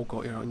 You all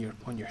got on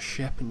your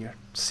ship and you're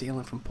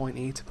sailing from point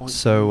A to point B.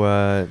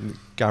 So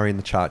Gary in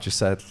the chat just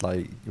said,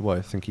 I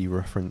think he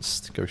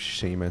referenced Ghost of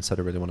Tsushima and said,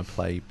 I really want to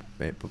play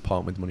it, but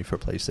parting with money for a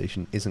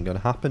PlayStation isn't going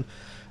to happen.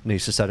 And he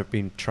just said, I've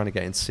been trying to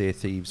get into Sea of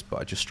Thieves, but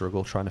I just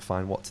struggle trying to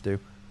find what to do.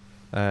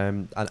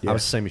 And I was the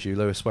same as you,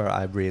 Lewis, where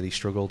I really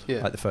struggled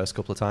like the first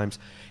couple of times.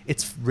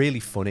 It's really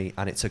funny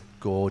and it's a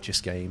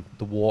gorgeous game.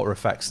 The water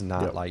effects and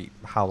that, like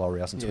how Laurie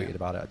hasn't tweeted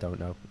about it, I don't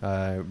know.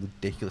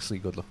 Ridiculously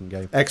good looking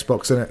game.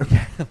 Xbox,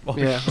 innit?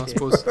 Yeah, I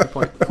suppose. Good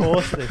point. Of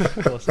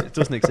course it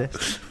doesn't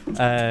exist.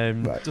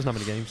 Right. Doesn't have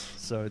any games.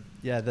 So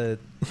yeah, the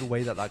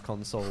way that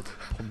console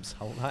pumps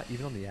out that,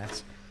 even on the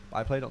S.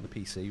 I played it on the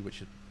PC,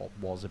 which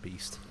was a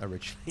beast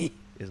originally,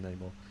 isn't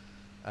anymore.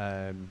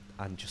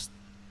 And just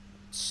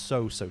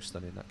so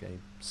stunning, that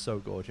game, so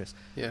gorgeous.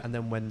 And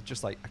then when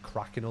just like a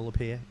kraken will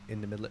appear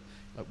in the middle,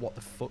 like what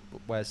the fuck,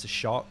 where's the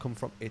shark come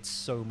from? It's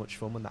so much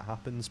fun when that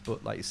happens.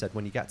 But like you said,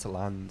 when you get to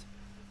land,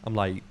 I'm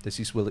like, there's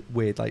these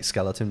weird like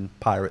skeleton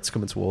pirates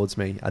coming towards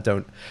me.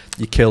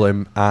 You kill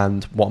him,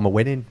 and what am I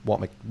winning?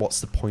 What's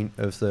the point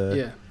of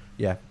the?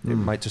 It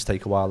might just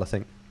take a while, I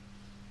think.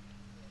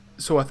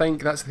 So I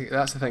think that's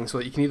the thing. So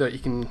you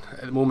can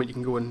at the moment you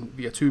can go in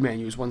via two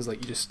menus. One's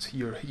like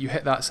you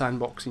hit that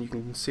sandbox and you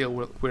can sail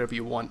wherever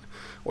you want,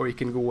 or you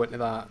can go into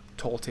that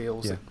Tall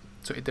Tales.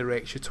 So it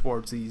directs you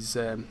towards these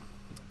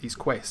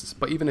quests.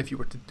 But even if you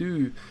were to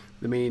do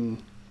the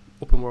main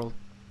open world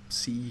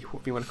sea,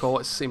 whatever you want to call it,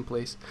 it's the same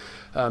place.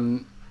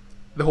 The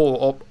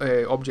whole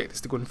object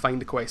is to go and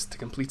find the quest to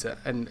complete it,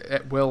 and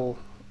it will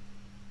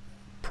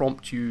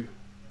prompt you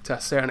to a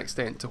certain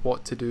extent to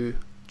what to do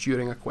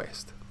during a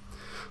quest.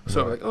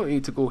 So like, you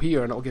need to go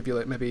here, and it'll give you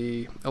like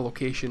maybe a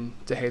location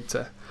to head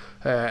to,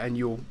 and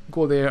you'll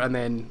go there, and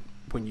then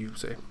when you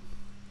say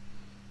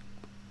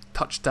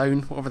touch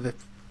down, whatever the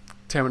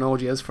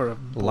terminology is for a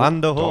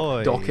land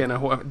ahoy, docking or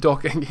whatever,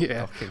 docking.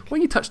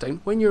 When you touch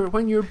down, when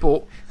your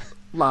boat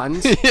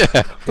lands,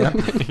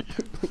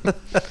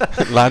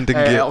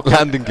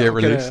 landing gear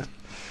released.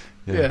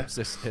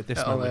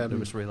 This moment,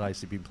 Lewis realised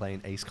he'd been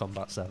playing Ace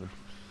Combat 7.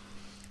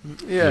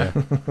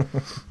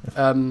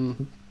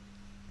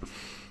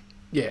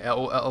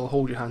 It'll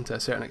hold your hand to a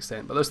certain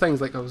extent. But there's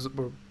things like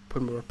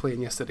when we were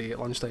playing yesterday at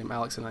lunchtime,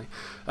 Alex and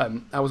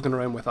I was going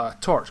around with a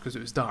torch because it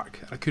was dark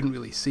and I couldn't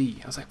really see.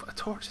 I was like, but a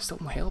torch is still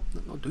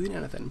not doing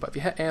anything. But if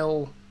you hit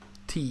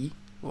LT,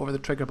 whatever the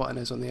trigger button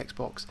is on the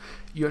Xbox,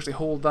 you actually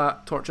hold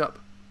that torch up,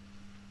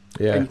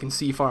 and you can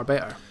see far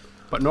better.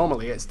 But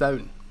normally it's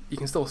down. You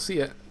can still see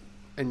it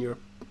in your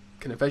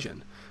kind of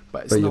vision,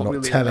 but it's you're not not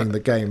really telling the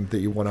game that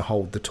you want to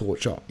hold the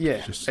torch up.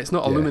 It's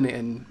not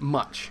illuminating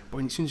much.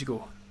 But as soon as you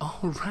go,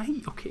 oh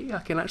right, okay, I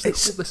can actually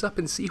hold this up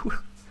and see where.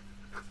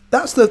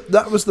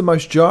 That was the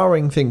most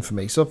jarring thing for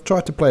me. So I've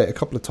tried to play it a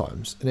couple of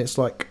times, and it's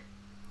like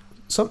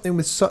something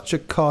with such a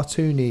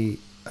cartoony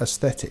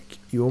aesthetic.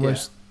 You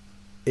almost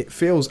it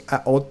feels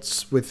at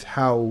odds with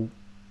how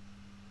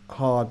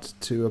hard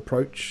to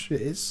approach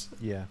it is.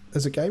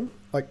 As a game,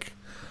 like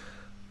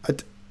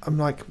I'm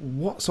like,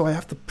 what? So I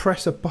have to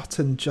press a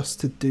button just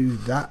to do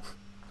that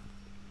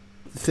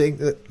thing?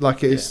 That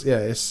like it's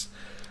it's.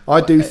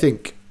 I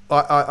think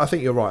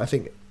you're right. I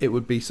think it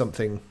would be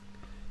something.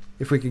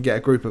 If we could get a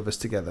group of us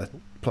together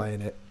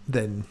playing it,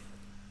 then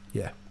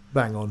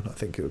bang on. I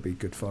think it would be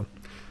good fun.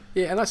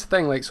 Yeah, and that's the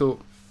thing. Like,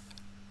 so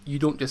you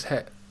don't just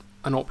hit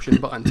an option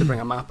button to bring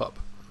a map up.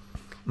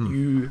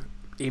 You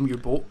aim your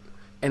boat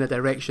in a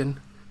direction,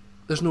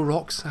 there's no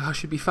rocks. I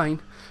should be fine.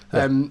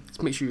 Yeah.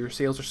 Just make sure your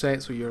sails are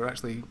set so you're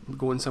actually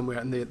going somewhere,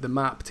 and the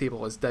map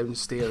table is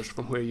downstairs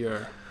from where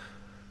you're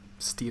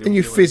steering. And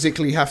you wheel is.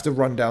 physically have to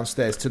run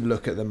downstairs to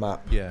look at the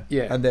map. Yeah.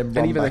 Yeah, And then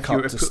run even back if you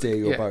up were to put- steer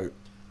your yeah. boat.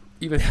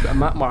 Even if you put a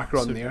map marker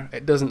on So- there,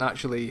 it doesn't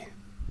actually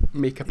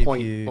make a If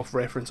point you- of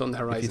reference on the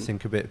If horizon. you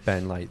think of it,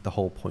 Ben, like the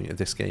whole point of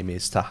this game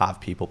is to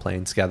have people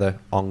playing together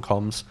on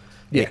comms.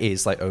 Yeah. It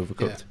is like Overcooked,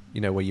 Yeah.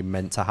 you know, where you're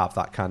meant to have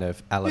that kind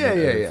of element.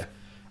 Yeah, of, yeah.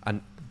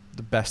 And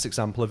the best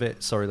example of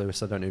it, sorry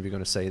Lewis, I don't know if you're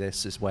going to say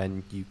this, is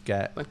when you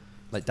get Fine.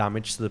 like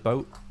damage to the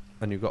boat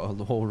and you've got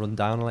to all run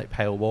down and like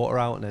pail water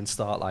out and then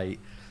start like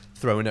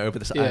throwing it over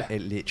the side. Yeah.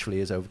 It literally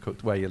is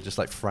Overcooked, where you're just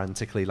like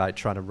frantically like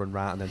trying to run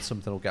around and then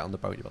something will get on the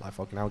boat. You're like,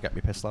 fucking hell, get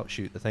me pistol out,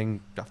 shoot the thing,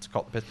 have to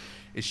cock the pistol.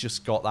 It's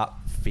just got that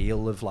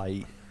feel of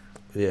like,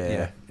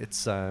 Yeah.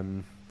 it's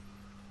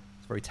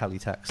very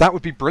teletext. That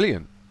would be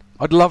brilliant.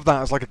 I'd love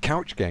that as like a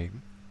couch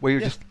game where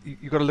Yeah.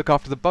 you got to look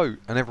after the boat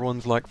and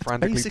everyone's like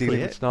frantically Basically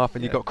dealing with it. stuff,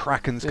 and you've Yeah. got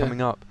krakens Yeah.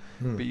 coming up,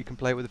 Hmm. but you can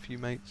play it with a few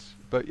mates.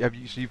 But so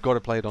you've got to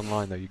play it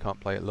online though. You can't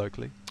play it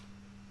locally.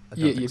 I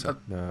don't Yeah, think you- so.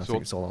 No, I So-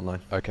 think it's all online.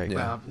 Okay, Yeah.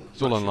 Well,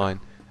 it's all not sure. online,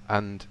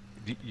 and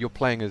you're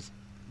playing as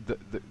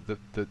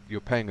you're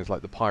playing as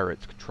like the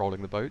pirates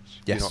controlling the boats.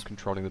 Yes. You're not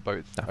controlling the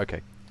boats. No.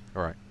 Okay,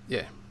 all right.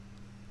 Yeah.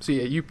 So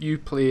yeah, you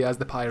play as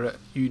the pirate.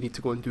 You need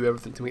to go and do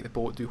everything to make the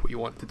boat do what you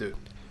want it to do.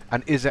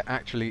 And is it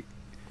actually,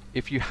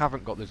 if you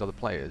haven't got those other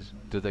players,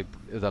 are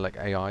there like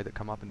AI that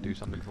come up and do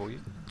something for you?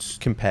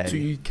 Compare. So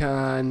you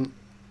can,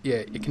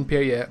 yeah, you can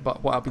pair, yeah.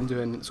 But what I've been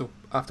doing, so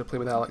after playing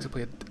with Alex, I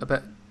played a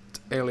bit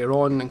earlier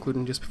on,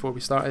 including just before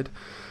we started,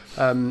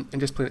 and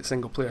just playing it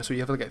single player. So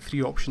you have like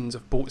 3 options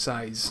of boat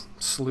size.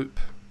 Sloop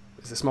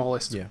is the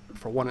smallest Yeah.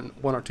 for one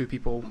or two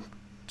people,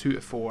 2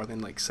 to 4, and then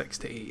like 6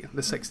 to 8.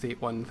 The 6 to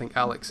 8 one, I think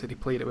Alex said he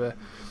played it with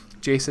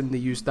Jason. They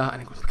used that,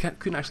 and he goes, we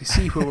couldn't actually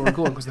see where we were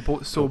going because the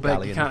boat's so Little big,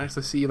 you galleon. can't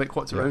actually see like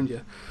what's Yeah. around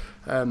you.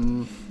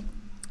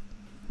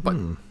 But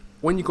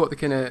when you got the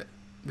kind of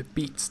the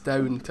beats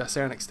down to a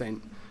certain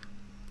extent,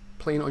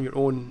 playing it on your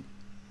own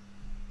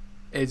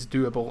is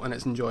doable and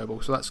it's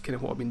enjoyable. So that's kind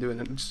of what I've been doing.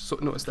 And I just sort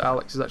of noticed that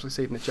Alex has actually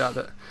said in the chat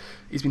that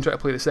he's been trying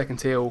to play the second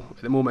tail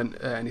at the moment,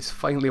 and he's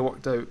finally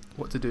worked out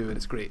what to do, and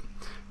it's great.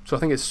 So I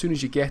think as soon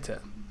as you get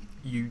it,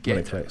 you get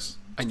it, It's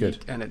and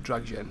good. and it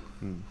drags you in.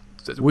 Mm.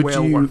 So it's Would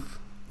well you- worth.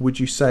 Would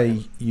you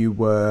say you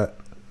were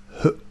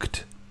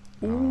hooked?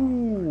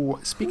 Ooh,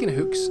 speaking of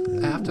hooks,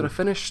 after I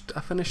finished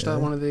Yeah.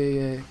 one of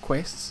the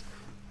quests,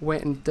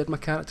 went and did my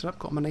character up,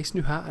 got him a nice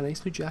new hat, a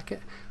nice new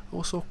jacket,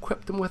 also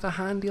equipped him with a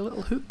handy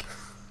little hook.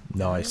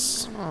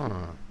 Nice.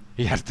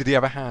 Did he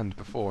have a hand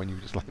before, and you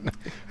were just like, no,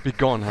 be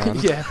gone,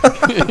 hand. Yeah.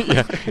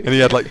 Yeah. And he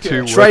had like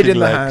 2 Yeah. Trade working in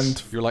the legs.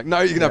 hand. You're like,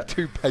 no, you can Yeah. have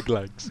 2 peg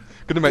legs.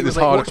 Gonna make He this was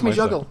like, harder watch for me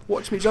myself. juggle,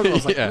 watch me juggle. I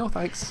was like, Yeah. no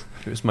thanks.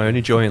 It was my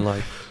only joy in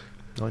life.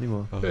 Not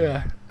anymore. Oh.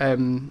 Yeah,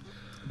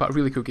 but a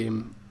really cool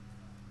game.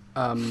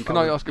 Can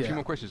I ask a few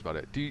more questions about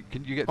it?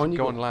 Can you get to On you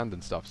go go. on land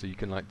and stuff, so you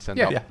can like send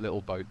Yeah. up Yeah.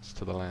 little boats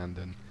to the land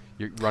and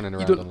you're running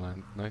around don't- on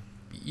land? No.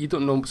 You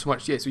don't know so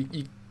much. Yeah, so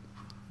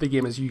the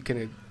game is you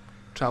kind of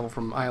travel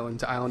from island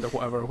to island or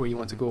whatever where you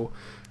want to go.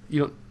 You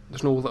don't.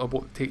 There's no little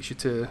boat that takes you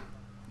to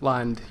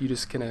land. You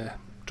just kind of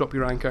drop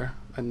your anchor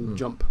and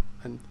jump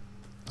and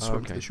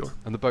swim to okay. the shore.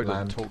 And the boat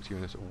Land. doesn't talk to you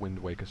in a sort of Wind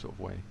Waker sort of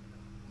way.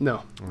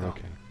 No, Oh, no.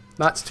 Okay.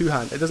 That's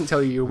 2-hand. It doesn't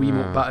tell you your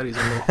Wiimote Ah. batteries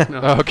are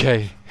low. No.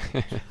 Okay.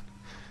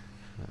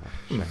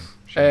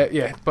 Shame.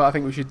 Yeah, but I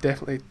think we should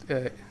definitely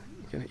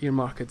kind of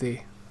earmark a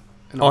day.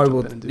 And I I'll jump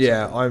will. in and do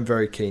Yeah, something. I'm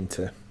very keen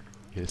to.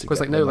 Yes. Because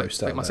get like the now, like,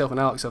 most out of myself and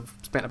Alex have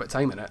spent a bit of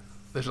time in it.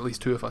 There's at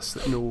least 2 of us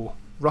that know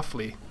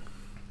roughly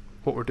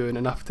what we're doing,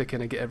 enough to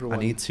kind of get everyone.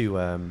 I need to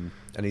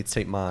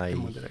take my.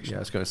 In one direction. Yeah, I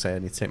was going to say I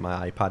need to take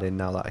my iPad in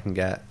now that I can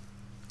get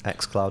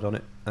xCloud on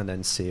it, and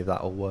then see if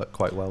that'll work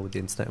quite well with the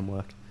internet and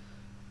work.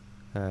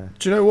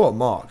 Do you know what,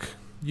 Mark?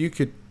 You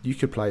could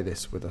play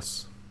this with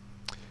us.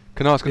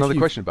 Can I ask If another you-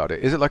 question about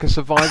it? Is it like a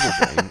survival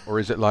game, or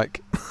is it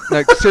like?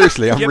 No,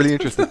 seriously, I'm really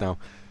interested now.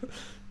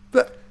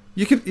 But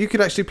you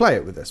could actually play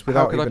it with us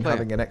without could I even play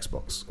having an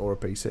Xbox or a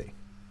PC.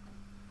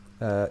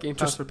 Game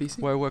Pass Just for PC.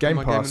 Well, work Game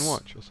on my Game Pass. and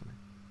Watch or something.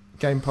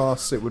 Game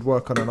Pass. It would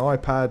work on an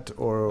iPad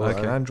or Okay.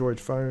 an Android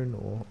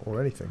phone or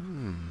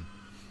anything.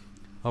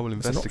 I will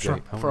It's an option.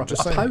 investigate. I For will- a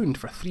Just saying. £1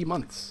 for 3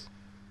 months.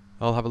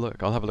 I'll have a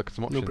look. I'll have a look at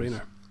some No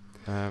options.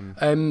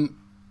 brainer.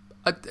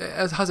 It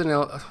has an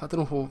I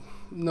don't know.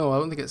 No, I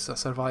don't think it's a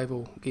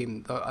survival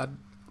game.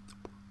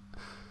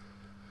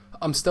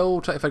 I'm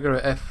still trying to figure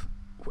out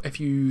if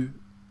you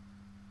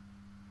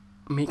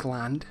make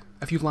land,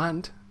 if you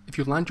land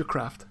your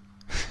craft,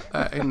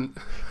 and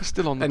It's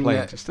still on the and, plane.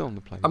 yeah, It's still on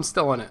the plane. I'm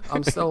still on it.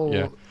 I'm still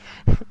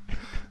Yeah.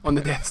 on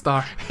the Death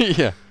Star.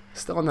 Yeah.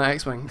 Still on the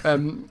X-wing.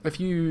 If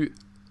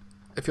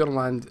you're on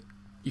land,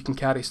 you can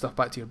carry stuff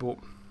back to your boat.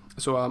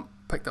 So I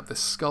picked up this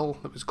skull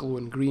that was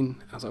glowing green.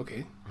 And I was like,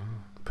 okay,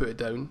 put it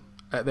down.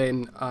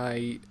 Then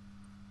I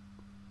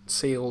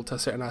sailed to a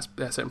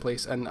certain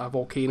place, and a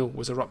volcano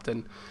was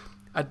erupting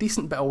a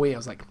decent bit away. I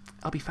was like,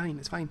 I'll be fine,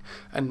 it's fine.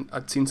 And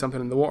I'd seen something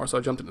in the water, so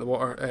I jumped into the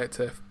water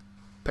to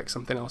pick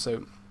something else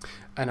out.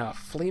 And a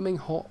flaming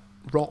hot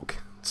rock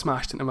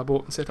smashed into my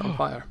boat and set it on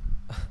fire.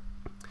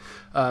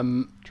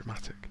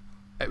 Dramatic.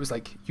 It was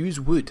like, use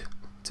wood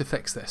to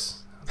fix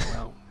this.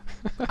 Well,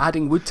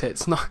 adding wood to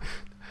it's not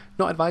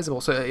advisable.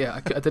 So yeah,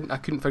 I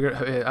couldn't figure out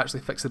how to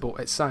actually fix the boat.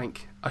 It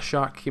sank. A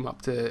shark came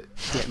up to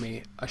get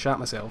me. I shat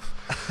myself,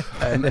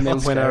 and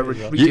then when I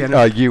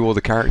regenerated, you or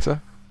the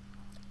character?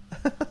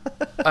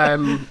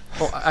 well,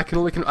 I can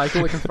only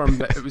confirm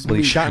that it was Well,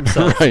 me. he shat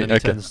himself Right, and he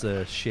okay. turns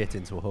the shit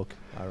into a hook,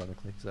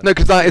 ironically. So. No,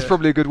 because that is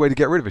probably a good way to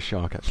get rid of a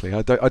shark. Actually,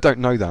 I don't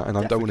know that, and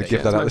I don't want to Definitely,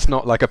 give that out. It's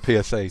not like a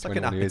PSA to like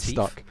an anyone who is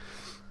stuck.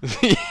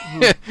 aperitif.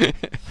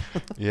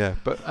 Yeah,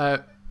 but Yeah,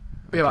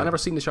 but I never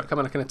seen the shark come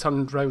in. I kind of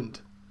turned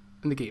round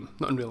in the game,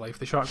 not in real life.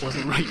 The shark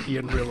wasn't right here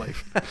in real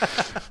life,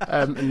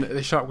 and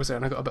the shark was there,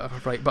 and I got a bit of a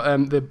fright.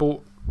 But the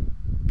boat,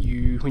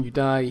 when you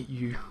die,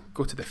 you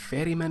go to the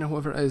ferryman or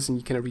whatever it is, and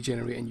you kind of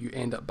regenerate, and you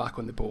end up back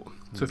on the boat.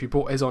 So if your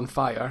boat is on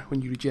fire,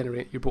 when you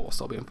regenerate, your boat will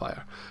still be on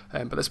fire.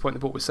 But at this point, the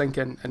boat was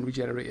sinking and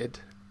regenerated,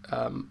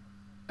 and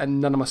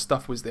none of my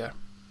stuff was there.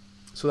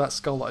 So that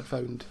skull that I'd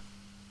found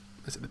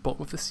is at the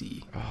bottom of the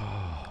sea.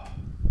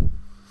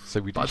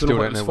 so we But I still don't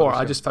know what it don't was know for. what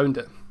I just found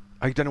it.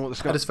 I don't know what the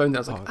skull. I just found it. I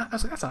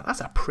was like,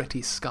 that's a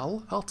pretty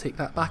skull. I'll take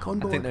that back on I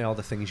board. think they are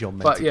the things you're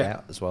meant But to yeah.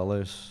 get as well,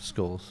 those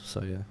skulls.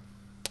 So yeah,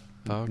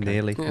 Oh, okay.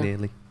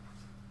 nearly.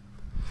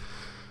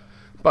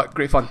 But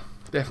great fun.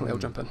 Definitely, I'll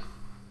jump in.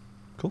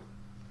 Cool.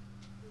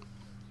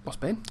 What's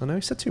Ben? I know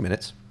he said 2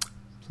 minutes,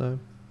 so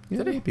yeah,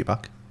 Did he? he'll be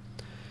back.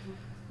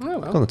 Oh Go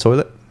on well, the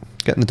toilet,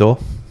 get in the door.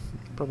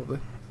 probably.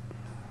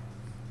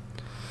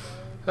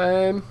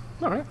 All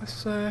right.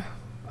 Let's. I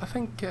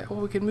think.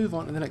 We can move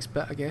on to the next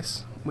bit. I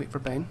guess. Wait for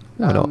Ben.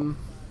 Why not?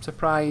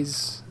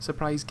 Surprise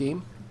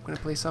game. We're gonna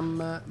play some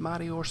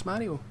Mario or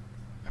Smario.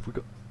 Have we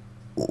got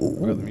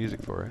the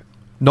music for it?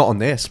 Not on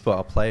this, but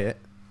I'll play it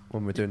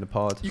when we're doing the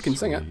pod. You can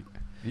sing it.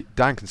 Sweet.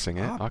 Dan can sing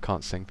it. Ah. I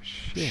can't sing for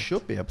shit.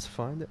 Should be able to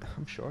find it.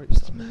 I'm sure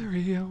it's done.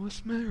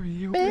 It's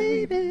Mario,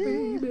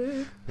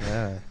 Baby.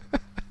 Yeah.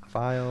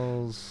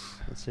 Files.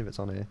 Let's see if it's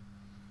on here.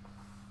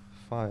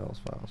 Files.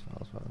 I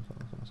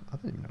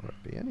don't even know where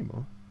it'd be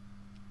anymore.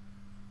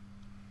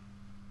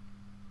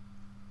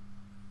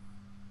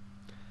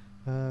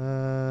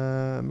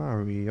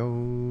 Mario.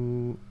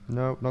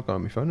 No, not got it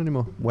on my phone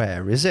anymore.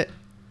 Where is it?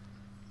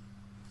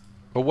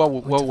 Well, while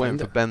Where'd we're you waiting find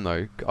for it? Ben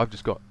though, I've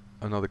just got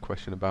another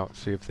question about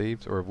Sea of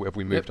Thieves, or have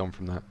we moved on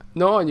from that?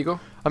 No, on you go.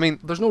 I mean,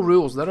 There's no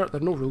rules. There are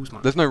no rules,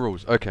 man. there's no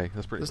rules. Okay,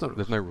 that's pretty.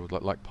 There's no rules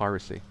like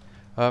piracy.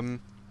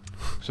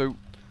 So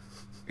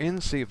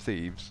in Sea of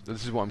Thieves,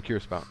 this is what I'm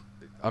curious about.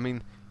 I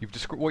mean,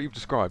 what you've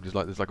described is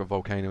like there's like a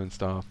volcano and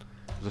stuff.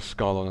 There's a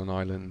skull on an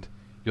island.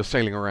 You're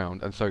sailing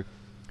around, and so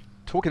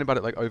talking about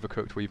it like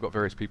Overcooked, where you've got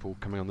various people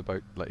coming on the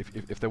boat. Like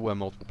if there were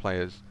multiple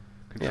players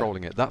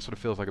controlling it, that sort of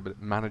feels like a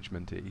bit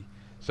management-y.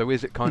 So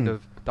is it kind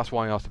of? That's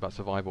why I asked about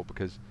survival,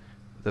 because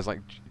there's like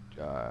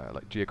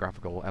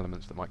geographical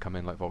elements that might come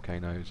in, like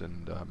volcanoes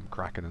and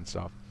kraken and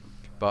stuff.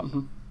 But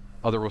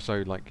are there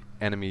also like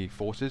enemy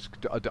forces?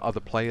 Do other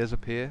players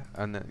appear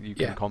and then you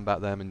can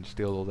combat them and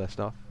steal all their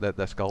stuff,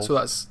 their skulls? So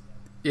that's,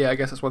 I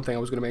guess that's one thing I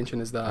was going to mention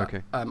is that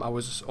Okay. I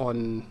was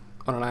on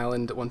an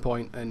island at one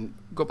point and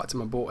got back to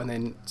my boat, and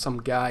then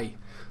some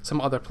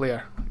other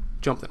player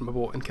jumped into my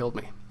boat and killed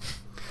me.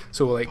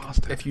 So like,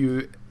 Bastard. if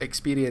you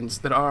experience,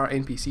 there are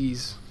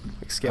NPCs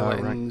like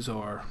skeletons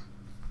or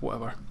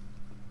whatever,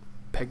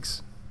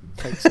 pigs.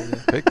 Pigs?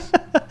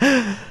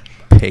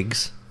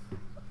 Pigs.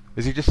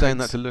 Is he just saying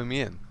that to lure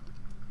me in?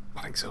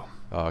 I think so.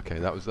 Oh, okay,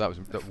 that was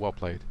well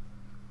played.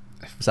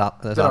 Is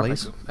that, there's There are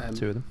alleys? pigs,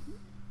 2 of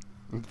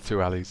them.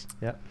 2 alleys.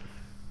 Yep.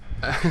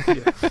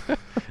 yeah.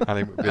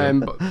 Ali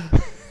McBeal.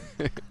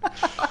 But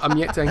I'm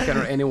yet to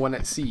encounter anyone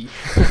at sea.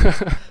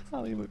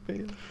 Ali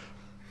McBeal.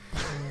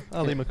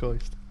 Ali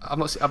McCoist. I'm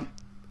not. I'm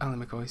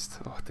Alan McCoist.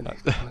 Oh, I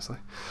didn't honestly.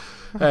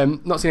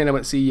 Not seen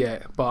anyone at sea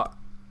yet, but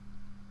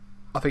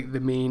I think the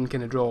main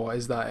kind of draw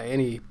is that at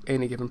any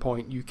given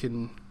point you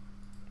can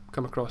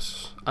come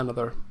across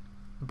another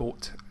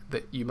boat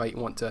that you might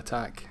want to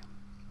attack,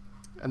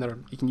 and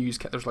you can use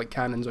there's like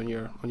cannons on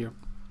your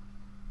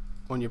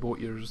boat.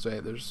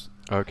 There's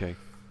Okay.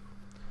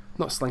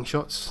 not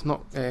slingshots,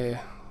 not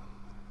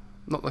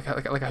like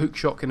a hook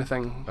shot kind of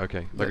thing.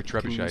 Okay, like a that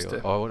you can use trebuchet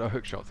to- or a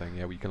hook shot thing,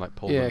 yeah, where you can like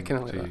pull Yeah, them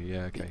kinda like to that. you.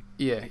 Yeah, okay.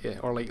 Yeah,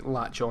 or like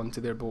latch on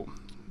to their boat,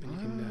 and you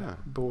can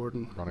board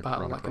and Run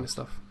battle, that kind of across.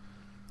 stuff.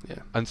 Yeah.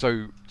 And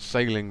so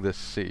sailing this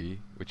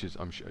sea, which is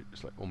I'm sure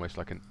it's like almost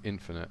like an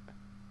infinite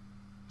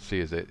sea,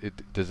 is it?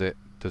 Does it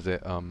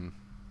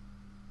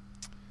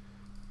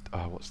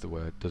what's the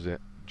word? Does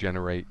it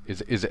generate?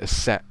 Is it a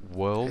set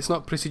world? It's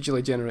not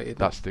procedurally generated.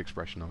 That's the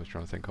expression I was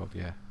trying to think of.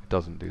 Yeah, it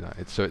doesn't do that.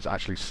 It's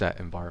actually set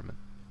environment.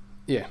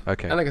 Yeah.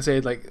 Okay. And like I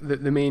said, like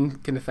the main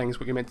kind of things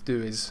what you're meant to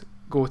do is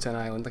go to an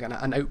island, like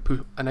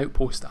an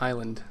outpost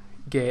island,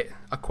 get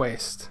a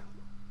quest,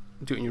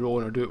 do it on your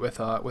own or do it with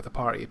a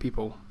party of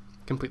people,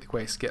 complete the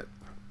quest, get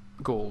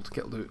gold,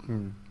 get loot,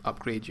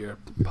 upgrade your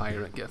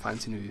pirate, get a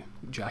fancy new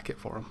jacket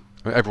for them.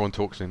 I mean, everyone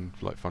talks in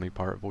like funny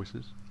pirate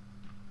voices.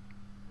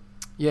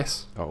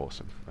 Yes. Oh,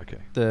 awesome. Okay.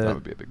 That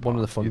would be a big One of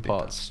part. the fun You'd need that.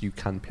 parts, you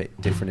can pick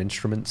different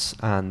instruments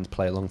and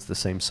play along to the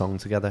same song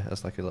together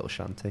as like a little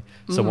shanty.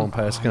 So one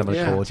person can have an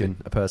yeah. accordion,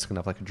 a person can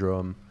have like a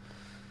drum.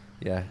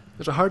 Yeah.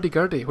 There's a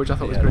hurdy-gurdy, which I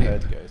thought was Yeah, great.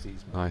 hurdy-gurdies,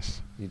 man.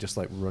 Nice. You're just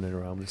like running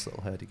around with this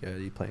little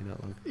hurdy-gurdy playing that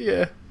along.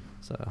 Yeah.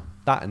 So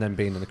that, and then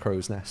being in the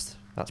crow's nest,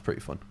 that's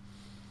pretty fun.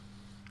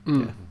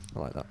 Mm. Yeah, I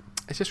like that.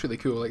 It's just really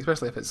cool, like,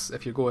 especially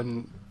if you're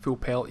going full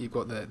pelt. You've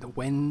got the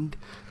wind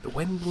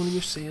blowing in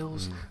your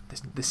sails.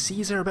 The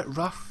seas are a bit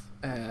rough.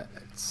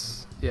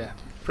 It's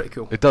pretty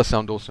cool. It does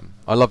sound awesome.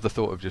 I love the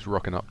thought of just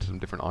rocking up to some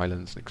different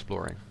islands and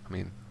exploring. I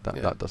mean,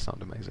 that does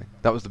sound amazing.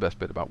 That was the best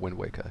bit about Wind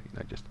Waker.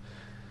 Just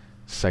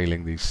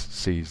sailing these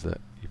seas that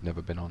you've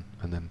never been on,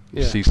 and then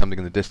you see something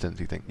in the distance.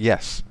 You think,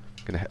 yes,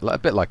 a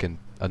bit like in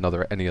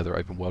any other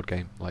open world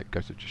game, like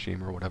Ghost of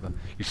Tsushima or whatever.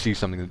 You see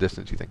something in the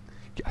distance, you think,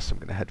 yes, I'm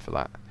going to head for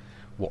that.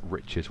 What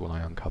riches will I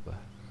uncover?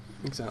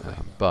 Exactly.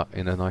 But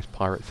in a nice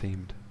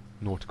pirate-themed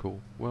nautical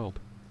world.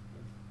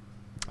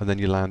 And then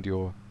you land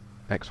your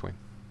X-Wing.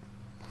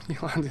 You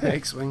land the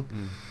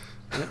X-Wing.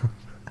 Yep.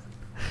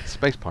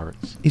 Space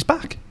pirates. He's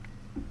back.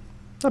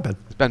 Hi, Ben.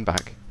 Is Ben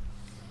back?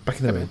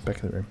 Back in the room.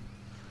 Back in the room.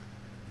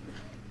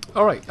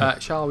 All right.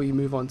 Shall we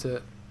move on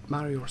to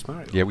Mario vs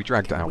Mario? Yeah, we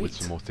dragged it Can't out with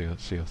wait. some more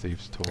Sea of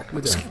Thieves talk.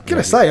 We did. I was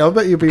going to say, I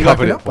bet you'll be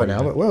Covered wrapping it up by for you,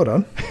 now, mate. but well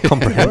done.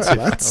 Comprehensive.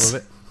 Well, I lads.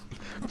 love it.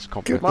 It's Good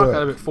complicated. Mark work.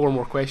 had about 4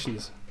 more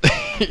questions.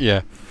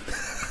 Yeah.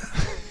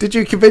 Did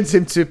you convince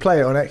him to play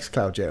it on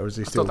xCloud yet, or is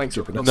he still still think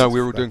so. chipping us? No,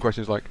 we were doing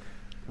questions like,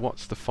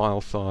 what's the file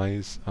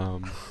size?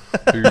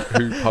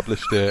 Who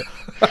published it?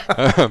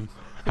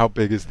 How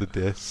big is the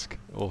disc?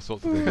 All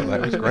sorts of things like that.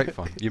 It was great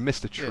fun. You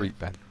missed a treat,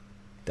 Ben.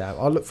 Damn,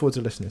 I look forward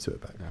to listening to it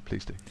back. Yeah,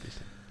 please do. Please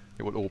do.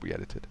 It will all be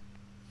edited.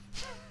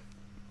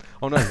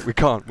 Oh no, we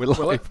can't. We're Will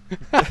live.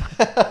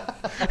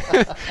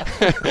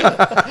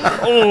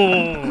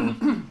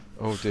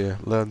 Oh dear,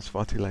 learns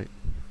far too late.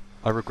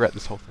 I regret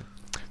this whole thing.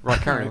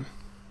 Right, carry on.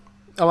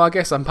 Oh, well, I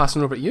guess I'm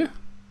passing over to you.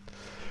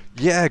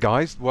 Yeah,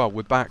 guys. Well,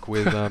 we're back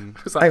with.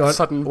 Was that Hang on,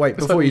 sudden, wait,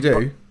 before you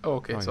do. Oh,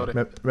 okay, Oh, yeah. sorry.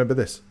 Remember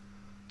this?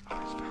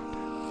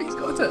 He's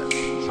got it.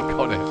 He's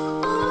got it.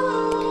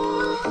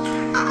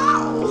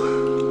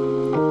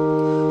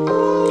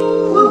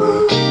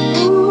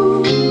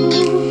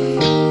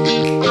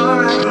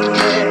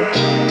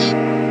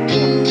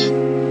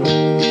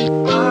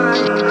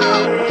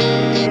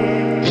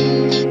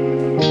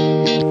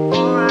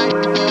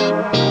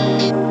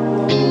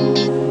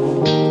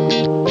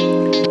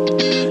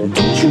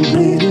 Don't you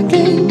play the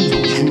game,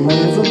 don't you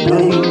ever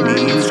blame me,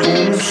 it's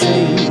all the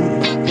same.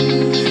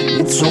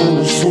 It's all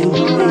the same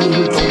to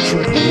me, don't you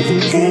play the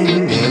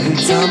game every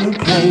time we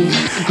play.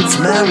 It's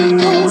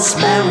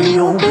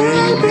Mario,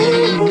 baby.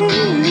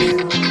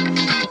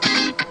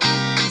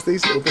 It's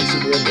these little bits at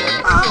the end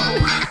there.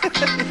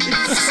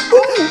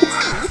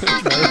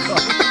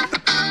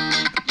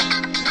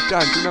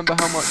 Dan, do you remember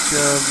how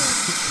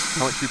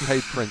much we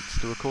paid Prince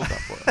to record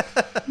that for us?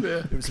 Yeah.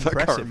 It was I can't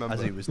impressive remember.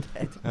 as he was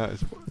dead.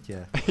 It's-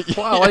 Yeah.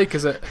 What I like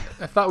is that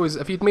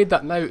if you'd made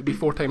that now, it'd be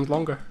 4 times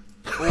longer.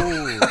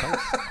 Oh,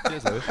 thanks.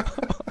 Cheers, Lewis.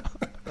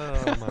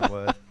 Oh, my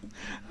word.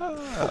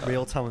 What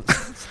real talent.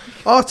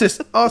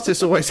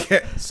 Artists always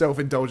get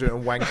self-indulgent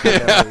and wanky.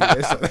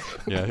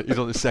 yeah, he's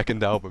on his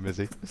second album, is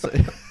he? So,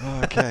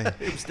 Okay.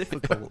 it was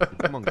difficult.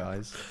 Come on,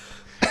 guys.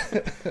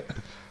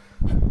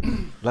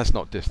 Let's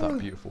not diss that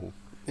beautiful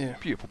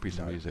piece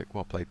of music.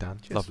 Well played, Dan.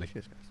 Cheers. Lovely.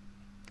 Cheers, guys.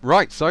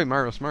 Right, so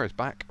Mario vs. Mario is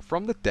back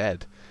from the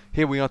dead.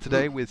 Here we are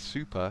today with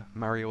Super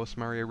Mario vs.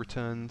 Mario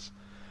Returns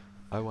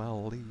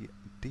OLED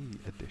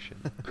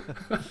edition.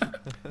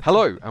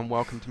 Hello and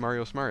welcome to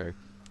Mario vs. Mario,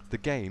 the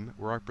game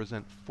where I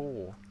present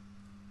 4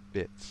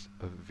 bits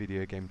of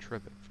video game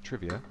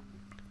trivia,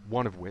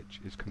 one of which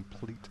is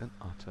complete and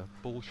utter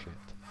bullshit.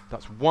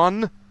 That's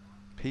one,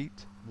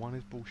 Pete. One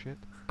is bullshit.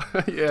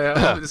 Yeah, I was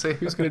about to say,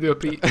 who's going to do a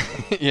Pete?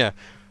 Yeah.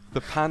 The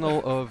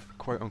panel of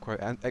quote-unquote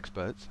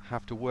experts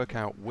have to work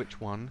out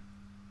which one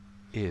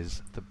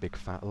is the big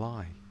fat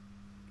lie.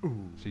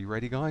 Ooh. So you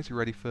ready, guys? You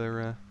ready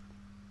for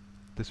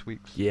this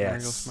week's Yes. Mario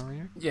vs.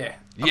 Mario? Yeah.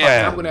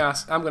 Yeah. I'm going to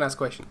ask a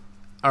question.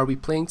 Are we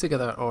playing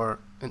together or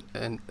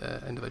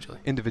individually?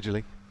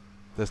 Individually.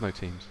 There's no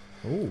teams.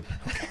 Ooh.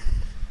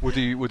 We'll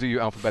do you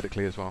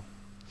alphabetically as well.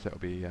 So it'll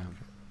be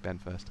Ben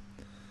first.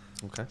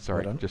 Okay.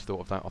 Sorry, Well done. just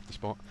thought of that off the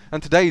spot.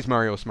 And today's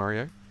Mario vs.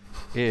 Mario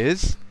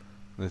is...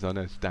 I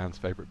know it's Dan's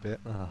favourite bit.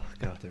 Oh,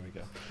 God, there we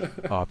go.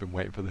 Oh, I've been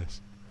waiting for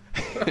this.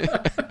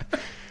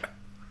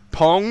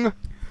 Pong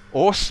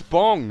or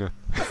Spong?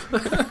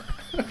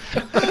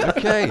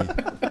 Okay.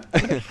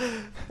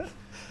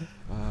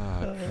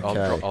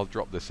 I'll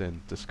drop this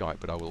in to Skype,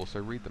 but I will also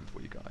read them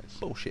for you guys.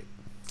 Bullshit.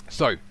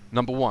 So,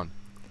 number 1.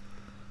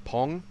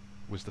 Pong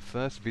was the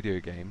first video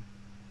game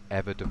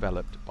ever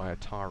developed by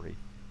Atari.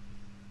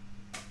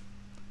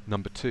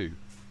 Number 2.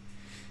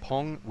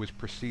 Pong was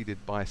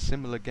preceded by a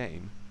similar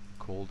game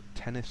called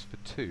Tennis for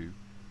Two,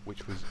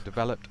 which was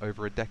developed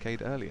over a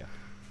decade earlier.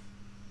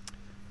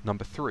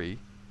 Number 3.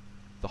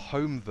 The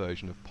home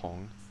version of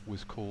Pong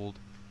was called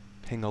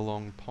Ping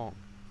Along Pong.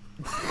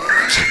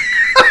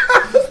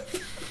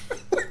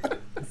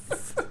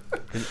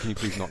 Can you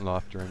please not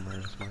laugh during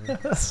my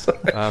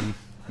smiling?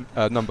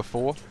 Number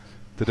 4,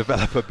 the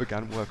developer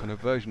began work on a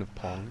version of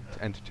Pong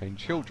to entertain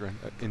children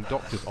in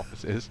doctors'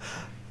 offices.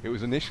 It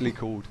was initially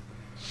called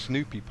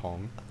Snoopy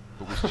Pong,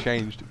 but was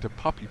changed to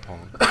Puppy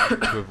Pong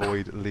to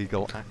avoid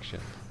legal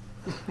action.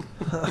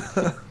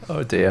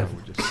 Oh dear.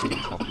 We'll just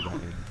copy that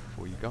in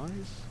for you guys.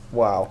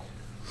 Wow.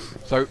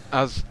 So,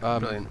 as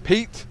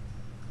Pete,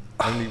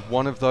 only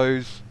one of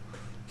those.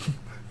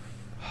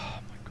 Oh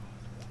my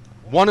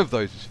god. One of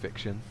those is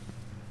fiction.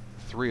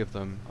 3 of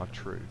them are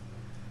true.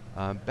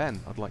 Ben,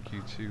 I'd like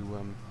you to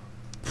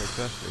go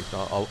first, please.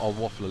 I'll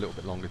waffle a little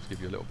bit longer to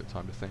give you a little bit of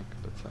time to think.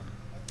 But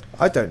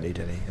I don't need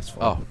any. It's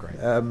fine. oh, great.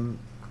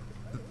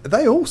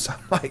 They all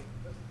sound like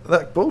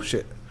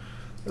bullshit.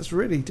 That's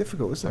really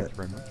difficult, isn't Thank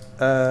you it?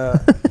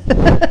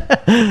 very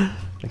much.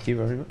 Thank you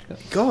very much.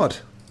 God,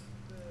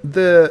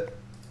 the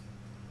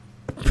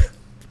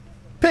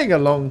ping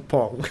along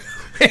pong.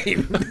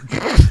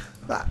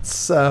 that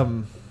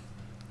sounds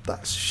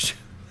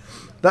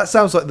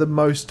like the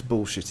most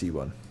bullshitty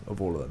one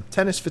of all of them.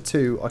 Tennis for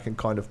Two, I can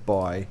kind of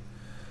buy,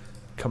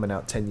 coming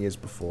out 10 years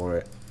before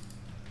it.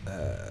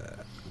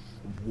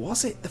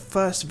 Was it the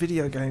first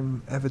video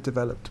game ever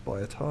developed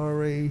by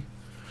Atari?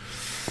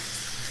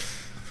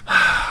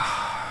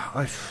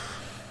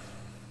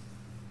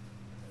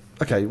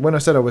 Okay, when I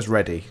said I was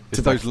ready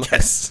to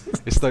guess.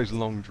 It's those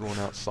long drawn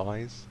out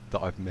sighs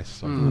that I've missed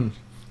so much.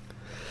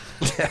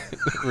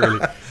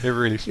 it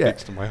really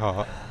speaks to my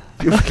heart.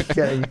 You'll be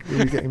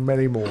getting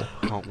many more.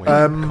 Can't wait.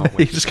 Can't wait.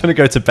 He's just going to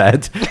go to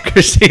bed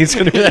because he's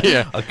going to be like,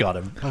 Yeah. I got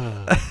him.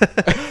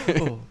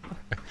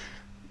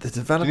 The Do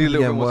developer you need a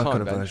little began bit more work on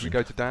time, a Ben? Should we version.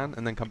 go to Dan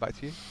and then come back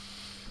to you?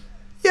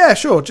 Yeah,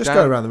 sure. Just Dan,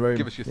 go around the room.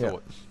 Give us your Yeah.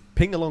 thoughts.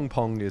 Ping Along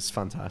Pong is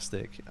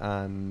fantastic,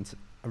 and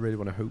I really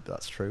want to hope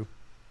that's true.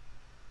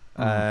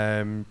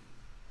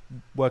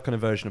 Work on a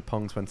version of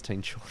Pong to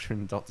entertain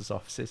children in doctors'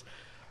 offices.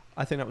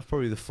 I think that was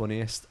probably the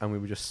funniest, and we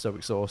were just so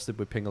exhausted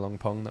with Ping Along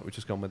Pong that we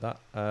just gone with that.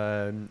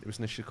 It was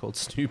initially called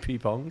Snoopy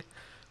Pong,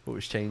 but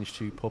was changed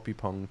to Puppy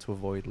Pong to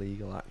avoid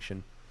legal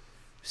action.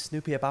 Was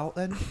Snoopy about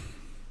then?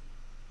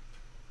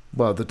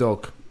 Well, the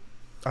dog.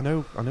 I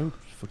know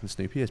fucking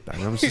Snoopy is bad.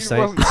 I was It just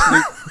saying.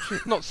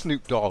 wasn't not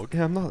Snoop Dogg.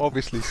 Yeah, I'm not.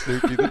 Obviously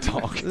Snoopy the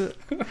dog.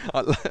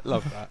 I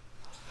love that.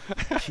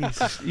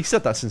 Jesus. He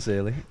said that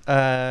sincerely.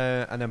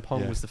 And then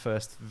Pong Yeah. was the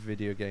first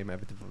video game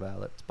ever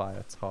developed by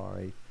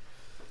Atari.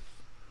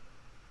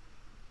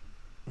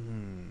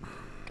 I'm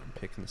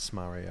picking the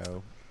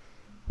Mario.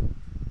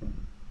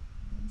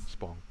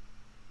 Spong.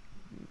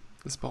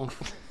 The spawn.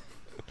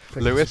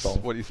 Lewis,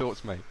 Spong. what are your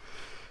thoughts, mate?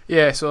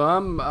 Yeah, so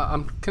I'm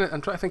trying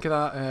to think of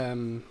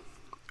that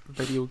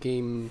video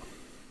game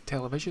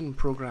television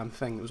program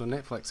thing that was on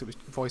Netflix. It was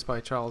voiced by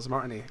Charles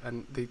Martinet,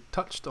 and they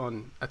touched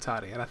on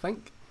Atari. And I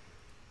think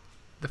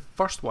the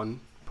first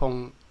one,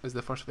 Pong, is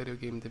the first video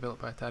game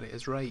developed by Atari,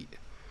 is right.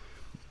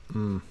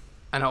 Mm.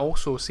 And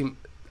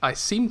I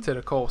seem to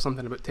recall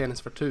something about Tennis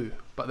for Two,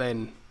 but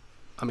then,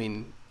 I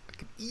mean, I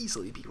could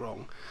easily be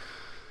wrong.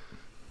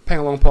 Ping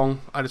Along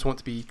Pong, I just want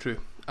to be true.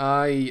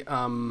 I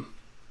am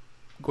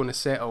going to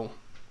settle.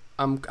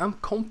 I'm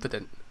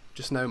confident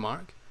just now,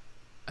 Mark,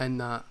 in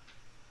that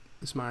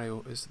this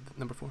Mario is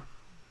number 4.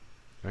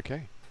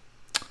 Okay.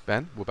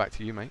 Ben, we're back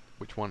to you, mate.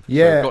 Which one?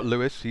 Yeah. So we've got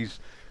Lewis, he's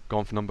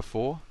gone for number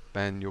 4.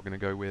 Ben, you're going to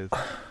go with...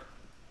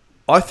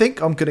 I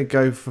think I'm going to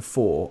go for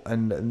 4,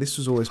 and this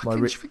was always my.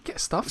 You forget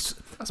stuff.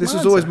 This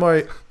was always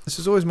my. This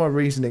is always my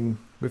reasoning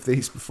with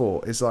these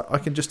before. Is like I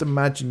can just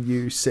imagine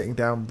you sitting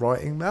down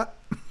writing that,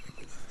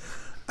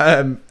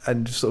 and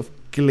just sort of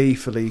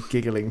gleefully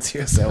giggling to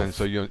yourself. And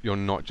so you're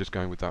not just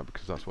going with that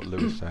because that's what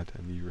Lewis said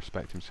and you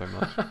respect him so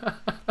much.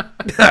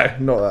 No,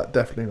 not that.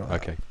 Definitely not.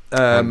 Okay.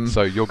 That.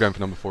 So you're going for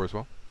number 4 as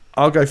well?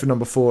 I'll go for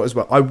number 4 as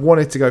well. I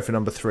wanted to go for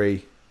number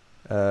 3,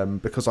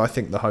 because I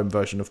think the home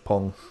version of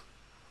Pong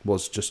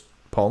was just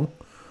Pong,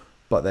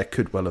 but there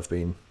could well have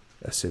been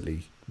a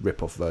silly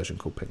rip-off version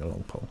called Ping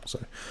Along Pong. So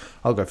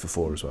I'll go for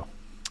 4 as well.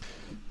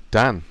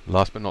 Dan,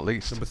 last but not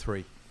least. Number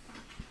 3.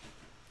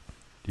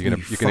 You're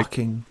gonna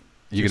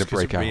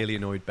break out. Really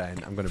annoyed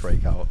Ben. I'm gonna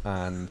break out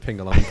and Ping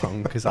Along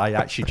Pong because I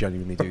actually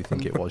genuinely do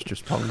think it was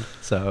just Pong.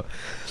 So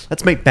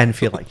let's make Ben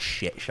feel like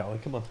shit, shall we?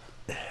 Come on.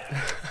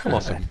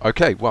 Awesome.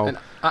 Okay, well. And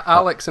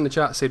Alex in the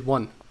chat said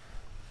 1.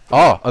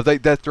 Are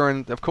they're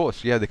throwing? Of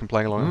course, yeah. They can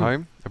play along at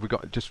home. Have we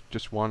got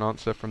just one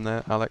answer from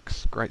there,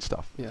 Alex? Great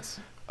stuff. Yes.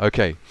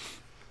 Okay,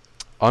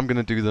 I'm going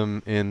to do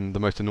them in the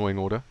most annoying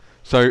order.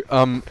 So,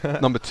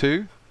 number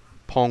 2,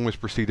 Pong was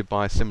preceded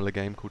by a similar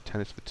game called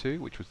Tennis for Two,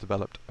 which was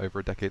developed over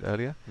a decade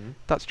earlier.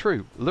 That's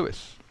true.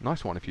 Lewis,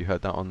 nice one if you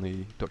heard that on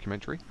the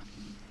documentary.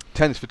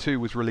 Tennis for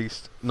Two was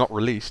not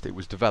released. It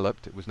was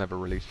developed. It was never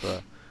released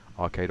for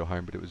arcade or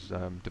home, but it was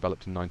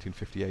developed in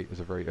 1958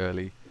 as a very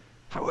early.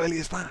 How early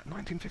is that?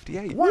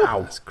 1958.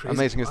 Wow, That's crazy.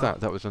 Amazing is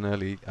that? That was an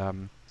early.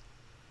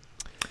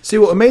 See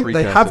what I mean? They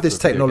Precursor have this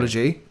to a video game.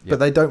 technology, Yep. but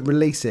they don't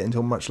release it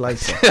until much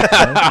later. You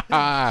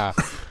know?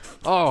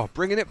 Oh,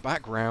 bringing it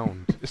back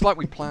round. It's like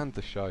we planned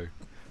the show.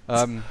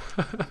 And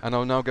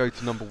I'll now go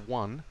to number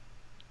 1,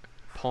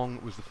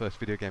 Pong was the first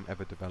video game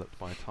ever developed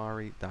by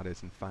Atari. That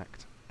is, in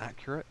fact,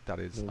 accurate. That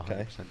is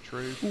 100%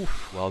 true.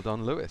 Well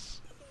done,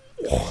 Lewis.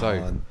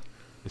 So,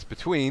 it's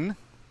between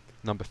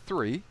number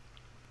 3,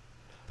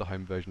 the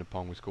home version of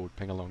Pong was called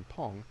Ping Along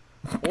Pong,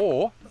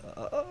 or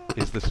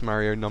is the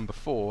scenario number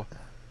 4,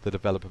 the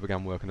developer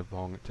began working on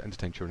Pong to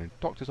entertain children in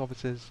doctors'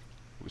 offices.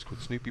 It was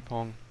called Snoopy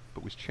Pong,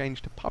 but was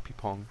changed to Puppy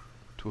Pong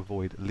to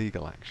avoid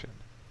legal action.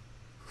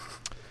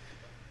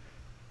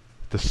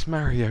 The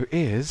scenario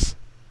is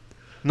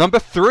number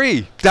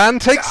 3. Dan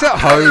takes it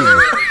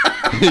home.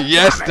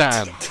 Yes,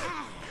 Dan.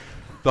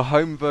 The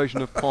home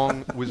version of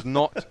Pong was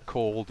not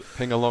called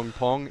Ping Along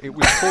Pong. It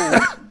was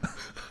called...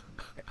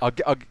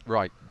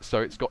 right,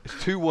 so it's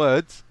 2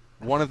 words.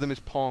 One of them is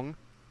Pong.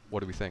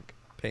 What do we think?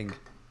 Ping.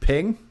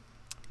 Ping?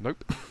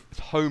 Nope. It's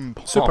Home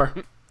Pong. Super.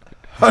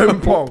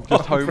 Home Pong.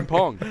 Just Home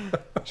Pong.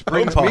 Which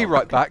brings me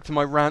right back to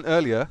my rant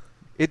earlier.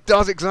 It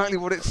does exactly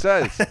what it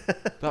says.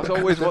 That's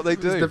always what they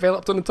It's do.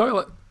 developed on the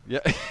toilet. Yeah.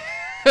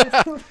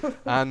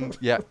 And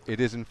yeah, it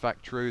is in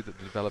fact true that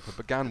the developer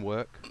began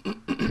work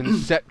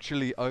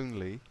conceptually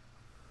only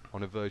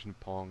on a version of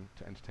Pong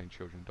to entertain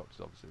children in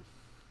doctors' offices.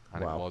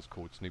 And Wow. it was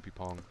called Snoopy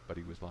Pong, but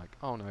he was like,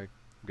 oh no, I'm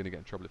going to get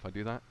in trouble if I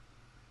do that.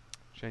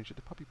 Changed it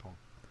to Puppy Pong.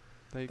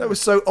 There you go. That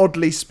was so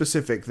oddly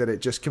specific that it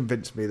just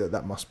convinced me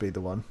that must be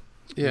the one.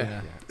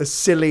 Yeah. As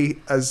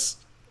silly as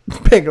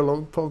Ping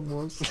Along Pong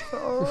was.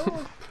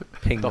 Oh.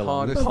 Ping The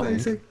along. hardest Pong.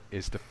 thing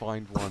is to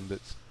find one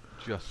that's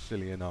just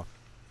silly enough,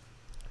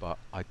 but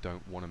I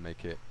don't want to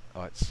make it.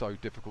 It's so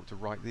difficult to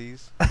write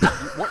these.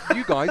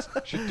 You guys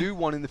should do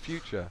one in the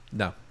future.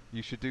 No.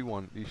 You should do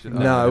one. You should.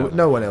 No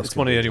one else. It's can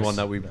one of do the only one this.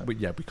 that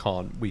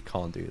No. we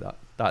can't do that.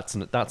 That's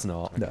an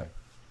art. No.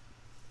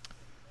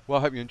 Well,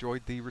 I hope you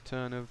enjoyed the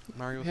return of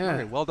Mario Yeah.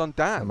 Smario. Well done,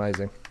 Dan.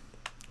 Amazing.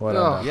 Well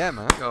Oh. done. Yeah,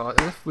 man. God,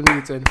 as if we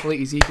needed to inflate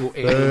his ego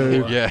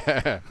anymore.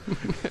 Yeah.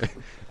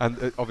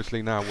 And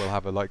obviously now we'll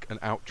have an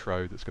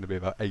outro that's going to be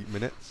about 8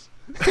 minutes.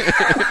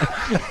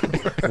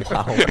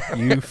 Wow,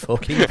 you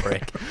fucking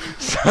prick.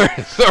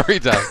 Sorry,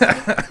 Dan.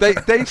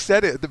 They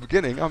said it at the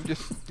beginning. I'm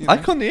just. I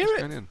couldn't hear just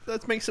going it. in.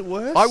 That makes it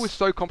worse. I was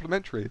so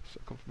complimentary.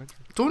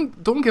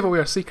 Don't give away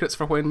our secrets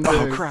for when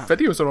Oh, the crap.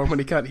 videos are on when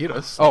he can't hear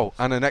us. Oh,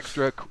 and an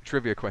extra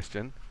trivia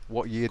question.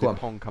 What year Go did on.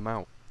 Pong come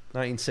out?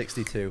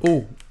 1962.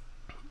 Oh.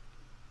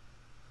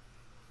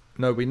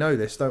 No, we know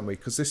this, don't we?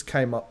 Because this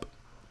came up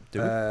Do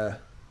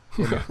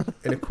we?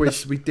 in a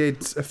quiz we did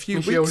a few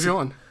Michel weeks.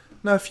 Jean.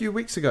 No, a few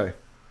weeks ago.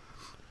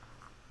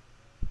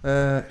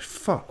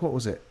 Fuck, what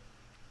was it?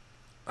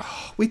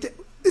 Oh, we did.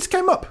 This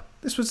came up.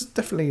 This was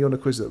definitely on a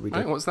quiz that we did.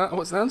 Right, what's that?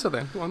 What's the answer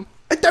then? Go on.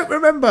 I don't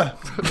remember.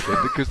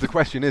 Because the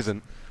question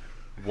isn't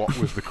what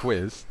was the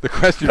quiz. The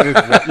question is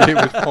what year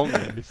was Pong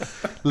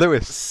released.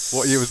 Lewis,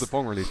 what year was the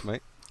Pong release,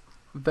 mate?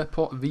 The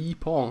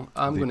Pong.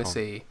 I'm The going to Pong.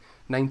 say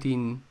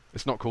 19.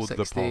 It's not called the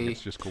 60. Pong.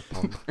 It's just called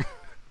Pong.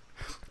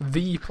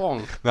 The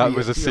Pong. That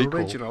was a the sequel.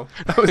 Original.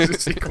 That was a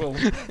sequel.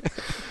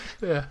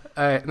 Yeah.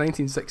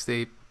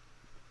 1963.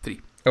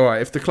 All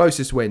right, if the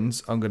closest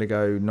wins, I'm going to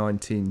go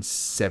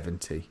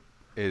 1970.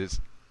 Is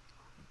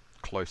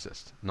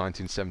closest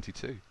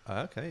 1972.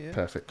 Okay, yeah.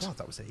 Perfect. God,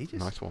 that was ages.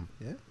 Nice one.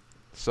 Yeah.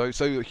 So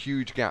a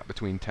huge gap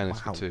between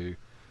Tennis Wow. for Two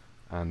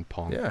and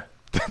Pong. Yeah.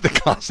 The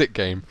classic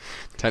game,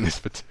 Tennis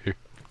for Two.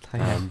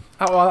 Oh,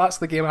 well, that's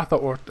the game I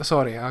thought were...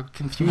 Sorry, I'm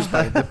confused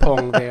by the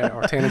Pong there,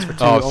 or Tennis for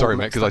Two. Oh, all sorry,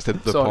 mate, mixed because I up.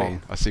 said the Sorry.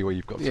 Pong. I see where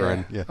you've got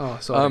thrown. Yeah. Oh,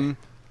 sorry.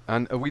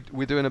 And are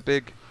we're doing a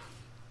big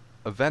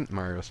event,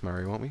 Mario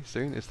Smario, aren't we?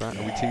 Soon? Is that?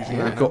 Are we teasing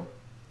Yeah, that? we've got.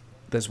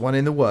 There's one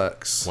in the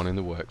works. One in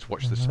the works.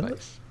 Watch the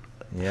space.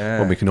 Yeah.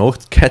 When we can all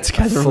get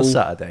together on full- a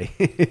Saturday.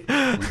 We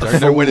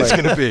don't know when it's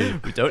going to be.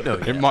 We don't know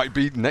It yet. might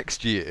be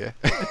next year,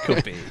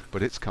 Could be.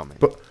 but it's coming.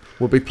 But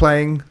we'll be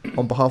playing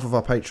on behalf of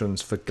our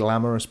patrons for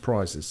glamorous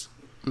prizes.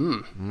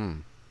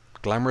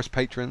 Glamorous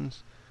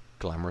patrons,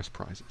 glamorous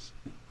prizes.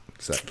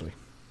 Exactly.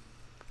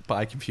 But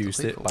I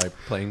confused it Delightful. by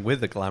playing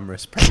with a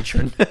glamorous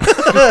patron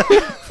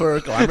for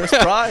a glamorous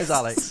prize,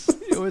 Alex.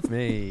 You're with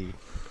me.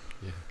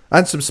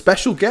 And some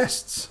special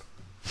guests.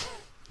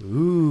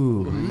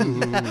 Ooh.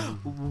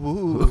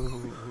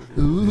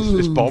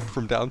 It's Bob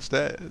from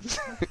downstairs.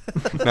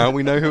 Now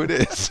we know who it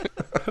is.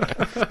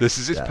 This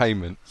is his Yeah.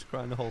 payment Just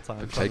crying the whole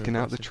time. for taking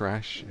out the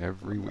trash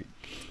every week.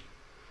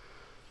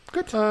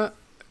 Good.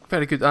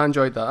 Very good. I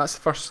enjoyed that. That's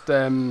the first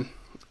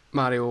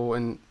Mario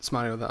and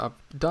Smario that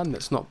I've done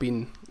that's not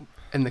been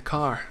in the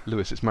car.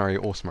 Lewis, it's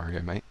Mario or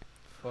Smario, mate.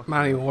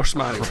 Mario or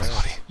Smario.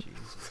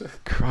 Sorry.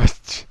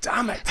 Christ.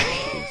 Damn it.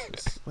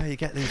 Where you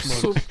get these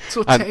So, mugs?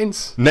 so And-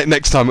 tense.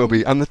 Next time it'll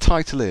be, and the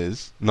title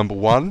is number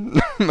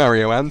 1,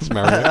 Mario and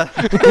Smario.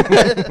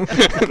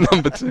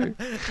 Number 2.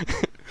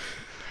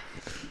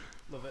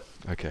 Love it.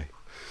 Okay.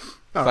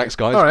 All Thanks,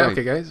 right. guys. All right, Great.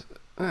 okay, guys.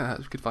 That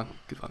was good fun.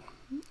 Good fun.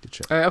 Good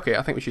shit. Okay,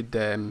 I think we should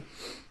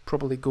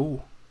probably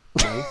go.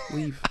 now.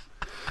 Leave.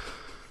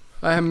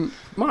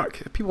 Mark,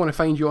 if people want to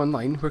find you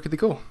online, where could they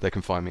go? They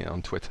can find me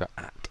on Twitter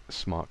at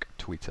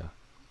SmarkTweeter.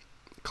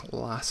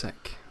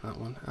 Classic. That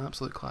one.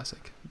 Absolute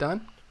classic.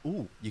 Dan?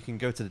 Ooh, you can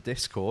go to the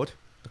Discord,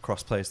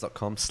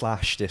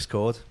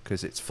 thecrossplayers.com/discord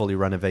because it's fully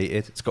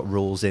renovated. It's got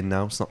rules in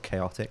now. It's not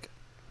chaotic.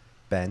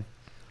 Ben.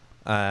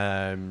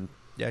 Yeah,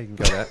 you can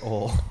go there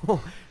or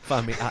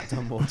find me at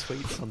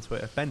DonMoreTweets on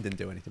Twitter. Ben didn't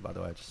do anything, by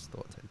the way. I just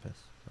thought I'd take the piss.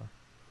 So.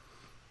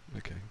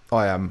 Okay.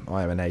 I am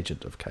an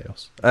agent of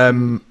chaos.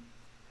 You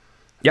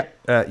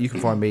can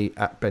find me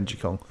at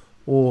BenjiKong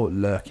or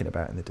lurking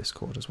about in the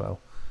Discord as well.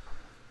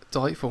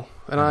 Delightful.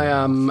 And I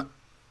am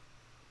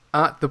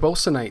at the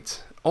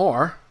Wilsonite.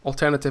 Or,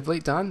 alternatively,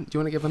 Dan, do you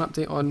want to give an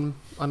update on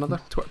another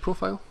Twitter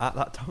profile? At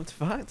that time to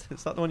fact?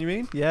 Is that the one you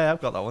mean? Yeah,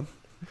 I've got that one.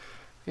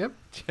 Yep.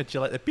 Do you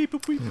like the beep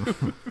boop beep?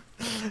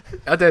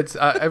 I did.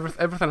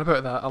 Everything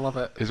about that, I love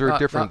it. Is there a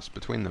difference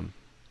between them?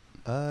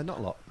 Not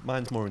a lot.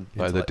 Mine's more in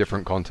Like the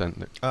different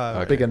content.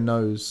 Okay. Bigger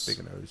nose.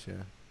 Bigger nose,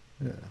 yeah.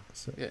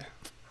 So. Yeah.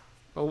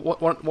 Well,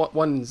 what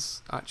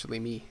one's actually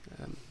me?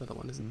 The other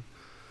one isn't.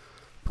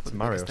 It's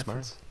Mario. It's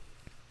Mario.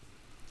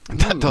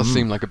 That does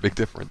seem like a big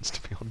difference,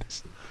 to be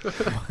honest.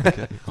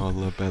 Okay, I'll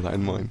bear that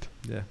in mind.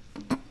 Yeah.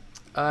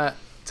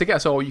 To get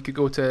us all, you could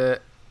go to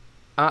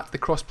at the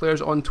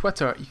Crossplayers on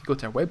Twitter. You could go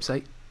to our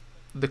website,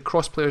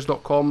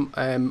 thecrossplayers.com.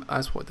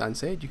 As what Dan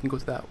said, you can go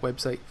to that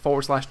website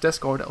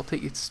 /Discord. It'll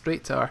take you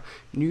straight to our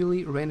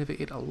newly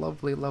renovated,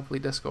 lovely, lovely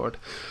Discord.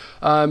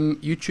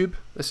 YouTube.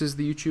 This is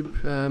the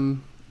YouTube. No,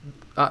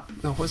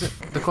 what is it?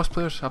 The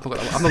Crossplayers. I've not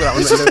got that one.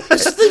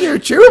 This is the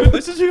YouTube.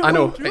 This is you. I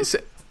know. It's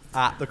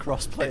at the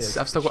Crossplayers.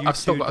 I've still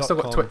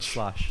got Twitch.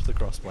 /the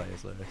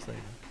Crossplayers.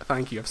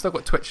 Thank you. I've still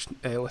got Twitch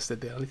listed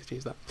there. I need to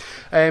change that.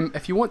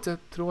 If you want to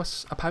throw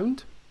us a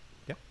pound,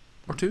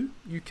 or two,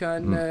 you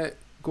can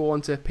go on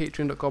to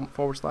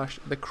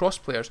patreon.com/the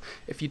Crossplayers.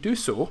 If you do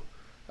so,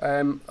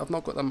 I've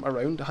not got them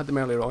around. I had them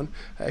earlier on.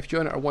 If you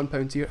join at our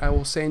 £1 tier, I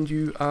will send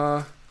you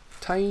a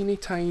tiny,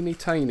 tiny,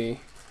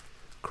 tiny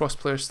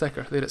Crossplayer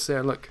sticker. There it's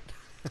there. Look.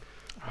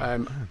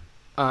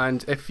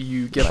 And if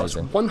you give us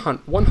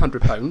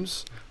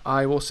 £100,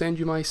 I will send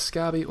you my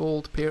scabby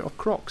old pair of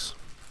Crocs.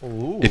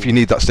 Ooh. If you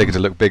need that sticker to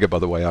look bigger, by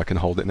the way, I can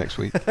hold it next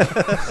week. Just for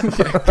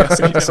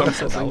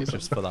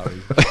that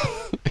reason.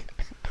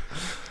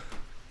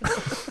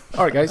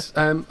 Alright guys,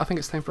 I think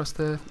it's time for us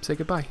to say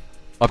goodbye.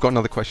 I've got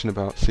another question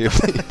about Sea of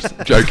Thieves.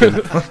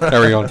 Joking.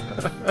 Carry on.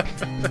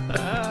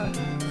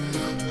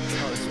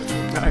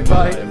 Alright,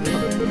 bye.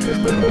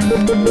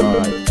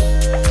 Bye.